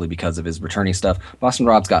Island, partially because of his returning stuff. Boston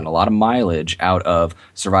Rob's gotten a lot of mileage out of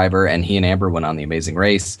Survivor, and he and Amber went on The Amazing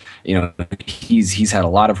Race. He's had a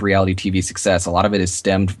lot of reality TV success. A lot of it is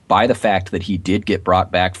stemmed by the fact that he did get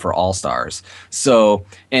brought back for All-Stars. So,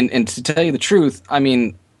 and to tell you the truth, I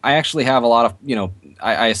mean, I actually have a lot of,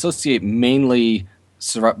 I associate mainly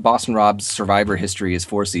Boston Rob's Survivor history is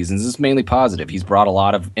 4 seasons. It's mainly positive. He's brought a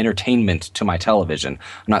lot of entertainment to my television.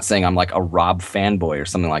 I'm not saying I'm like a Rob fanboy or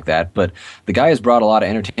something like that, but the guy has brought a lot of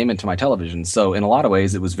entertainment to my television. So in a lot of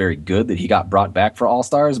ways, it was very good that he got brought back for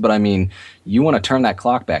All-Stars. But I mean, you want to turn that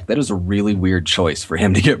clock back. That is a really weird choice for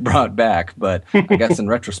him to get brought back. But I guess in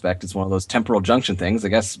retrospect, it's one of those temporal junction things. I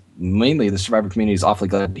guess mainly the Survivor community is awfully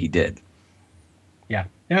glad he did. Yeah.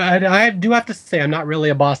 I do have to say, I'm not really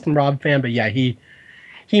a Boston Rob fan, but yeah, he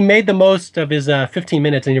made the most of his 15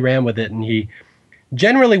 minutes and he ran with it. And he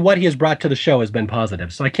generally what he has brought to the show has been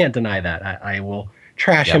positive. So I can't deny that. I will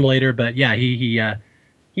trash him later, but yeah, he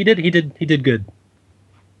did good. You did good.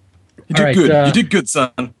 You did good,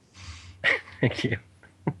 son. Thank you.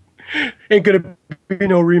 Ain't gonna be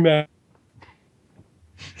no rematch.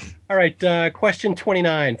 All right, question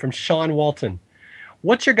 29 from Sean Walton.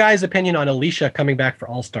 What's your guys' opinion on Alicia coming back for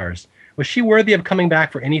All Stars? Was she worthy of coming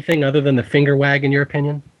back for anything other than the finger wag, in your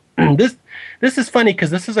opinion? This is funny because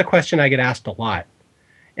this is a question I get asked a lot,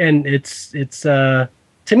 and it's to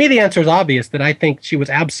me the answer is obvious that I think she was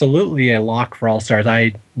absolutely a lock for All Stars.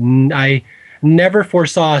 I never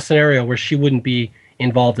foresaw a scenario where she wouldn't be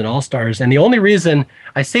involved in All Stars, and the only reason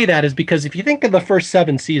I say that is because if you think of the first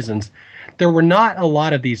 7 seasons, there were not a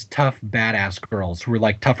lot of these tough badass girls who were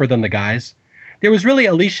like tougher than the guys. There was really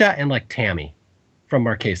Alicia and like Tammy from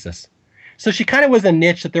Marquesas. So she kind of was a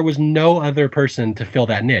niche that there was no other person to fill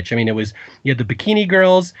that niche. I mean, you had the bikini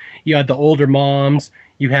girls, you had the older moms,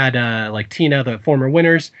 you had like Tina, the former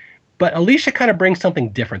winners, but Alicia kind of brings something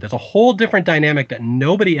different. There's a whole different dynamic that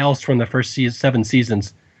nobody else from the first 7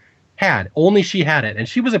 seasons had. Only she had it, and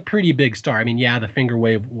she was a pretty big star. I mean, yeah, the finger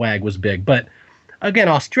wag was big, but again,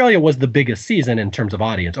 Australia was the biggest season in terms of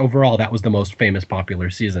audience. Overall, that was the most famous, popular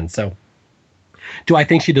season. So do I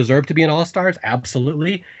think she deserved to be an All-Stars?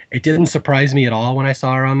 Absolutely. It didn't surprise me at all when I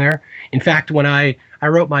saw her on there. In fact, when I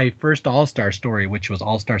wrote my first All-Star story, which was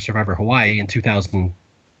All-Star Survivor Hawaii in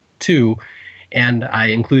 2002, and I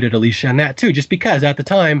included Alicia in that too, just because at the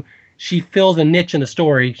time she fills a niche in the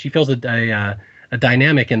story. She fills a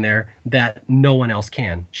dynamic in there that no one else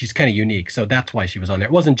can. She's kind of unique, so that's why she was on there.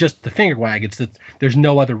 It wasn't just the finger wag. It's that there's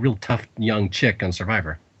no other real tough young chick on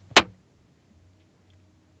Survivor.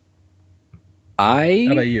 How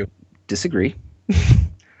about you? Disagree.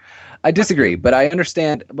 I disagree, but I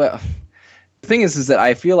understand. But the thing is that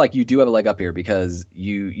I feel like you do have a leg up here because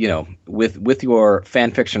you know, with your fan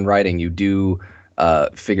fiction writing, you do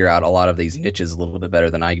figure out a lot of these niches a little bit better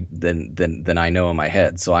than I know in my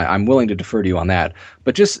head. So I'm willing to defer to you on that.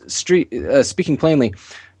 But just speaking plainly,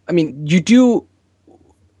 I mean, you do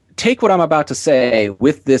take what I'm about to say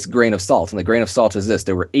with this grain of salt, and the grain of salt is this: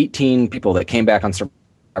 there were 18 people that came back on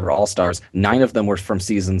Survivor All-Stars. 9 of them were from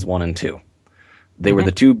seasons 1 and 2. They were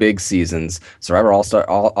the 2 big seasons, Survivor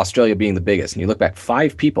Australia being the biggest. And you look back,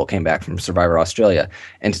 5 people came back from Survivor Australia.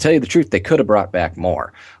 And to tell you the truth, they could have brought back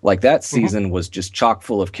more. Like, that season was just chock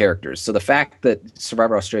full of characters. So the fact that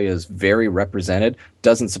Survivor Australia is very represented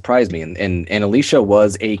doesn't surprise me. And Alicia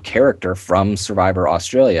was a character from Survivor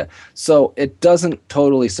Australia. So it doesn't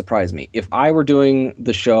totally surprise me. If I were doing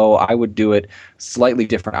the show, I would do it slightly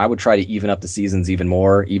different. I would try to even up the seasons even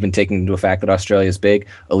more, even taking into effect that Australia is big.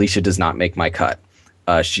 Alicia does not make my cut.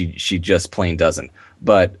 She just plain doesn't.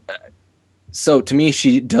 But so to me,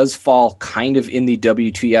 she does fall kind of in the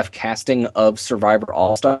WTF casting of Survivor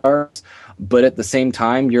All-Stars. But at the same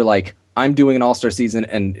time, you're like, I'm doing an All-Star season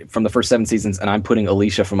and from the first 7 seasons, and I'm putting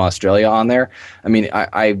Alicia from Australia on there. I mean,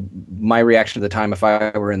 my reaction at the time, if I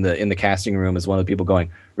were in the casting room, is one of the people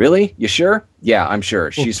going, "Really? You sure?" "Yeah, I'm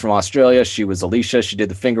sure. She's from Australia. She was Alicia. She did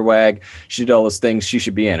the finger wag. She did all those things. She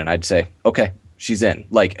should be in." And I'd say, "Okay, she's in."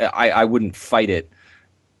 Like, I wouldn't fight it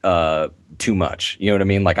too much. You know what I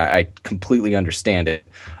mean? Like, I completely understand it.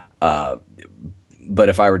 But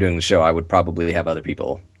if I were doing the show, I would probably have other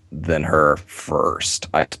people than her first,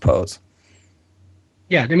 I suppose.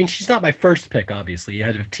 Yeah, I mean, she's not my first pick, obviously. You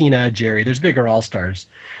had Tina, Jerry. There's bigger All-Stars.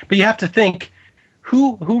 But you have to think,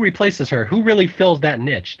 who replaces her? Who really fills that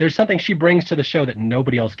niche? There's something she brings to the show that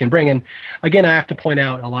nobody else can bring. And again, I have to point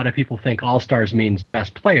out, a lot of people think All-Stars means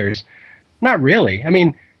best players. Not really. I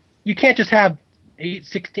mean, you can't just have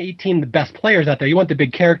 6 to 18 the best players out there. You want the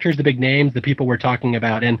big characters, the big names, the people we're talking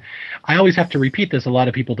about. And I always have to repeat this. A lot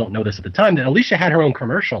of people don't know this at the time, that Alicia had her own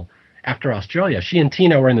commercial after Australia. She and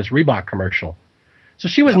Tina were in this Reebok commercial. So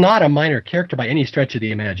she was not a minor character by any stretch of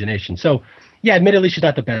the imagination. So, yeah, admittedly, she's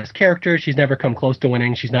not the best character. She's never come close to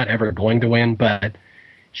winning. She's not ever going to win, but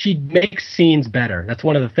she makes scenes better. That's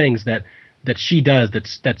one of the things that she does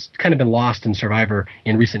that's kind of been lost in Survivor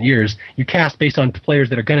in recent years. You cast based on players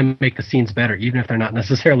that are going to make the scenes better, even if they're not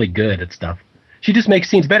necessarily good at stuff. She just makes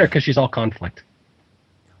scenes better because she's all conflict.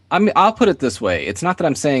 I mean, I'll put it this way. It's not that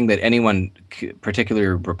I'm saying that anyone particularly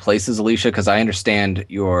replaces Alicia, because I understand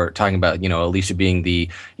you're talking about, you know, Alicia being the,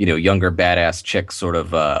 you know, younger badass chick sort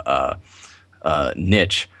of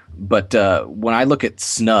niche. But when I look at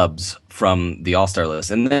snubs from the All-Star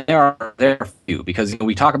list, and there are a few, because, you know,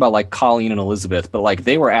 we talk about like Colleen and Elizabeth, but like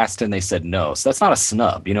they were asked and they said no. So that's not a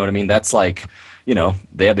snub. You know what I mean? That's like, you know,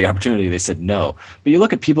 they had the opportunity, they said no. But you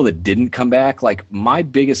look at people that didn't come back, like my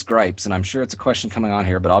biggest gripes, and I'm sure it's a question coming on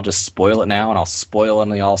here, but I'll just spoil it now, and I'll spoil it on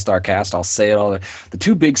the All-Star cast. I'll say it all. The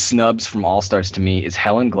 2 big snubs from All-Stars to me is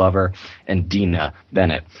Helen Glover and Dina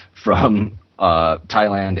Bennett from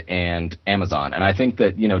Thailand and Amazon. And I think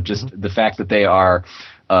that, you know, just the fact that they are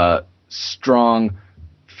strong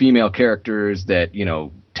female characters that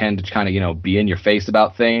tend to kind of be in your face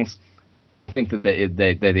about things. I think that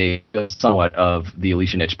they somewhat of the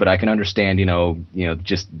Alicia niche, but I can understand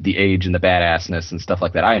just the age and the badassness and stuff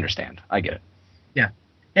like that. I understand. I get it. Yeah,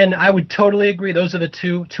 and I would totally agree. Those are the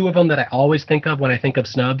two of them that I always think of when I think of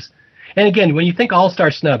snubs. And again, when you think all-star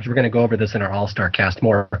snubs, we're going to go over this in our all-star cast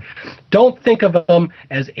more. Don't think of them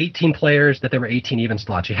as 18 players, that there were 18 even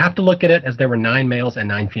slots. You have to look at it as there were 9 males and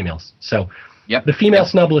 9 females. So the female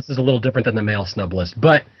snub list is a little different than the male snub list.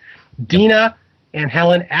 But Dina and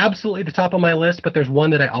Helen, absolutely the top of my list, but there's one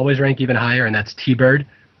that I always rank even higher, and that's T-Bird.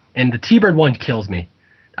 And the T-Bird one kills me.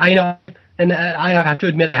 I have to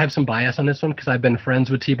admit I have some bias on this one because I've been friends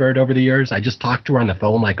with T-Bird over the years. I just talked to her on the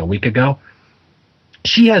phone like a week ago.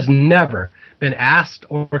 She has never been asked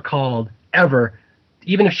or called ever,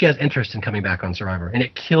 even if she has interest in coming back on Survivor, and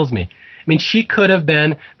it kills me. I mean, she could have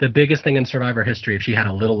been the biggest thing in Survivor history if she had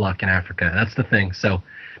a little luck in Africa. That's the thing. So,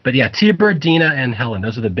 but yeah, T-Bird, Dina, and Helen,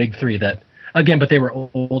 those are the big 3 that, again, but they were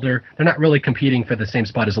older. They're not really competing for the same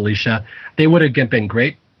spot as Alicia. They would have been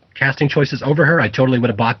great casting choices over her. I totally would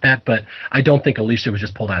have bought that, but I don't think Alicia was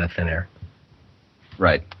just pulled out of thin air.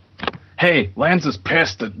 Right. Hey, Lanza's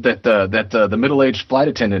pissed that the middle-aged flight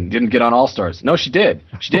attendant didn't get on All Stars. No, she did.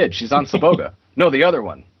 She's on Saboga. No, the other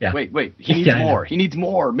one. Yeah. Wait. He needs more. He needs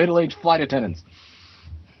more middle-aged flight attendants.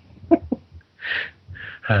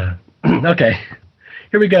 Okay.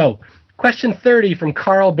 Here we go. Question 30 from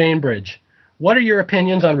Carl Bainbridge. What are your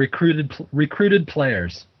opinions on recruited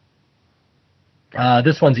players?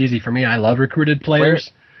 This one's easy for me. I love recruited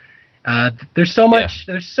players. There's so much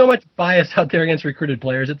bias out there against recruited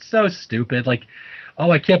players. It's so stupid. Like, oh,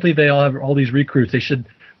 I can't believe they all have all these recruits.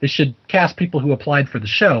 They should cast people who applied for the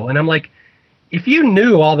show. And I'm like, if you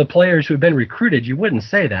knew all the players who have been recruited, you wouldn't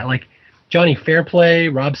say that. Like Johnny Fairplay,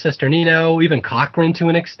 Rob Cesternino, even Cochran to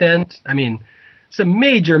an extent. I mean, some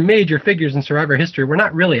major figures in Survivor history were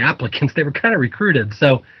not really applicants. They were kind of recruited.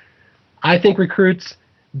 So I think recruits,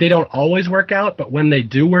 they don't always work out, but when they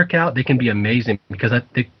do work out, they can be amazing because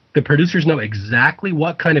the producers know exactly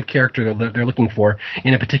what kind of character they're looking for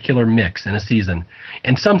in a particular mix in a season.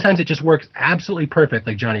 And sometimes it just works absolutely perfect,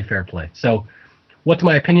 like Johnny Fairplay. So what's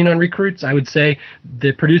my opinion on recruits? I would say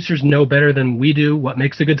the producers know better than we do what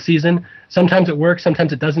makes a good season. Sometimes it works,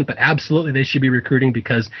 sometimes it doesn't, but absolutely they should be recruiting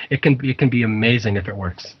because it can be amazing if it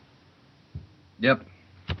works. Yep.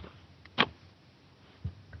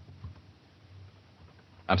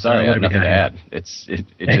 I'm sorry, I have nothing to add. It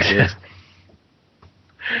just is.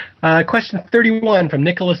 Question 31 from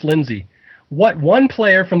Nicholas Lindsay. What one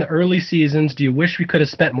player from the early seasons do you wish we could have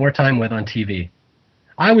spent more time with on TV?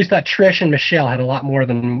 I always thought Trish and Michelle had a lot more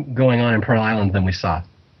than going on in Pearl Island than we saw.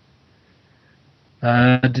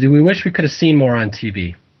 Do we wish we could have seen more on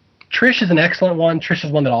TV? Trish is an excellent one. Trish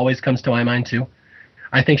is one that always comes to my mind, too.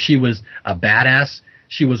 I think she was a badass.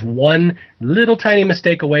 She was one little tiny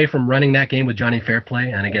mistake away from running that game with Johnny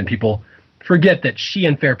Fairplay. And again, people forget that she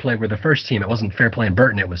and Fairplay were the first team. It wasn't Fairplay and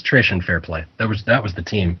Burton. It was Trish and Fairplay. That was the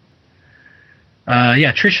team.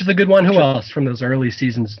 Trish is a good one. Who else from those early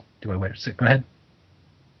seasons? Go ahead.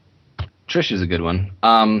 Trish is a good one.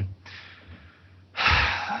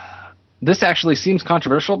 This actually seems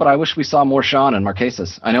controversial, but I wish we saw more Sean and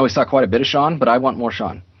Marquesas. I know we saw quite a bit of Sean, but I want more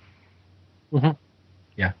Sean. Mm-hmm.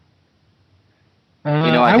 Yeah.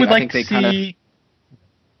 I would like to see.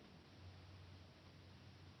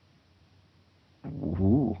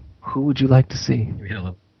 Ooh, who would you like to see?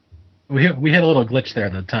 We had a little glitch there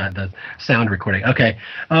the sound recording. Okay.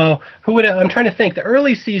 Who would I'm trying to think. The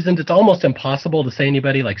early seasons, it's almost impossible to say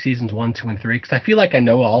anybody like seasons 1, 2, and 3 because I feel like I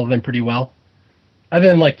know all of them pretty well. Other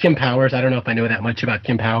than like Kim Powers, I don't know if I know that much about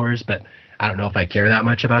Kim Powers, but I don't know if I care that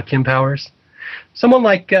much about Kim Powers. Someone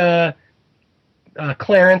like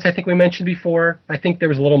Clarence, I think we mentioned before. I think there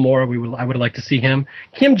was a little more I would like to see him.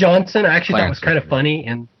 Kim Johnson, I actually thought was kind of funny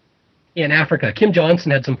in Africa. Kim Johnson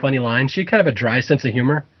had some funny lines. She had kind of a dry sense of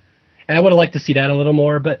humor. And I would have liked to see that a little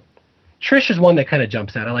more, but Trish is one that kind of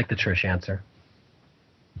jumps out. I like the Trish answer.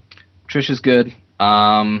 Trish is good.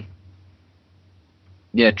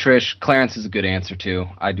 Yeah, Trish. Clarence is a good answer, too.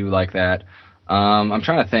 I do like that. I'm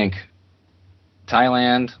trying to think.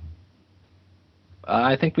 Thailand.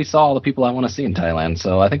 I think we saw all the people I want to see in Thailand,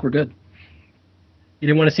 so I think we're good. You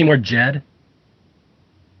didn't want to see more Jed?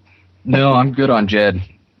 No, I'm good on Jed.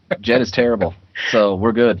 Jed is terrible, so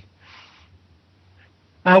we're good.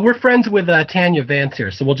 We're friends with Tanya Vance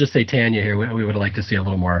here, so we'll just say Tanya here. We would like to see a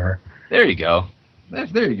little more of her. There you go.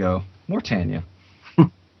 There you go. More Tanya.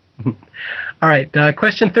 All right,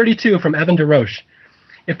 question 32 from Evan DeRoche.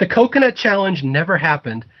 If the Coconut Challenge never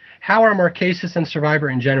happened, how are Marquesas and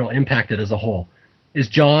Survivor in general impacted as a whole? Is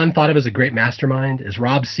John thought of as a great mastermind? Is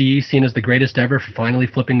Rob C seen as the greatest ever for finally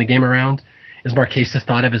flipping the game around? Is Marquesa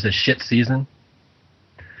thought of as a shit season?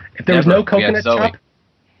 If there was Never. no We had coconut Zoe.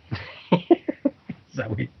 chop,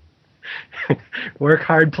 Zoe, work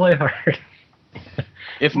hard, play hard.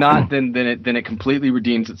 If not, then it completely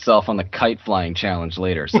redeems itself on the kite flying challenge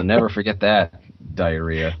later. So never forget that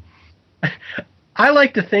diarrhea. I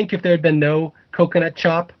like to think if there had been no coconut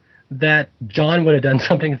chop, that John would have done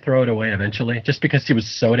something to throw it away eventually, just because he was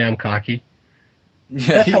so damn cocky. Yeah,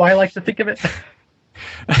 That's how I like to think of it.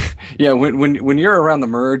 yeah. When you're around the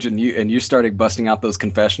merge and you started busting out those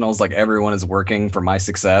confessionals, like everyone is working for my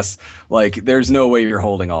success, like there's no way you're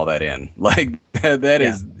holding all that in. Like that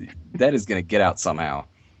is going to get out somehow.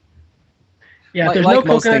 Yeah, Like- if there's like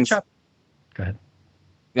no most coconut things- chop. Go ahead.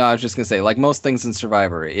 No, I was just gonna say, like most things in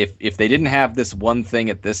Survivor, if they didn't have this one thing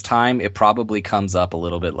at this time, it probably comes up a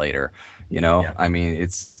little bit later. You know, Yeah. I mean,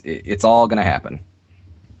 it's all gonna happen.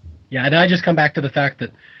 Yeah, and I just come back to the fact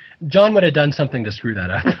that John would have done something to screw that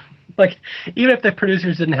up. Like, even if the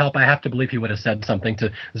producers didn't help, I have to believe he would have said something to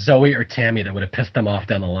Zoe or Tammy that would have pissed them off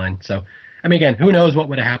down the line. So, I mean, again, who knows what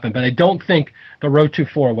would have happened, but I don't think the Road to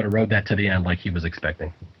 4 would have rode that to the end like he was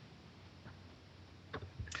expecting.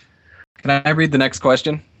 Can I read the next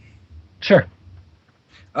question? Sure.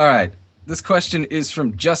 All right. This question is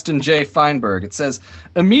from Justin J. Feinberg. It says,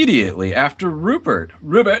 immediately after Rupert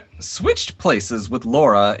switched places with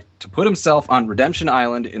Laura to put himself on Redemption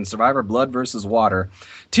Island in Survivor Blood vs. Water,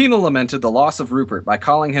 Tina lamented the loss of Rupert by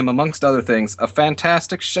calling him, amongst other things, a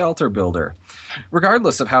fantastic shelter builder.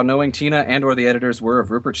 Regardless of how knowing Tina and or the editors were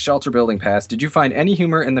of Rupert's shelter building past, did you find any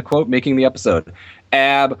humor in the quote making the episode?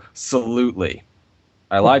 Absolutely.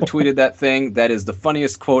 I live tweeted that thing. That is the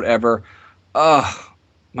funniest quote ever. Oh,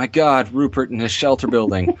 my God, Rupert and his shelter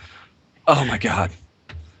building. Oh, my God.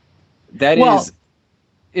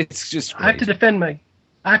 It's just great. I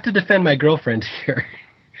have to defend my girlfriend here.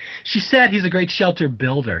 She said he's a great shelter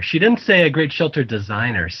builder. She didn't say a great shelter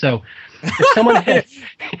designer. So if someone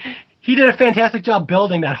he did a fantastic job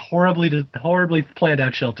building that horribly planned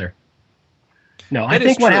out shelter. No, I That is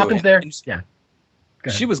think what true. happens there. And Yeah. Go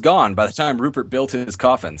ahead. she was gone by the time Rupert built his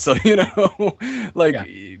coffin. So, they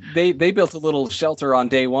built a little shelter on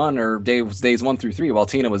day one or days 1 through 3 while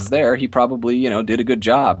Tina was there. He probably, did a good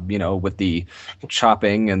job, with the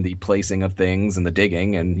chopping and the placing of things and the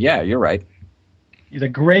digging. And yeah, you're right. He's a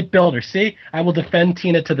great builder. See, I will defend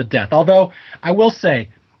Tina to the death. Although I will say,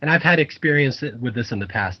 and I've had experience with this in the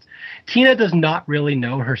past, Tina does not really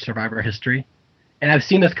know her Survivor history. And I've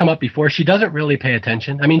seen this come up before. She doesn't really pay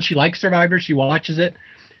attention. I mean, she likes Survivor. She watches it.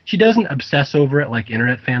 She doesn't obsess over it like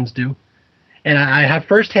internet fans do. And I have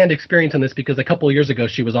firsthand experience on this because a couple of years ago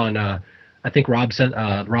she was on, I think Rob has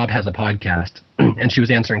a podcast, and she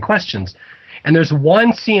was answering questions. And there's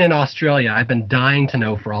one scene in Australia I've been dying to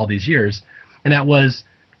know for all these years. And that was,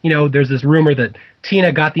 there's this rumor that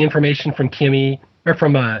Tina got the information from Kimmy, or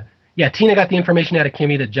from Tina got the information out of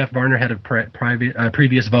Kimmy that Jeff Varner had a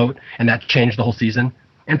previous vote, and that changed the whole season.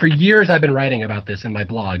 And for years, I've been writing about this in my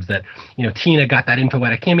blogs that, Tina got that info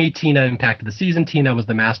out of Kimmy. Tina impacted the season. Tina was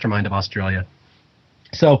the mastermind of Australia.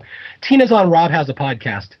 So Tina's on Rob Has a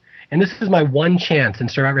Podcast, and this is my one chance in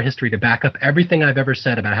Survivor history to back up everything I've ever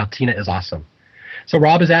said about how Tina is awesome. So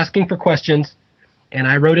Rob is asking for questions, and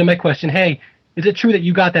I wrote in my question, hey, is it true that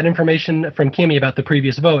you got that information from Kimmy about the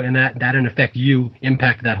previous vote and that in effect you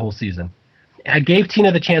impacted that whole season? I gave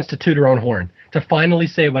Tina the chance to toot her own horn, to finally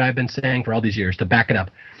say what I've been saying for all these years, to back it up.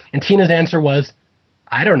 And Tina's answer was,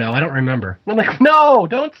 I don't know, I don't remember. And I'm like, no,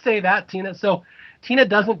 don't say that, Tina. So Tina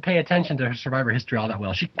doesn't pay attention to her Survivor history all that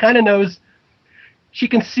well. She kind of knows, she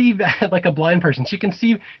can see that like a blind person. She can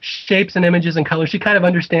see shapes and images and colors. She kind of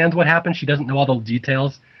understands what happened. She doesn't know all the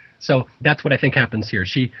details. So that's what I think happens here.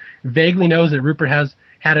 She vaguely knows that Rupert has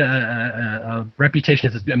had a reputation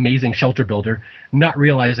as this amazing shelter builder, not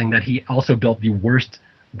realizing that he also built the worst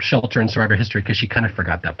shelter in Survivor history because she kind of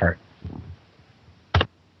forgot that part.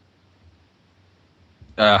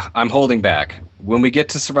 I'm holding back. When we get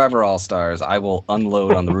to Survivor All-Stars, I will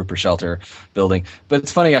unload on the Rupert shelter building. But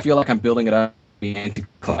it's funny, I feel like I'm building it up to be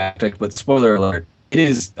anticlimactic, but spoiler alert,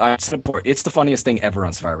 it's the funniest thing ever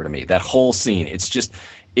on Survivor to me. That whole scene, it's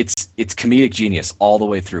comedic genius all the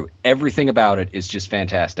way through. Everything about it is just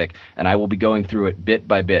fantastic, and I will be going through it bit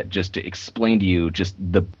by bit just to explain to you just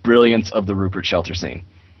the brilliance of the Rupert shelter scene.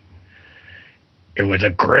 It was a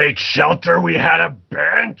great shelter. We had a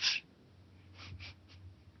bench.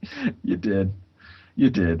 You did.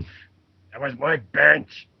 That was my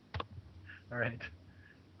bench. All right.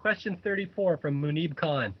 Question 34 from Munib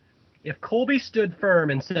Khan. If Colby stood firm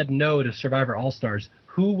and said no to Survivor All-Stars,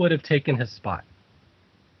 who would have taken his spot?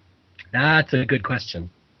 That's a good question.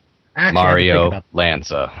 Actually, I had to think Mario about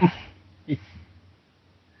Lanza.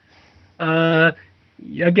 Uh,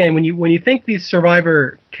 again, when you think these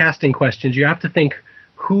Survivor casting questions, you have to think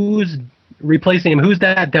who's replacing him. Who's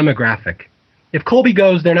that demographic? If Colby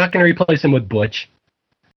goes, they're not going to replace him with Butch.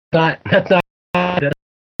 That's not that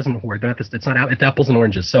doesn't work. It's not out. It's apples and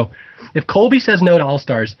oranges. So if Colby says no to All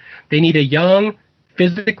Stars, they need a young,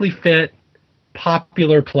 physically fit,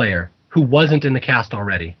 popular player who wasn't in the cast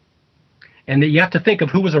already. And you have to think of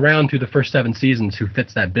who was around through the first 7 seasons who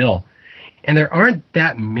fits that bill. And there aren't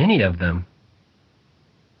that many of them.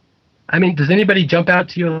 I mean, does anybody jump out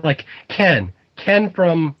to you like Ken? Ken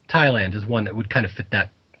from Thailand is one that would kind of fit that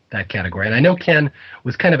category. And I know Ken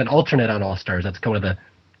was kind of an alternate on All Stars. That's one of the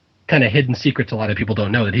kind of hidden secrets a lot of people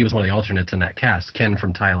don't know, that he was one of the alternates in that cast, Ken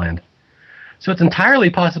from Thailand. So it's entirely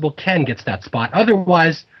possible Ken gets that spot.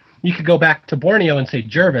 Otherwise, you could go back to Borneo and say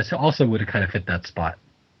Jervis, who also would have kind of fit that spot.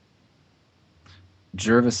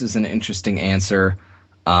 Jervis is an interesting answer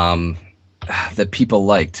that people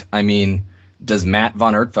liked. I mean, does Matt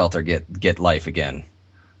von Ertfelter get life again?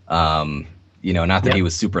 Not that he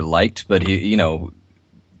was super liked, but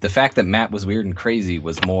the fact that Matt was weird and crazy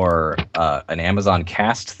was more an Amazon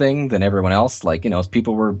cast thing than everyone else.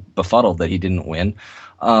 People were befuddled that he didn't win.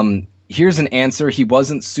 Here's an answer. He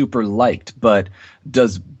wasn't super liked, but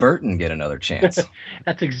does Burton get another chance?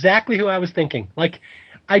 That's exactly who I was thinking.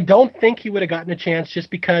 I don't think he would have gotten a chance just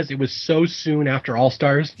because it was so soon after All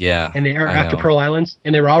Stars. Yeah. And after Pearl Islands,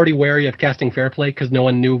 and they were already wary of casting Fair Play because no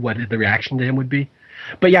one knew what the reaction to him would be.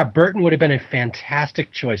 But yeah, Burton would have been a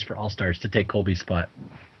fantastic choice for All Stars to take Colby's spot.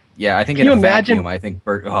 Yeah, I think Can in you a imagine vacuum, I think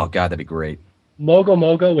Burton. Oh God, that'd be great.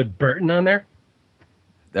 Mogo with Burton on there.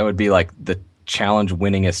 That would be like the challenge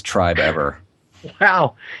winningest tribe ever.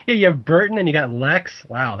 Wow. Yeah, you have Burton and you got Lex.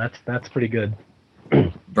 Wow, that's pretty good.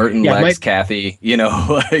 Burton, Lex, Kathy.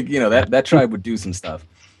 That tribe would do some stuff.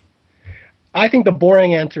 I think the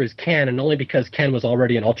boring answer is Ken, and only because Ken was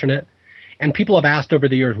already an alternate. And people have asked over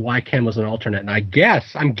the years why Ken was an alternate. And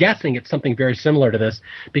I'm guessing it's something very similar to this,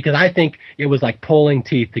 because I think it was like pulling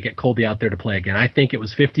teeth to get Colby out there to play again. I think it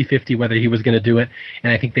was 50-50 whether he was going to do it,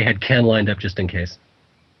 and I think they had Ken lined up just in case.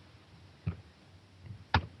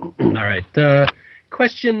 All right.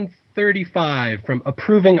 Question 35 from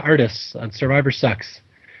Approving Artists on Survivor Sucks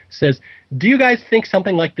says, do you guys think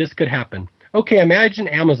something like this could happen? Okay, imagine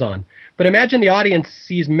Amazon. But imagine the audience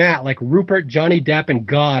sees Matt like Rupert, Johnny Depp, and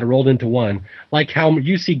God rolled into one, like how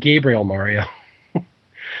you see Gabriel, Mario.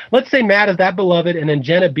 Let's say Matt is that beloved, and then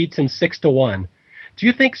Jenna beats him 6-1. Do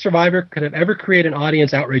you think Survivor could have ever created an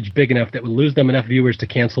audience outrage big enough that would lose them enough viewers to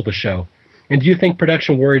cancel the show? And do you think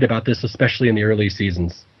production worried about this, especially in the early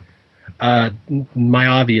seasons? My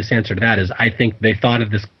obvious answer to that is I think they thought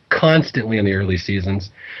of this constantly in the early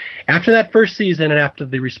seasons. After that first season and after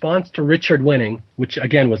the response to Richard winning, which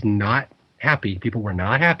again was not happy, people were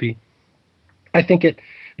not happy, I think it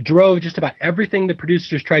drove just about everything the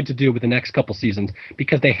producers tried to do with the next couple seasons,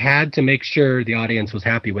 because they had to make sure the audience was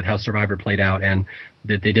happy with how Survivor played out and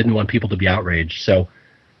that they didn't want people to be outraged. So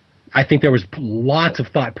I think there was lots of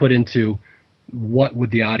thought put into what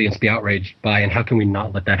would the audience be outraged by and how can we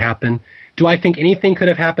not let that happen. Do I think anything could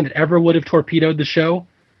have happened that ever would have torpedoed the show?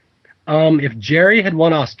 If Jerry had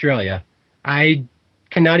won Australia, I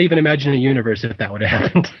cannot even imagine a universe if that would have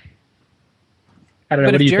happened. I don't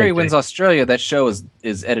know. But if Jerry wins Australia, that show is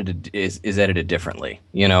edited differently.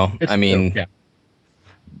 It's true, yeah.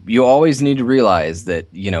 You always need to realize that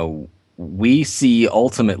we see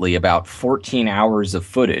ultimately about 14 hours of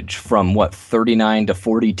footage from 39 to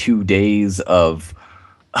 42 days of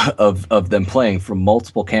them playing from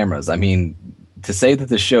multiple cameras. I mean, to say that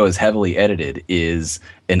the show is heavily edited is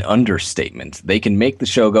an understatement. They can make the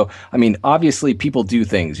show go. I mean, obviously people do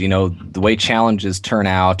things, the way challenges turn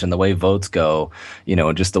out and the way votes go,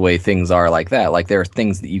 just the way things are like that. Like there are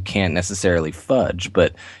things that you can't necessarily fudge,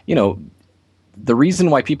 but the reason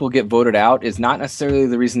why people get voted out is not necessarily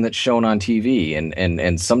the reason that's shown on TV,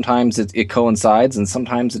 and sometimes it coincides and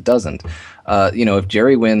sometimes it doesn't. If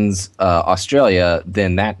Jerry wins Australia,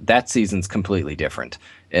 then that season's completely different.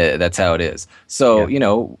 That's how it is. So,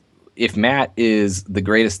 yeah. If Matt is the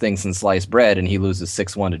greatest thing since sliced bread and he loses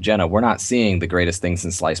 6-1 to Jenna, we're not seeing the greatest thing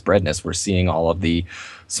since sliced breadness. We're seeing all of the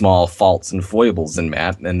small faults and foibles in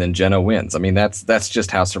Matt, and then Jenna wins. I mean, that's just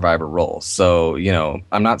how Survivor rolls. So,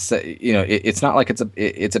 I'm not saying, it's not like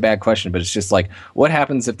it's a bad question, but it's just like, what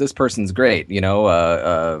happens if this person's great? Does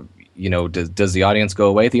the audience go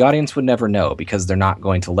away? The audience would never know, because they're not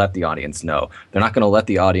going to let the audience know. They're not going to let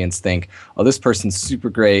the audience think, oh, this person's super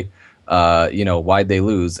great. why'd they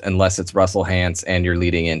lose unless it's Russell Hantz and you're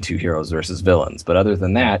leading into heroes versus villains. But other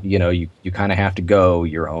than that, you kind of have to go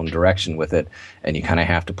your own direction with it, and you kind of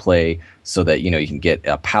have to play so that, you can get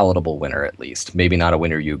a palatable winner at least. Maybe not a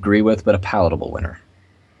winner you agree with, but a palatable winner.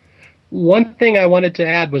 One thing I wanted to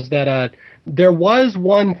add was that there was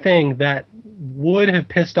one thing that would have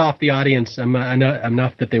pissed off the audience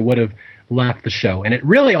enough that they would have left the show. And it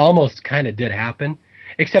really almost kind of did happen,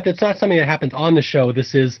 except it's not something that happens on the show.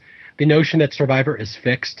 This is the notion that Survivor is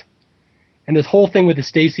fixed. And this whole thing with the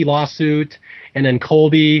Stacey lawsuit and then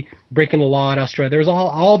Colby breaking the law in Australia, there's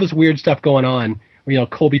all this weird stuff going on.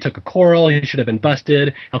 Colby took a quarrel, he should have been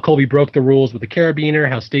busted, how Colby broke the rules with the carabiner,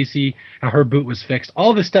 how her boot was fixed.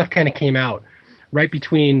 All this stuff kind of came out right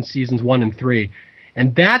between seasons 1 and 3.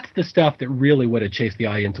 And that's the stuff that really would have chased the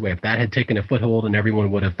audience away. If that had taken a foothold and everyone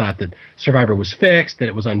would have thought that Survivor was fixed, that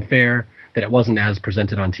it was unfair, that it wasn't as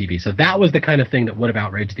presented on TV. So that was the kind of thing that would have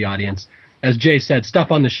outraged the audience. As Jay said, stuff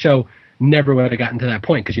on the show never would have gotten to that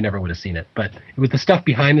point because you never would have seen it. But it was the stuff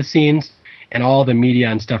behind the scenes and all the media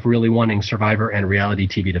and stuff really wanting Survivor and reality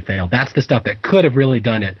TV to fail. That's the stuff that could have really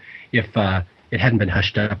done it if it hadn't been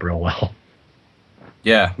hushed up real well.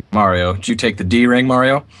 Yeah, Mario. Did you take the D ring,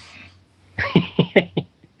 Mario?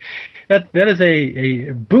 That is a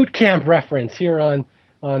boot camp reference here on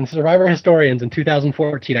Survivor Historians in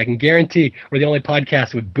 2014. I can guarantee we're the only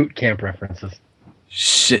podcast with boot camp references.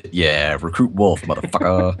 Shit, yeah. Recruit Wolf,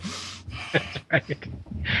 motherfucker. That's right.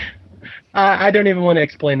 I don't even want to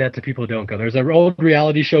explain that to people who don't go. There's an old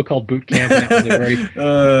reality show called Boot Camp. And that was a very,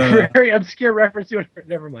 very obscure reference to it.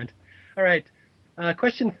 Never mind. All right.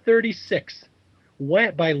 Question 36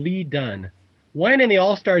 by Lee Dunn. When in the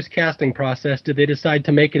All-Stars casting process did they decide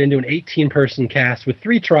to make it into an 18-person cast with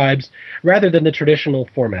 3 tribes rather than the traditional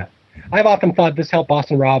format? I've often thought this helped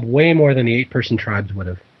Boston Rob way more than the 8-person tribes would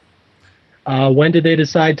have. When did they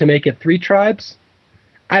decide to make it 3 tribes?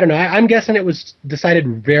 I don't know. I'm guessing it was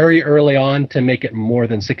decided very early on to make it more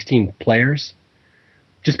than 16 players.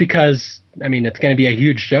 Just because, it's going to be a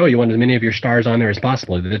huge show. You want as many of your stars on there as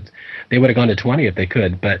possible. They would have gone to 20 if they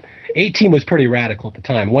could. But 18 was pretty radical at the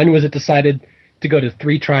time. When was it decided to go to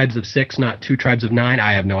 3 tribes of 6, not 2 tribes of 9?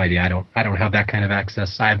 I have no idea. I don't have that kind of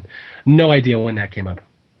access. I have no idea when that came up.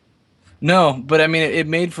 No, but it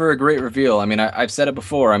made for a great reveal. I've said it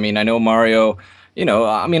before. I know Mario,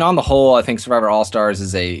 on the whole, I think Survivor All-Stars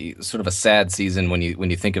is a sort of a sad season when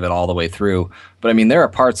you think of it all the way through. But there are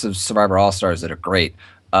parts of Survivor All-Stars that are great.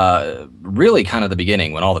 Really kind of the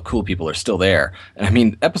beginning when all the cool people are still there.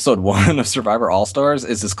 And episode 1 of Survivor All-Stars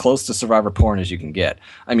is as close to Survivor porn as you can get.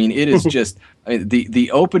 It is just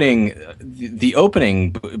the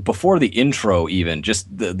opening before the intro, even just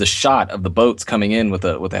the shot of the boats coming in with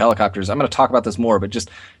the helicopters. I'm going to talk about this more, but just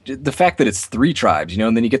the fact that it's 3 tribes,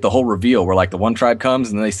 and then you get the whole reveal where like the one tribe comes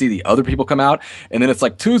and then they see the other people come out, and then it's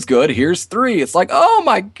like 2's good, here's 3. It's like, oh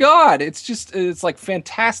my god, it's like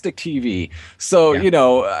fantastic TV. So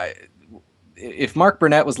yeah. If Mark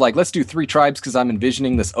Burnett was like, let's do 3 tribes because I'm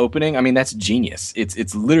envisioning this opening, that's genius.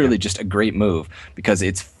 It's literally just a great move because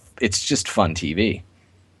it's just fun TV.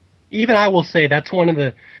 Even I will say that's one of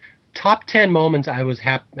the top 10 moments I was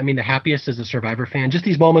the happiest as a Survivor fan. Just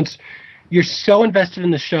these moments, you're so invested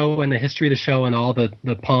in the show and the history of the show and all the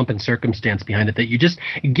pomp and circumstance behind it that you just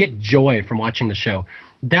get joy from watching the show.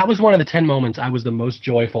 That was one of the 10 moments I was the most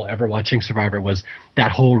joyful ever watching Survivor, was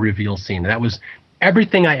that whole reveal scene. That was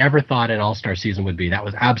everything I ever thought an All-Star season would be. That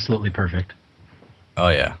was absolutely perfect. Oh,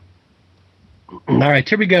 yeah. All right,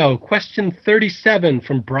 here we go. Question 37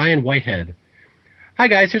 from Brian Whitehead. Hi,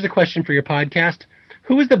 guys. Here's a question for your podcast.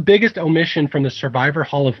 Who is the biggest omission from the Survivor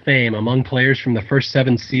Hall of Fame among players from the first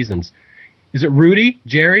 7 seasons? Is it Rudy,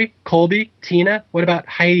 Jerry, Colby, Tina? What about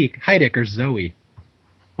Heidik or Zoe?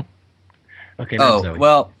 Okay, not Zoe.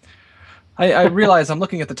 Well, I realize I'm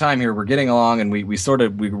looking at the time here. We're getting along, and we're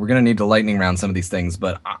going to need to lightning round some of these things.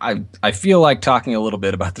 But I feel like talking a little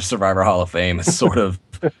bit about the Survivor Hall of Fame is sort of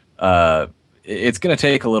it's going to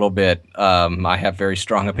take a little bit. I have very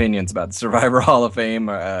strong opinions about the Survivor Hall of Fame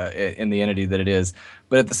in the entity that it is,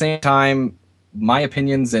 but at the same time, my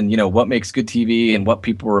opinions and what makes good TV and what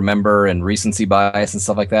people remember and recency bias and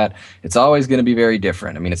stuff like that, it's always going to be very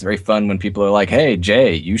different. It's very fun when people are like, hey,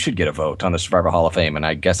 Jay, you should get a vote on the Survivor Hall of Fame. And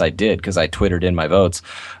I guess I did because I Twittered in my votes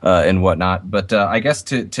and whatnot. But I guess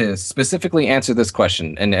to specifically answer this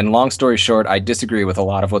question, and long story short, I disagree with a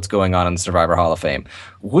lot of what's going on in the Survivor Hall of Fame.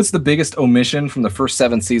 What's the biggest omission from the first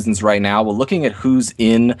 7 seasons right now? Well, looking at who's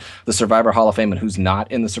in the Survivor Hall of Fame and who's not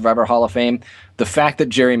in the Survivor Hall of Fame, the fact that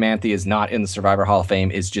Jerry Manthe is not in the Survivor Hall of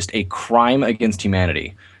Fame is just a crime against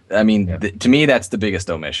humanity. I mean, to me, that's the biggest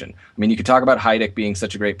omission. I mean, you could talk about Heidick being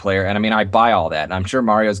such a great player, and I mean, I buy all that. And I'm sure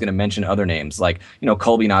Mario's going to mention other names, like,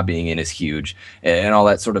 Colby not being in is huge and all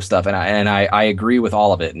that sort of stuff. And I agree with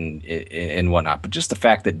all of it and whatnot. But just the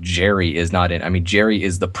fact that Jerry is not in. I mean, Jerry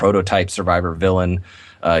is the prototype Survivor villain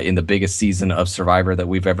in the biggest season of Survivor that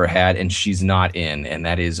we've ever had, and she's not in, and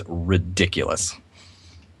that is ridiculous.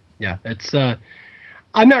 Yeah, it's.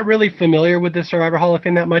 I'm not really familiar with the Survivor Hall of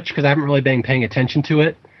Fame that much because I haven't really been paying attention to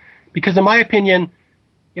it. Because in my opinion,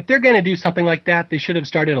 if they're going to do something like that, they should have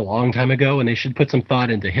started a long time ago, and they should put some thought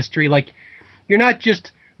into history. Like, you're not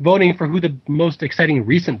just voting for who the most exciting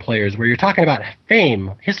recent players were. You're talking about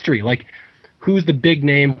fame, history, like who's the big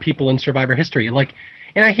name people in Survivor history. Like,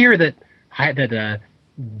 and I hear that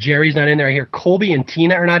Jerry's not in there. I hear Colby and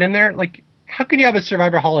Tina are not in there. Like, how can you have a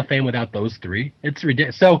Survivor Hall of Fame without those three? It's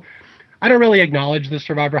ridiculous. So I don't really acknowledge the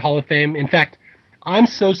Survivor Hall of Fame. In fact, I'm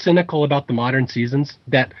so cynical about the modern seasons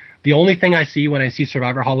that the only thing I see when I see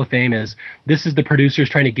Survivor Hall of Fame is this is the producers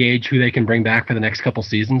trying to gauge who they can bring back for the next couple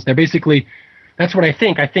seasons. They're basically, that's what I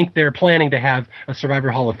think. I think they're planning to have a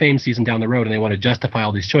Survivor Hall of Fame season down the road, and they want to justify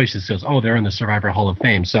all these choices. So, they're in the Survivor Hall of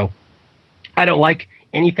Fame. So I don't like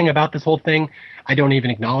anything about this whole thing. I don't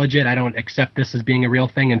even acknowledge it. I don't accept this as being a real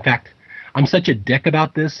thing. In fact, I'm such a dick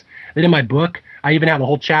about this that in my book, I even have a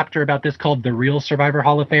whole chapter about this called The Real Survivor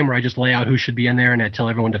Hall of Fame, where I just lay out who should be in there, and I tell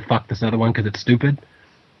everyone to fuck this other one because it's stupid.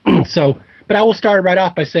 But I will start right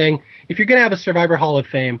off by saying, if you're going to have a Survivor Hall of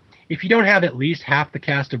Fame, if you don't have at least half the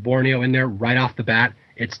cast of Borneo in there right off the bat,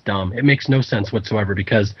 it's dumb. It makes no sense whatsoever,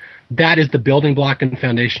 because that is the building block and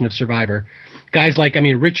foundation of Survivor. Guys like,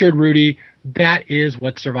 Richard, Rudy, that is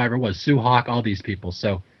what Survivor was. Sue Hawk, all these people.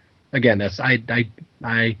 So, again,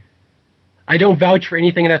 I don't vouch for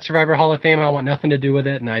anything in that Survivor Hall of Fame. I want nothing to do with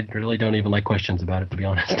it, and I really don't even like questions about it, to be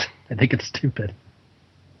honest. I think it's stupid.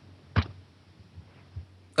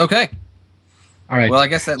 Okay. All right. Well, I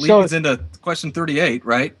guess that leads us into question 38,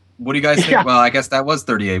 right? What do you guys think? Yeah. Well, I guess that was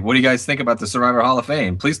 38. What do you guys think about the Survivor Hall of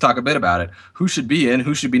Fame? Please talk a bit about it. Who should be in?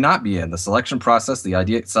 Who should not be in? The selection process, the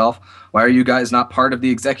idea itself. Why are you guys not part of the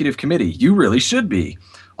executive committee? You really should be.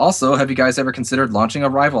 Also, have you guys ever considered launching a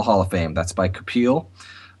rival Hall of Fame? That's by Kapil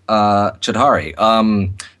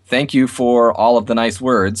Chadhari. Thank you for all of the nice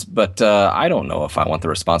words, but I don't know if I want the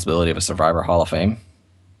responsibility of a Survivor Hall of Fame.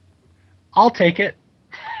 I'll take it.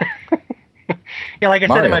 Yeah, like I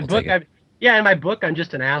said in my book, in my book, I'm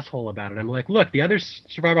just an asshole about it. I'm like, look, the other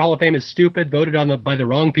Survivor Hall of Fame is stupid, voted on by the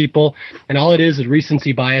wrong people, and all it is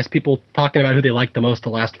recency bias, people talking about who they like the most the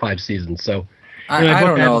last 5 seasons. So I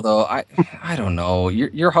don't know, though. I don't know.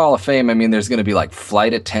 Your Hall of Fame, there's going to be like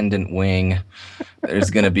flight attendant wing. There's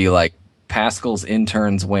going to be like Pascal's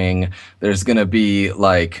interns wing. There's going to be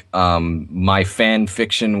like my fan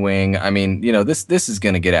fiction wing. This is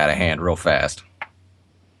going to get out of hand real fast.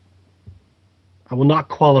 I will not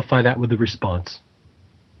qualify that with a response.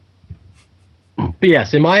 But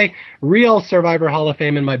yes, in my real Survivor Hall of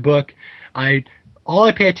Fame in my book, all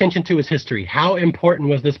I pay attention to is history. How important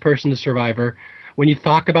was this person to Survivor? When you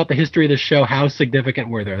talk about the history of the show, how significant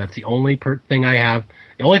were they? That's the only thing I have,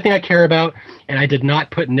 the only thing I care about, and I did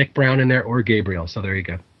not put Nick Brown in there or Gabriel, so there you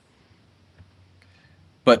go.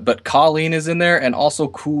 But Colleen is in there, and also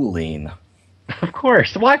Coolleen. Of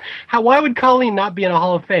course. Why would Colleen not be in a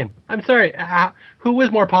Hall of Fame? I'm sorry. Who was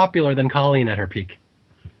more popular than Colleen at her peak?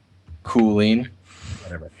 Coolleen.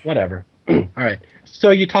 Whatever. All right.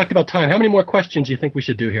 So you talked about time. How many more questions do you think we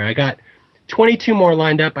should do here? I got 22 more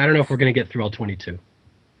lined up. I don't know if we're going to get through all 22.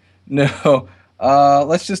 No.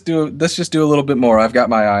 Let's just do a little bit more. I've got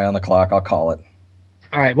my eye on the clock. I'll call it.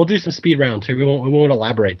 All right. We'll do some speed rounds here. We won't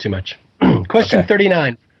elaborate too much. Question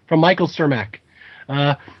 39 from Michael Cermak.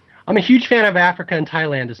 I'm a huge fan of Africa and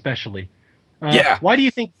Thailand, especially. Why do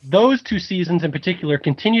you think those 2 seasons in particular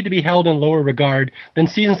continue to be held in lower regard than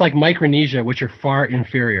seasons like Micronesia, which are far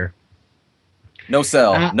inferior? No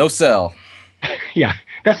sell. No sell. Yeah,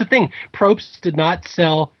 that's the thing. Probst did not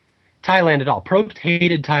sell Thailand at all. Probst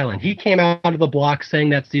hated Thailand. He came out of the block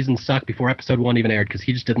saying that season sucked before episode 1 even aired because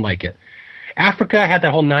he just didn't like it. Africa had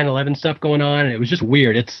that whole 9/11 stuff going on, and it was just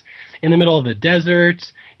weird. It's in the middle of the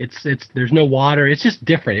desert. It's there's no water. It's just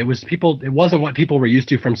different. It wasn't what people were used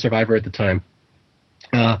to from Survivor at the time.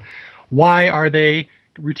 Why are they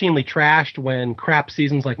routinely trashed when crap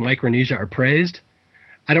seasons like Micronesia are praised?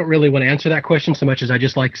 I don't really want to answer that question so much as I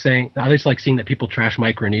just like seeing that people trash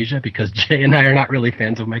Micronesia because Jay and I are not really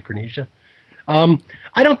fans of Micronesia. I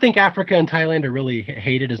don't think Africa and Thailand are really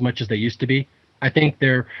hated as much as they used to be. I think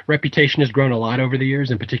their reputation has grown a lot over the years,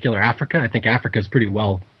 in particular Africa. I think Africa is pretty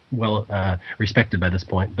well respected by this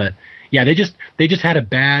point. But yeah, they just had a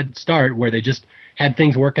bad start where they just had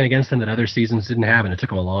things working against them that other seasons didn't have, and it took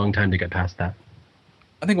them a long time to get past that.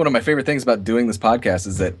 I think one of my favorite things about doing this podcast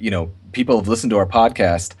is that, people have listened to our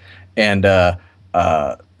podcast and,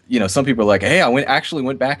 some people are like, hey, actually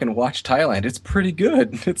went back and watched Thailand. It's pretty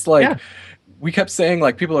good. It's like, Yeah. we kept saying,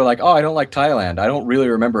 like, people are like, oh, I don't like Thailand. I don't really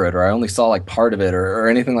remember it, or I only saw like part of it or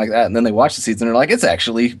anything like that. And then they watch the season and they're like, it's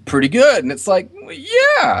actually pretty good. And it's like, well,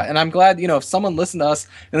 yeah. And I'm glad, if someone listened to us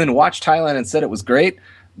and then watched Thailand and said it was great,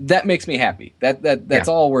 that makes me happy. That's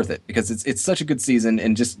all worth it, because it's such a good season,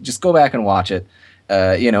 and just go back and watch it.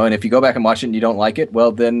 And if you go back and watch it and you don't like it,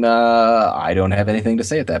 well, then I don't have anything to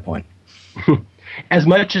say at that point. As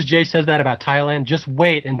much as Jay says that about Thailand, just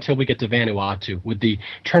wait until we get to Vanuatu with the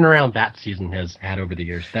turnaround that season has had over the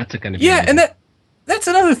years. That's going to be amazing. And that's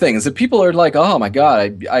another thing, is that people are like, oh my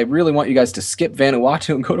God, I really want you guys to skip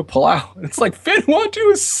Vanuatu and go to Palau. It's like,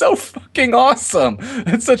 Vanuatu is so fucking awesome.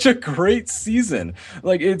 It's such a great season.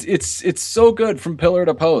 Like, it's so good from pillar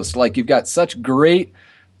to post. Like, you've got such great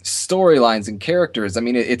storylines and characters. I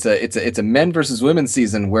mean, it's a men versus women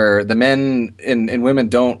season where the men and women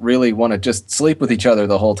don't really want to just sleep with each other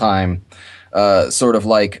the whole time. Sort of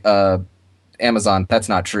like Amazon. That's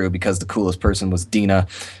not true, because the coolest person was Dina,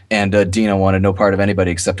 and Dina wanted no part of anybody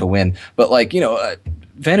except to win. But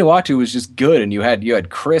Vanuatu was just good, and you had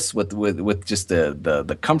Chris with just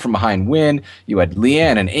the come from behind win. You had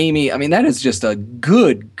Leanne and Amy. I mean, that is just a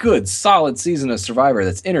good solid season of Survivor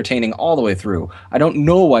that's entertaining all the way through. I don't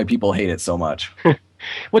know why people hate it so much.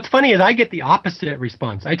 What's funny is I get the opposite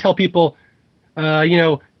response. I tell people,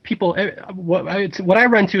 people, what I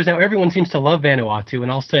run to is now everyone seems to love Vanuatu,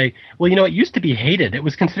 and I'll say, well, it used to be hated. It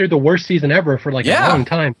was considered the worst season ever for a long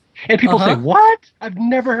time. And people say, what? I've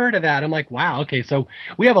never heard of that. I'm like, wow, okay, so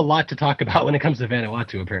we have a lot to talk about when it comes to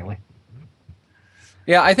Vanuatu, apparently.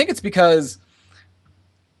 Yeah, I think it's because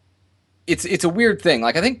it's a weird thing.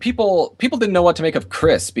 Like, I think people didn't know what to make of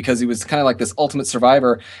Chris, because he was kind of like this ultimate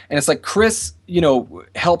survivor, and it's like Chris,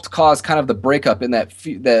 helped cause kind of the breakup in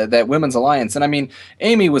that women's alliance. And I mean,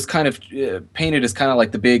 Amy was kind of painted as kind of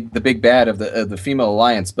like the big bad of the female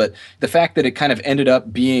alliance, but the fact that it kind of ended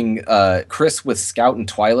up being Chris with Scout and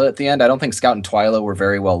Twyla at the end, I don't think Scout and Twyla were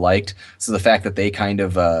very well liked. So the fact that they kind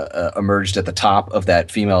of emerged at the top of that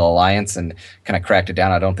female alliance and kind of cracked it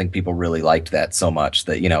down, I don't think people really liked that so much.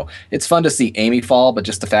 That it's fun to see Amy fall, but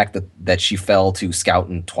just the fact that she fell to Scout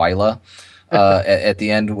and Twyla at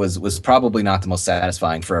the end was probably not the most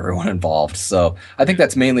satisfying for everyone involved. So I think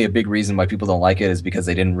that's mainly a big reason why people don't like it, is because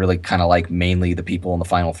they didn't really kind of like mainly the people in the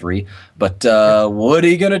final three. But what are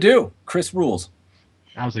you gonna do? Chris rules.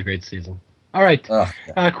 That was a great season. All right.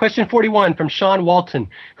 Question 41 from Sean Walton.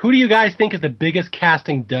 Who do you guys think is the biggest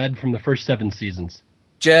casting dud from the first 7 seasons?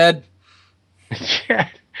 Jed.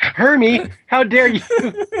 Jed. Hermie. How dare you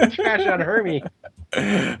trash on Hermie?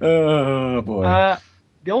 Oh, boy.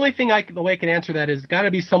 The only thing the way I can answer that is got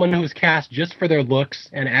to be someone who was cast just for their looks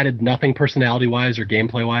and added nothing personality-wise or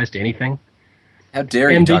gameplay-wise to anything. How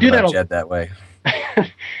dare you talk about Jed that way?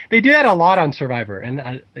 They do that a lot on Survivor, and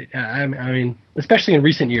I mean, especially in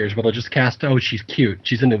recent years, where they'll just cast, oh, she's cute,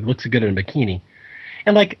 looks good in a bikini,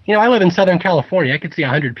 and I live in Southern California. I could see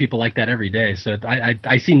 100 people like that every day, so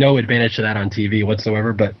I see no advantage to that on TV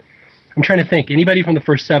whatsoever. But I'm trying to think anybody from the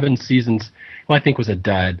first 7 seasons who I think was a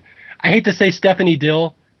dud. I hate to say Stephanie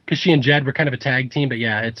Dill, because she and Jed were kind of a tag team, but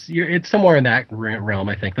yeah, it's somewhere in that realm.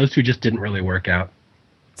 I think those two just didn't really work out.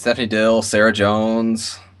 Stephanie Dill, Sarah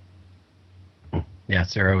Jones. Yeah,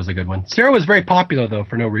 Sarah was a good one. Sarah was very popular, though,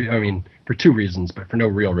 for 2 reasons, but for no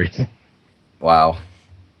real reason. Wow.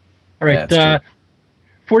 All right.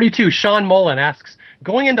 42, Sean Mullen asks,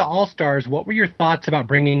 going into All-Stars, what were your thoughts about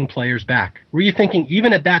bringing players back? Were you thinking,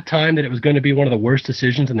 even at that time, that it was going to be one of the worst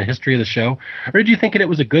decisions in the history of the show? Or did you think it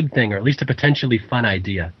was a good thing, or at least a potentially fun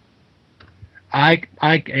idea? I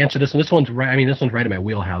answer this one. This one's right in my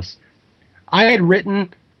wheelhouse. I had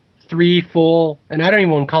written 3 full, and I don't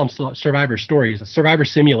even want to call them Survivor stories, Survivor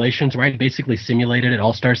simulations, where I basically simulated it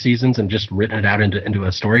All-Star seasons and just written it out into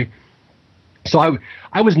a story. So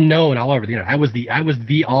I was known all over the internet. I was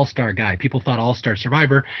the All-Star guy. People thought All-Star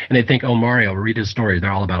Survivor, and they'd think, oh, Mario, read his stories.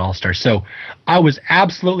 They're all about All-Stars. So I was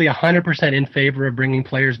absolutely 100% in favor of bringing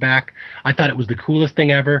players back. I thought it was the coolest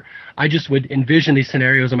thing ever. I just would envision these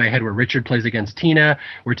scenarios in my head where Richard plays against Tina,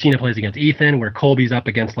 where Tina plays against Ethan, where Colby's up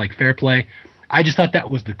against Fair Play. I just thought that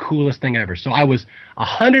was the coolest thing ever. So I was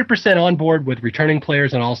 100% on board with returning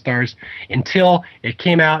players and All-Stars until it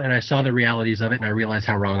came out and I saw the realities of it and I realized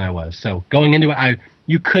how wrong I was. So going into it,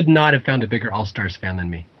 you could not have found a bigger All-Stars fan than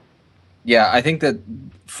me. Yeah, I think that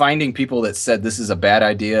finding people that said this is a bad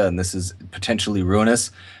idea and this is potentially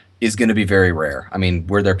ruinous is going to be very rare. I mean,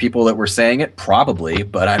 were there people that were saying it? Probably,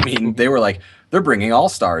 but I mean, they were like, they're bringing All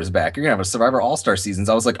Stars back. You're gonna have a Survivor All Star seasons.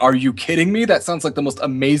 I was like, are you kidding me? That sounds like the most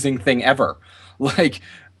amazing thing ever. Like,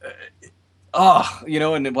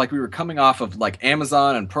 and like we were coming off of like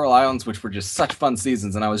Amazon and Pearl Islands, which were just such fun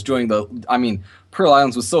seasons, and I was doing Pearl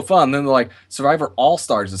Islands was so fun. Then they're like, Survivor All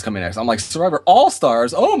Stars is coming next. I'm like, Survivor All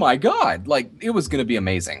Stars? Oh my god! Like, it was gonna be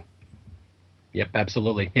amazing. Yep,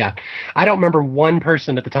 absolutely. Yeah, I don't remember one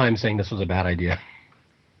person at the time saying this was a bad idea.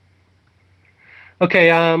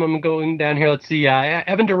 Okay, I'm going down here. Let's see.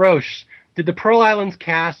 Evan DeRoche, did the Pearl Islands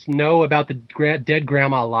cast know about the dead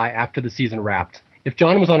grandma lie after the season wrapped? If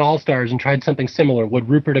John was on All Stars and tried something similar, would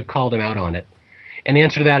Rupert have called him out on it? And the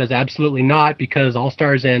answer to that is absolutely not, because All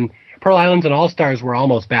Stars and Pearl Islands and All Stars were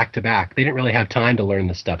almost back to back. They didn't really have time to learn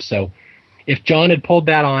this stuff. So if John had pulled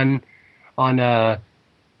that on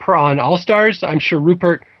All Stars, I'm sure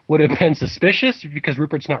Rupert would have been suspicious, because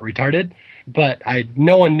Rupert's not retarded. But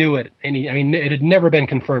no one knew it. It had never been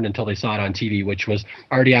confirmed until they saw it on TV, which was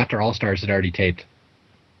already after All Stars had already taped.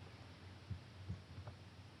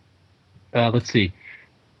 Let's see.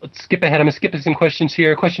 Let's skip ahead. I'm going to skip some questions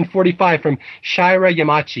here. Question 45 from Shira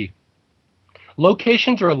Yamachi.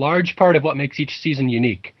 Locations are a large part of what makes each season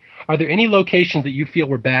unique. Are there any locations that you feel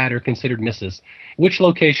were bad or considered misses? Which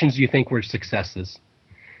locations do you think were successes?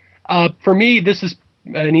 For me, this is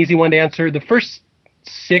an easy one to answer. The first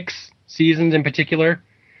 6 seasons in particular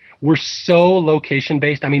were so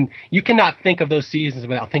location-based. I mean, you cannot think of those seasons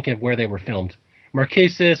without thinking of where they were filmed.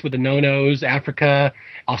 Marquesas with the No-Nos, Africa,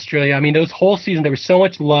 Australia. I mean, those whole seasons, there was so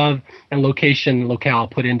much love and locale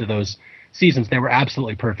put into those seasons. They were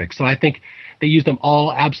absolutely perfect. So I think they used them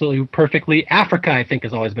all absolutely perfectly. Africa, I think,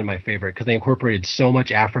 has always been my favorite, because they incorporated so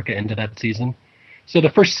much Africa into that season. So the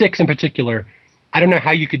first 6 in particular, I don't know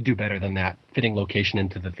how you could do better than that, fitting location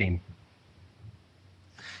into the theme.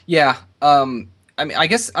 Yeah, I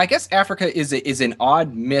guess Africa is an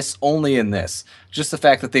odd miss only in this. Just the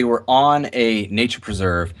fact that they were on a nature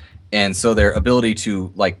preserve, and so their ability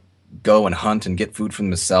to like go and hunt and get food for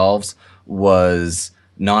themselves was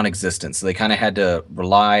non-existent. So they kind of had to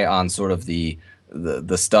rely on sort of the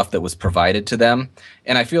stuff that was provided to them.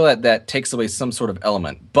 And I feel that takes away some sort of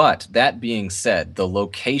element. But that being said, the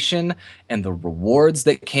location and the rewards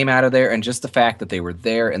that came out of there, and just the fact that they were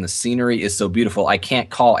there and the scenery is so beautiful, I can't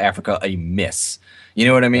call Africa a miss. You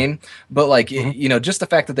know what I mean? But like, just the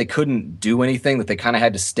fact that they couldn't do anything, that they kind of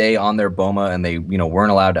had to stay on their boma, and they,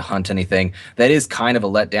 weren't allowed to hunt anything, that is kind of a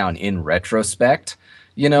letdown in retrospect.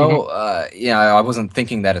 I wasn't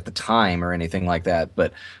thinking that at the time or anything like that,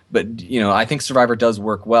 but I think Survivor does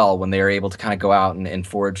work well when they are able to kind of go out and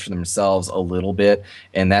forage for themselves a little bit.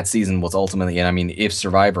 And that season was ultimately, if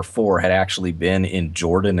Survivor 4 had actually been in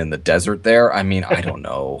Jordan in the desert there, I don't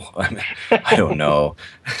know. I don't know.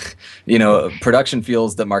 Production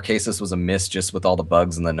feels that Marquesas was a miss just with all the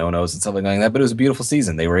bugs and the no-nos and stuff like that, but it was a beautiful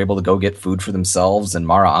season. They were able to go get food for themselves, and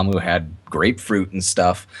Mara Amu had grapefruit and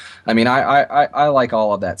stuff. I like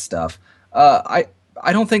all of that stuff.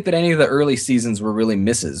 I don't think that any of the early seasons were really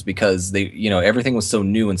misses, because they, everything was so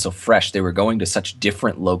new and so fresh. They were going to such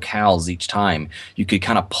different locales each time. You could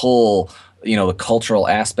kind of pull, the cultural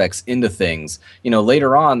aspects into things.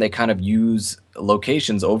 Later on, they kind of use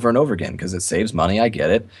locations over and over again because it saves money. I get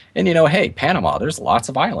it. And, hey, Panama, there's lots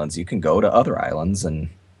of islands. You can go to other islands and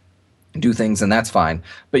do things, and that's fine.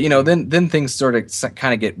 But then things sort of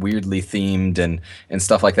kind of get weirdly themed and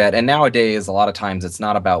stuff like that. And nowadays, a lot of times it's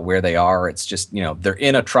not about where they are. It's just they're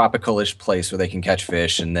in a tropical-ish place where they can catch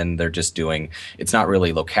fish, and then they're just doing. It's not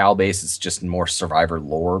really locale based. It's just more Survivor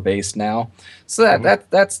lore based now. So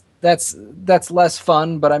that's less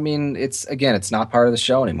fun. But it's not part of the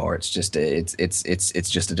show anymore. It's just it's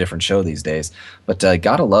just a different show these days. But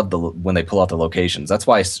gotta love when they pull out the locations. That's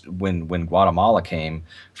why when Guatemala came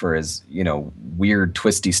for as weird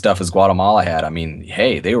twisty stuff as Guatemala had,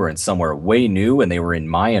 hey, they were in somewhere way new, and they were in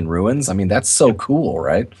Mayan ruins. That's so cool,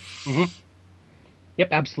 right? Mm-hmm. Yep,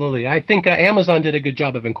 absolutely. I think Amazon did a good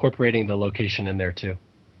job of incorporating the location in there too.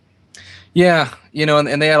 Yeah,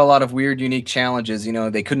 and they had a lot of weird, unique challenges.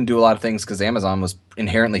 They couldn't do a lot of things because Amazon was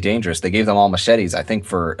inherently dangerous. They gave them all machetes, I think,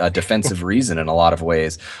 for a defensive reason in a lot of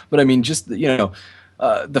ways. But just the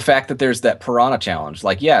fact that there's that piranha challenge.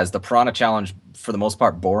 Like, yeah, is the piranha challenge for the most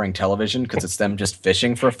part boring television because it's them just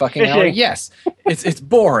fishing for a fucking hour? Yes, it's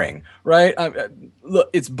boring, right? Look,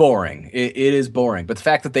 it's boring. It is boring. But the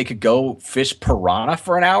fact that they could go fish piranha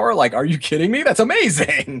for an hour, like, are you kidding me? That's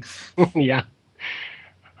amazing. Yeah.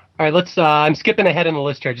 All right, let's. I'm skipping ahead in the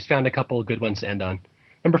list here. I just found a couple of good ones to end on.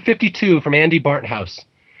 Number 52 from Andy Barthouse.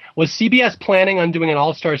 Was CBS planning on doing an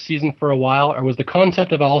All-Star season for a while, or was the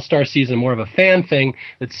concept of All-Star season more of a fan thing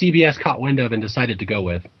that CBS caught wind of and decided to go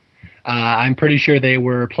with? I'm pretty sure they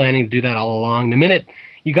were planning to do that all along. The minute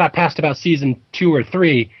you got past about season 2 or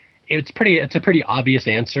 3, it's a pretty obvious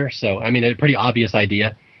answer. So, I mean, a pretty obvious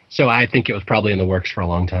idea. So I think it was probably in the works for a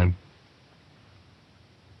long time.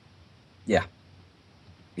 Yeah.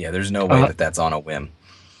 Yeah, there's no way that that's on a whim.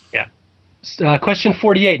 Yeah. Question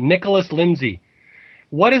 48, Nicholas Lindsay.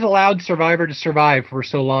 What has allowed Survivor to survive for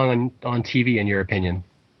so long on TV, in your opinion?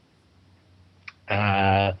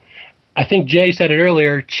 I think Jay said it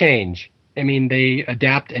earlier, change. I mean, they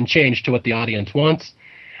adapt and change to what the audience wants.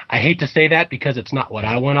 I hate to say that because it's not what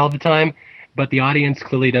I want all the time, but the audience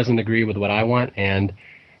clearly doesn't agree with what I want. And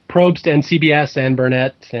Probst and CBS and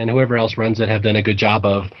Burnett and whoever else runs it have done a good job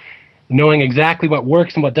of knowing exactly what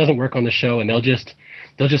works and what doesn't work on the show. And they'll just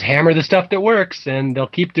hammer the stuff that works, and they'll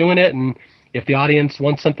keep doing it. And if the audience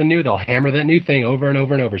wants something new, they'll hammer that new thing over and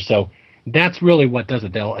over and over. So that's really what does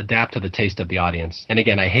it. They'll adapt to the taste of the audience. And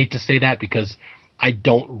again, I hate to say that because I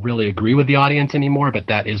don't really agree with the audience anymore, but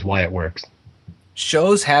that is why it works.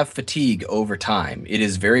 Shows have fatigue over time. It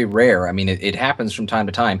is very rare. I mean, it happens from time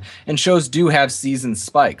to time. And shows do have season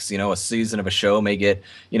spikes. You know, a season of a show may get,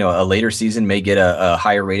 a later season may get a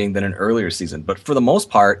higher rating than an earlier season. But for the most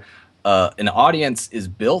part, an audience is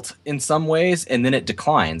built in some ways and then it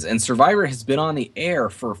declines. And Survivor has been on the air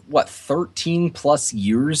for 13 plus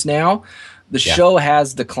years now. The show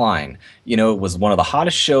has declined. It was one of the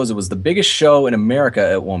hottest shows. It was the biggest show in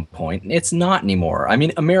America at one point. It's not anymore. I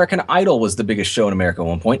mean, American Idol was the biggest show in America at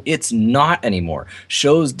one point. It's not anymore.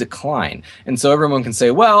 Shows decline. And so everyone can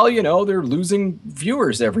say, well, they're losing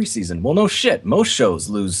viewers every season. Well, no shit. Most shows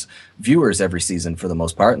lose viewers every season for the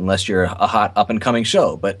most part, unless you're a hot up-and-coming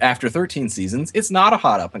show. But after 13 seasons, it's not a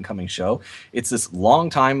hot up-and-coming show. It's this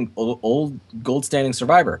long-time, old gold-standing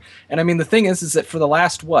Survivor. And I mean, the thing is that for the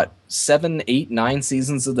last, 7, 8, 9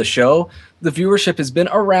 seasons of the show, the viewership has been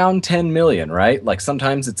around 10 million, right? Like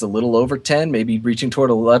sometimes it's a little over 10, maybe reaching toward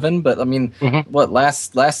 11. But I mean,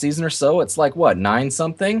 last season or so, it's like 9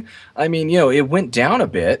 something. I mean, it went down a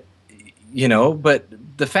bit, but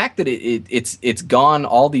the fact that it's gone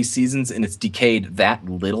all these seasons and it's decayed that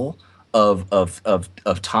little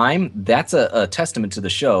of time, that's a testament to the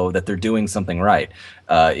show that they're doing something right.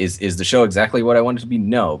 Is the show exactly what I wanted it to be?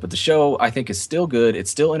 No, but the show I think is still good.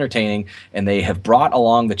 It's still entertaining, and they have brought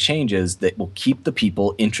along the changes that will keep the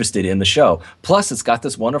people interested in the show. Plus, it's got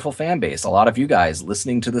this wonderful fan base. A lot of you guys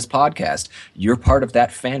listening to this podcast, you're part of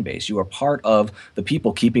that fan base. You are part of the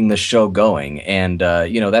people keeping the show going, and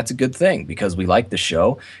that's a good thing because we like the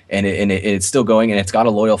show, and it's still going, and it's got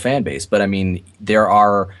a loyal fan base. But I mean, there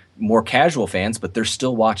are more casual fans, but they're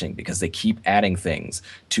still watching because they keep adding things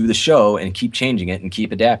to the show and keep changing it and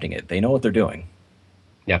keep adapting it. They know what they're doing.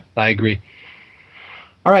 Yeah, I agree.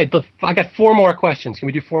 All right, I got 4 more questions. Can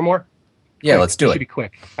we do 4 more? Yeah, let's do it. Should be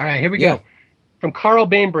quick. All right, here we go. From Carl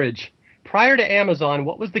Bainbridge. Prior to Amazon,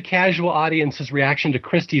 what was the casual audience's reaction to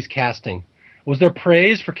Christie's casting? Was there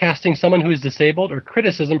praise for casting someone who is disabled or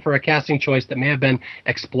criticism for a casting choice that may have been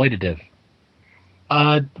exploitative?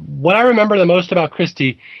 What I remember the most about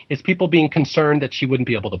Christie is people being concerned that she wouldn't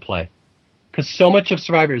be able to play. Because so much of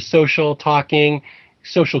Survivor is social, talking,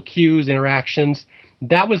 social cues, interactions.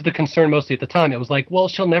 That was the concern mostly at the time. It was like, well,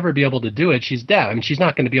 she'll never be able to do it. She's deaf. I mean, she's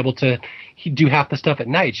not going to be able to do half the stuff at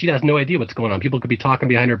night. She has no idea what's going on. People could be talking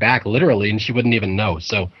behind her back, literally, and she wouldn't even know.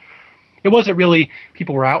 So it wasn't really,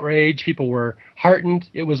 people were outraged, people were heartened.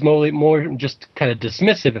 It was more just kind of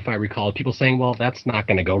dismissive, if I recall. People saying, well, that's not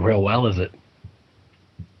going to go real well, is it?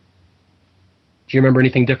 Do you remember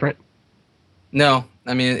anything different? No,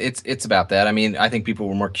 I mean, it's about that. I mean, I think people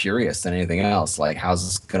were more curious than anything else. Like, how's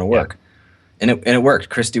this going to work? Yeah. And it worked.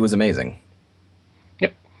 Christie was amazing.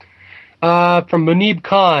 Yep. From Munib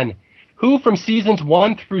Khan, who from seasons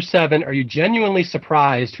 1 through 7 are you genuinely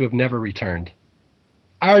surprised to have never returned?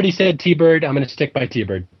 I already said T-Bird. I'm going to stick by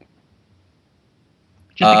T-Bird.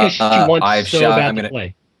 Just because she wants bad to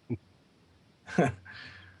play.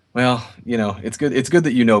 Well, it's good. It's good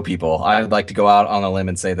that you know people. I'd like to go out on a limb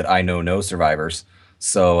and say that I know no survivors,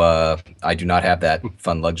 so I do not have that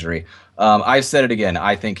fun luxury. I've said it again.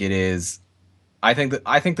 I think it is. I think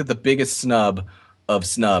that the biggest snub of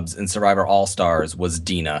snubs in Survivor All Stars was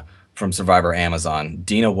Dina from Survivor Amazon.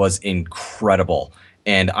 Dina was incredible.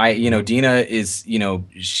 And Dina is,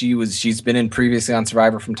 she's been in previously on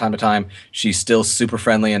Survivor from time to time. She's still super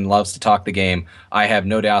friendly and loves to talk the game. I have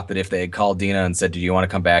no doubt that if they had called Dina and said, "Do you want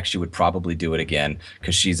to come back?" she would probably do it again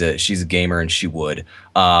because she's a gamer and she would.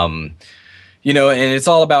 You know, and it's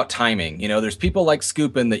all about timing. You know, there's people like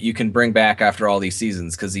Scoopin that you can bring back after all these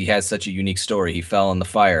seasons because he has such a unique story. He fell in the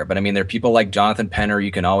fire. But I mean, there are people like Jonathan Penner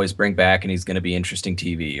you can always bring back and he's going to be interesting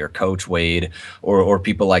TV, or Coach Wade, or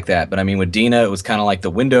people like that. But I mean, with Dina, it was kind of like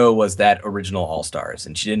the window was that original All-Stars,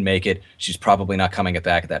 and she didn't make it. She's probably not coming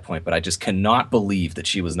back at that point. But I just cannot believe that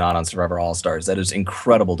she was not on Survivor All-Stars. That is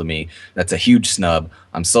incredible to me. That's a huge snub.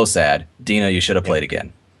 I'm so sad. Dina, you should have played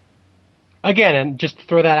again. Again, and just to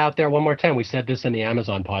throw that out there one more time, we said this in the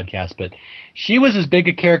Amazon podcast, but she was as big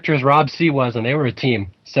a character as Rob C was, and they were a team.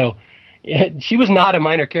 So she was not a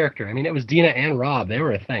minor character. I mean, it was Dina and Rob. They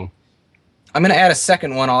were a thing. I'm going to add a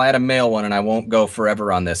second one. I'll add a male one, and I won't go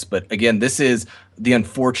forever on this. But again, this is the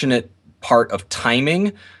unfortunate part of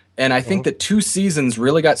timing. And I think that 2 seasons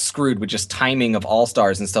really got screwed with just timing of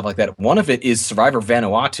All-Stars and stuff like that. One of it is Survivor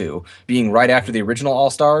Vanuatu being right after the original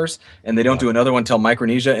All-Stars, and they don't do another one until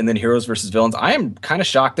Micronesia and then Heroes versus Villains. I am kind of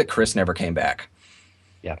shocked that Chris never came back.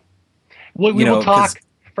 Yeah. We will talk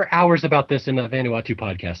for hours about this in the Vanuatu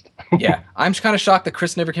podcast. Yeah, I'm kind of shocked that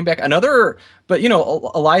Chris never came back. But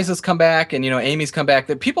Eliza's come back, and Amy's come back.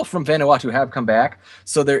 The people from Vanuatu have come back,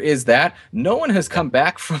 so there is that. No one has come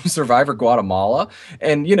back from Survivor Guatemala,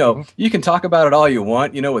 and you can talk about it all you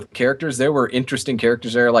want. With characters, there were interesting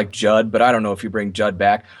characters there like Judd, but I don't know if you bring Judd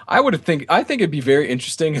back. I think it'd be very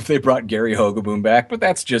interesting if they brought Gary Hogaboom back, but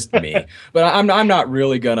that's just me. But I'm not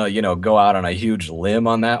really gonna go out on a huge limb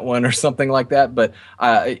on that one or something like that. But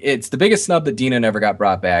it's the biggest snub that Dina never got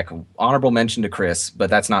brought back. Honorable mention to Chris, but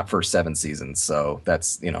that's not for 7 seasons, so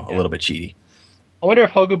that's a little bit cheaty. I wonder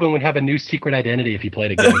if Hogaboom would have a new secret identity if he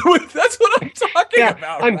played again. That's what I'm talking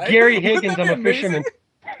about. I'm right? Gary Higgins. I'm a fisherman.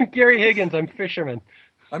 Gary Higgins. I'm fisherman.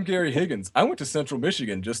 I'm Gary Higgins. I went to Central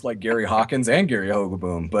Michigan just like Gary Hawkins and Gary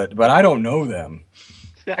Hogaboom, but I don't know them.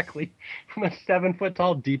 Exactly. I'm a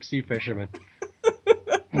 7-foot-tall deep-sea fisherman.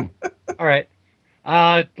 All right.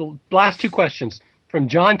 The last 2 questions from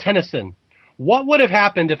John Tennyson. What would have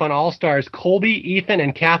happened if on All-Stars Colby, Ethan,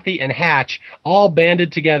 and Kathy and Hatch all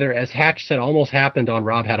banded together, as Hatch said almost happened on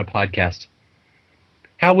Rob Had a Podcast?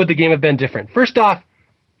 How would the game have been different? First off,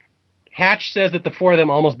 Hatch says that the 4 of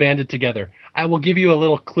them almost banded together. I will give you a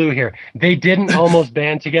little clue here. They didn't almost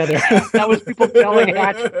band together. That was people telling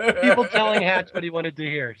Hatch what he wanted to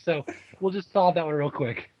hear. So we'll just solve that one real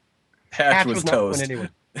quick. Hatch was not toast. going anywhere.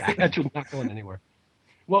 Hatch was not going anywhere.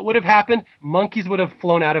 What would have happened? Monkeys would have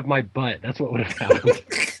flown out of my butt. That's what would have happened.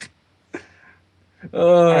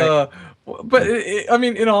 Right. But I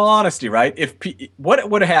mean, in all honesty, right? What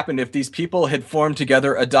would have happened if these people had formed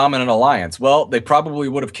together a dominant alliance? Well, they probably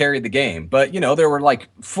would have carried the game. But there were like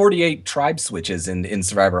 48 tribe switches in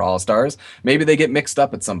Survivor All Stars. Maybe they get mixed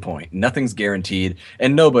up at some point. Nothing's guaranteed,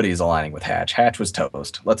 and nobody's aligning with Hatch. Hatch was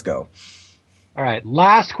toast. Let's go. All right,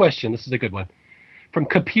 last question. This is a good one from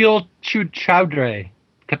Kapil Chowdhury.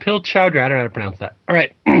 I don't know how to pronounce that. All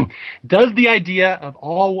right. Does the idea of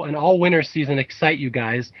an all-winner season excite you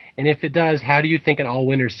guys? And if it does, how do you think an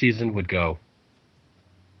all-winner season would go?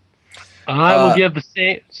 I will give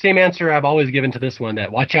the same answer I've always given to this one, that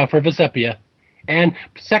watch out for Vesepia. And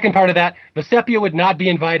second part of that, Vesepia would not be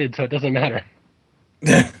invited, so it doesn't matter.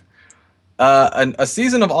 A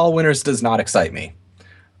season of all winners does not excite me.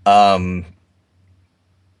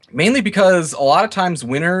 Mainly because a lot of times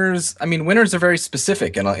winners are very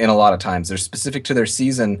specific in a lot of times. They're specific to their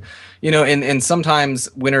season, and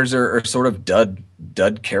sometimes winners are sort of dud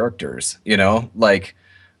characters, like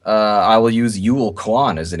I will use Yul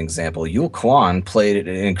Kwan as an example. Yul Kwan played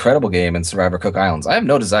an incredible game in Survivor Cook Islands. I have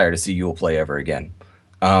no desire to see Yul play ever again.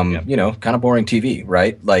 Kind of boring TV,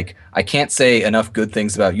 right? Like, I can't say enough good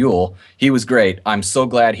things about Yul. He was great. I'm so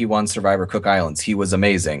glad he won Survivor Cook Islands. He was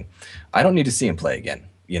amazing. I don't need to see him play again.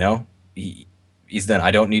 He's done.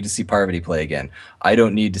 I don't need to see Parvati play again. I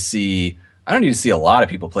don't need to see a lot of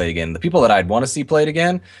people play again. The people that I'd want to see played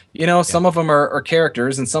again, some of them are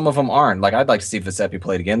characters and some of them aren't. Like, I'd like to see Vesepia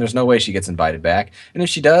played again. There's no way she gets invited back. And if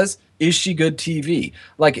she does, is she good TV?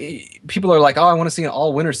 Like, people are like, oh, I want to see an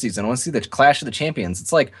all-winner season. I want to see the Clash of the Champions.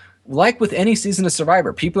 It's like with any season of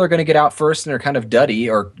Survivor, people are going to get out first and are kind of duddy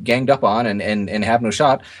or ganged up on and have no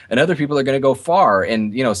shot, and other people are going to go far.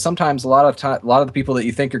 And sometimes a lot of the people that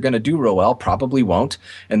you think are going to do real well probably won't,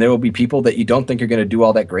 and there will be people that you don't think are going to do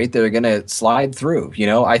all that great that are going to slide through.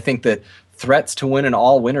 I think that threats to win an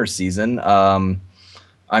all-winner season.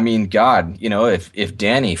 I mean, God, if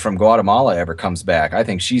Danny from Guatemala ever comes back, I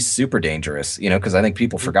think she's super dangerous. Because I think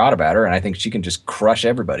people forgot about her, and I think she can just crush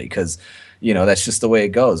everybody. Because that's just the way it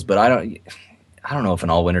goes. But I don't know if an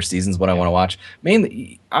all-winner season is what I want to watch.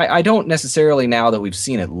 Mainly, I don't necessarily, now that we've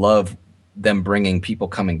seen it, love them bringing people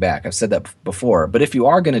coming back. I've said that before. But if you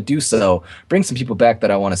are going to do so, bring some people back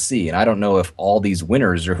that I want to see. And I don't know if all these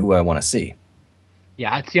winners are who I want to see.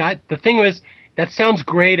 Yeah, the thing is, that sounds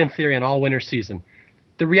great in theory an all-winner season.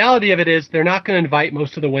 The reality of it is they're not going to invite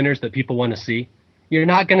most of the winners that people want to see. You're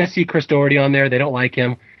not going to see Chris Doherty on there. They don't like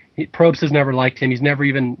him. Probst has never liked him. He's never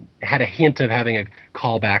even had a hint of having a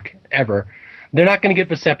callback ever. They're not going to get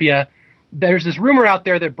Vesepia. There's this rumor out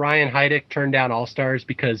there that Brian Heidick turned down All-Stars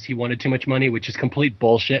because he wanted too much money, which is complete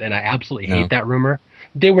bullshit, and I absolutely hate that rumor.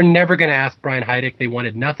 They were never going to ask Brian Heidick. They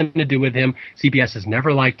wanted nothing to do with him. CBS has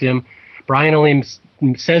never liked him. Brian only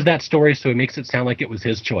says that story, so it makes it sound like it was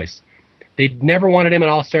his choice. They never wanted him in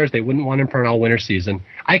All-Stars. They wouldn't want him for an all-winner season.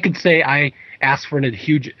 I could say I asked for a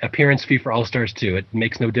huge appearance fee for All-Stars too. It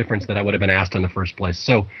makes no difference that I would have been asked in the first place.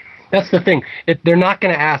 So that's the thing. They're not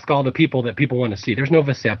going to ask all the people that people want to see. There's no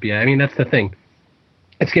Vesepia. I mean, that's the thing.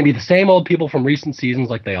 It's going to be the same old people from recent seasons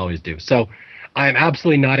like they always do. So I'm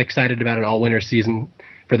absolutely not excited about an all-winner season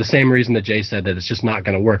for the same reason that Jay said, that it's just not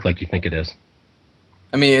going to work like you think it is.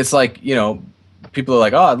 I mean, it's like, people are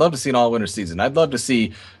like, oh, I'd love to see an all-winner season. I'd love to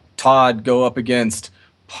see Todd go up against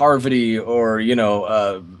Parvati or,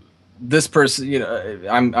 this person,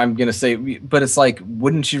 I'm going to say, but it's like,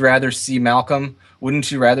 wouldn't you rather see Malcolm?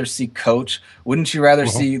 Wouldn't you rather see Coach? Wouldn't you rather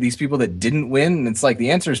see these people that didn't win? And it's like,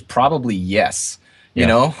 the answer is probably yes. You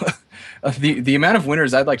know, the amount of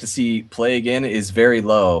winners I'd like to see play again is very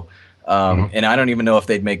low. And I don't even know if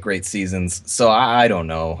they'd make great seasons. So I don't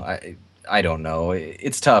know. I don't know.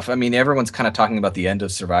 It's tough. I mean, everyone's kind of talking about the end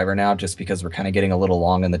of Survivor now just because we're kind of getting a little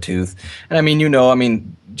long in the tooth. And I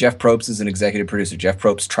mean, Jeff Probst is an executive producer. Jeff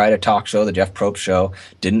Probst tried a talk show. The Jeff Probst show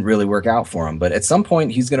didn't really work out for him. But at some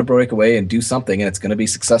point, he's going to break away and do something, and it's going to be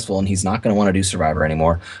successful, and he's not going to want to do Survivor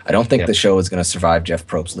anymore. I don't think the show is going to survive Jeff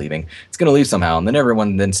Probst leaving. It's going to leave somehow. And then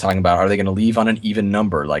everyone then's talking about, are they going to leave on an even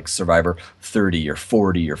number, like Survivor 30 or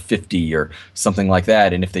 40 or 50 or something like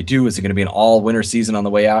that? And if they do, is it going to be an all-winner season on the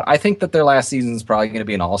way out? I think that their last season is probably going to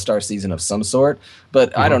be an all-star season of some sort,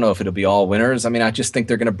 but I don't know if it'll be all winners. I mean, I just think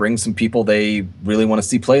they're going to bring some people they really want to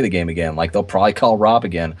see play the game again. Like, they'll probably call Rob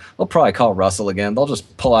again. They'll probably call Russell again. They'll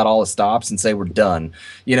just pull out all the stops and say we're done,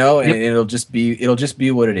 and it'll just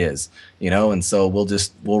be what it is, and so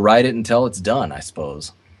we'll ride it until it's done, I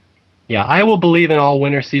suppose. Yeah, I will believe an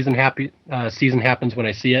all-winner season happens when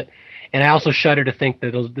I see it. And I also shudder to think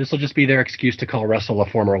that this will just be their excuse to call Russell a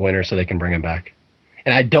former winner so they can bring him back.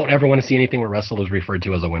 And I don't ever want to see anything where Russell is referred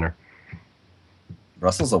to as a winner.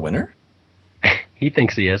 Russell's a winner? He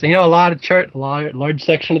thinks he is. And, a large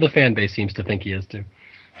section of the fan base seems to think he is too.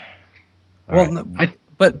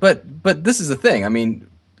 But this is the thing. I mean,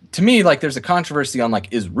 to me, like, there's a controversy on,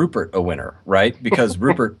 like, is Rupert a winner, right? Because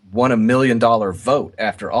Rupert won $1 million vote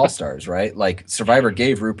after All-Stars, right? Like, Survivor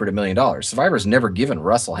gave Rupert $1 million. Survivor's never given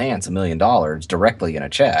Russell Hantz $1 million directly in a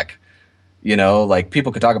check. Like,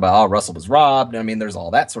 people could talk about, oh, Russell was robbed. I mean, there's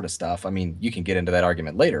all that sort of stuff. I mean, you can get into that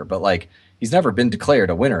argument later, but, like, he's never been declared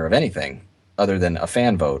a winner of anything other than a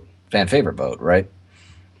fan favorite vote, right?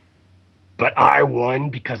 But I won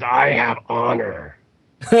because I have honor.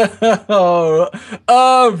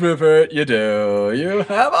 oh, Rupert, you do. You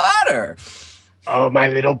have honor. Oh, my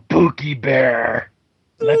little Pookie bear.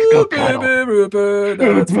 Let's go cuddle. Baby Rupert.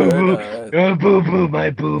 That's very nice. Oh, boo-boo, my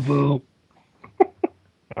boo-boo.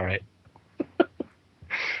 All right.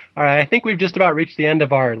 All right, I think we've just about reached the end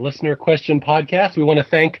of our listener question podcast. We want to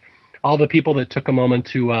thank all the people that took a moment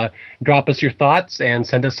to drop us your thoughts and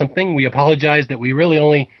send us something. We apologize that we really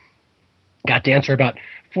only got to answer about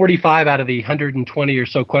 45 out of the 120 or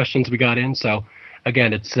so questions we got in. So,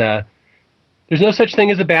 again, it's there's no such thing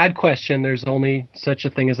as a bad question. There's only such a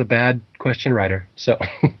thing as a bad question writer. So,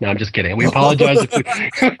 no, I'm just kidding. We apologize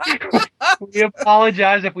we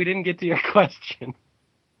apologize if we didn't get to your question.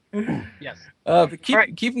 Yes. But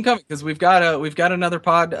keep them coming, because we've got another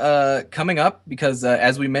pod coming up, because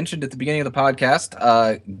as we mentioned at the beginning of the podcast,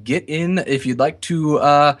 get in if you'd like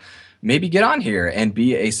to maybe get on here and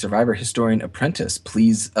be a Survivor Historian Apprentice.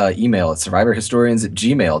 Please email at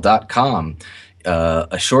survivorhistorians@gmail.com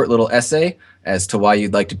a short little essay as to why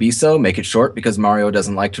you'd like to be so. Make it short because Mario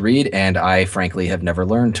doesn't like to read, and I frankly have never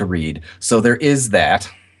learned to read. So there is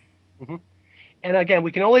that. Mm-hmm. And again,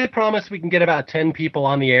 we can only promise we can get about 10 people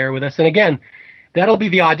on the air with us. And again, that'll be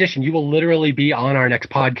the audition. You will literally be on our next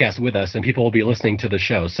podcast with us, and people will be listening to the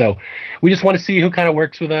show. So we just want to see who kind of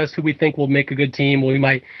works with us, who we think will make a good team. We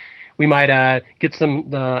might get some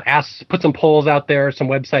put some polls out there, some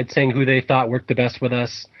websites saying who they thought worked the best with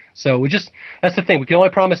us. So that's the thing. We can only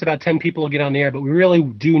promise about 10 people will get on the air, but we really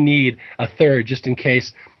do need a third just in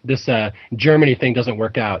case this Germany thing doesn't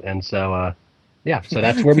work out. And so, so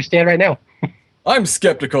that's where we stand right now. I'm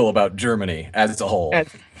skeptical about Germany as a whole.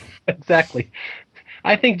 Exactly.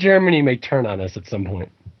 I think Germany may turn on us at some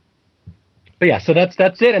point. But yeah, so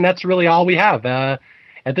that's it, and that's really all we have.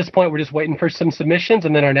 At this point, we're just waiting for some submissions,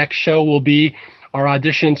 and then our next show will be our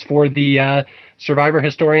auditions for the Survivor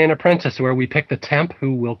Historian Apprentice, where we pick the temp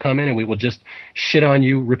who will come in, and we will just shit on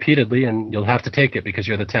you repeatedly, and you'll have to take it because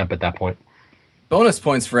you're the temp at that point. Bonus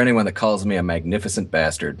points for anyone that calls me a magnificent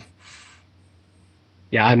bastard.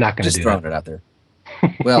 Yeah, I'm not going to do that. Just throwing it out there.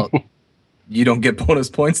 Well, you don't get bonus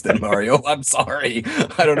points then, Mario. I'm sorry.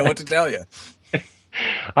 I don't know what to tell you.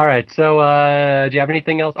 All right. So do you have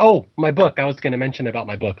anything else? Oh, my book. I was going to mention about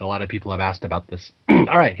my book. A lot of people have asked about this.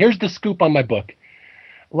 All right. Here's the scoop on my book.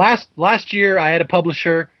 Last year, I had a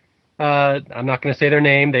publisher. I'm not going to say their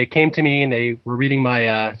name. They came to me and they were reading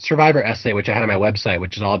my Survivor essay, which I had on my website,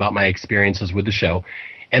 which is all about my experiences with the show.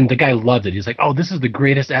 And the guy loved it. He's like, "Oh, this is the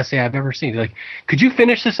greatest essay I've ever seen." He's like, "Could you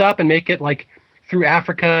finish this up and make it like through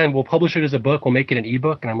Africa, and we'll publish it as a book. We'll make it an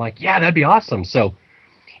ebook." And I'm like, "Yeah, that'd be awesome." So,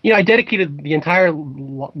 I dedicated the entire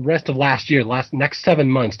rest of last year, next 7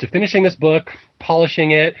 months, to finishing this book,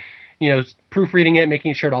 polishing it, proofreading it,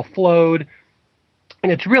 making sure it all flowed.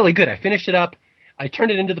 And it's really good. I finished it up. I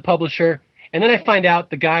turned it into the publisher. And then I find out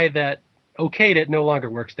the guy that okayed it no longer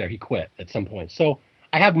works there. He quit at some point. So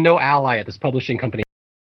I have no ally at this publishing company.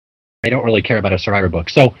 I don't really care about a Survivor book.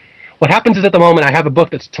 So what happens is at the moment I have a book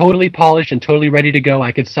that's totally polished and totally ready to go.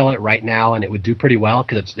 I could sell it right now and it would do pretty well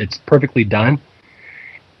because it's perfectly done.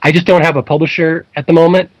 I just don't have a publisher at the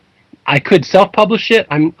moment. I could self-publish it.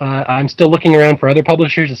 I'm still looking around for other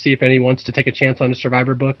publishers to see if anyone wants to take a chance on a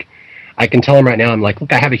Survivor book. I can tell them right now, I'm like,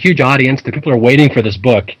 look, I have a huge audience. The people are waiting for this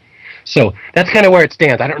book. So that's kind of where it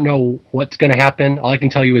stands. I don't know what's going to happen. All I can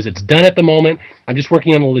tell you is it's done at the moment. I'm just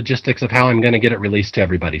working on the logistics of how I'm going to get it released to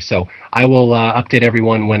everybody. So I will update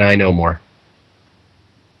everyone when I know more.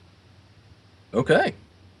 Okay.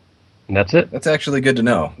 And that's it. That's actually good to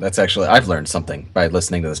know. I've learned something by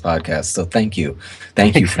listening to this podcast. So thank you.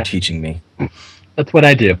 Thank you for teaching me. That's what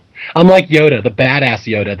I do. I'm like Yoda, the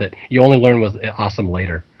badass Yoda that you only learn was awesome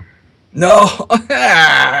later. No.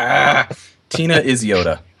 Tina is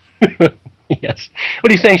Yoda. Yes.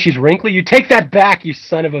 What are you saying? She's wrinkly? You take that back, you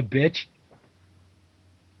son of a bitch.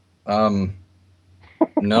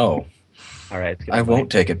 No. All right. I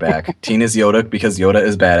won't take it back. Tina's Yoda because Yoda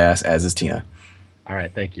is badass, as is Tina. All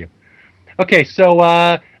right. Thank you. Okay. So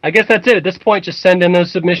I guess that's it. At this point, just send in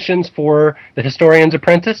those submissions for the Historians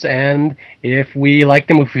Apprentice. And if we like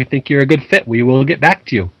them, if we think you're a good fit, we will get back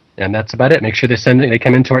to you. And that's about it. Make sure they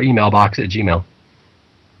come into our email box at Gmail.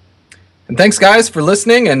 And thanks, guys, for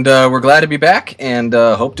listening, and we're glad to be back, and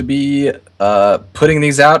hope to be putting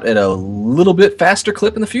these out at a little bit faster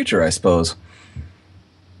clip in the future, I suppose.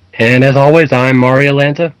 And as always, I'm Mario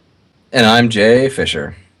Lanta. And I'm Jay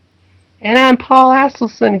Fisher. And I'm Paul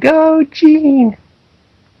Asselson. Go, Gene!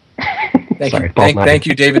 Thank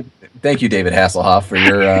you, David. Thank you, David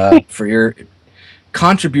Hasselhoff, for your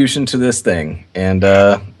contribution to this thing. And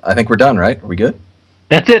I think we're done, right? Are we good?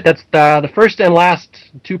 That's it. That's the first and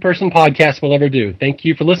last two-person podcast we'll ever do. Thank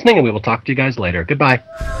you for listening, and we will talk to you guys later. Goodbye.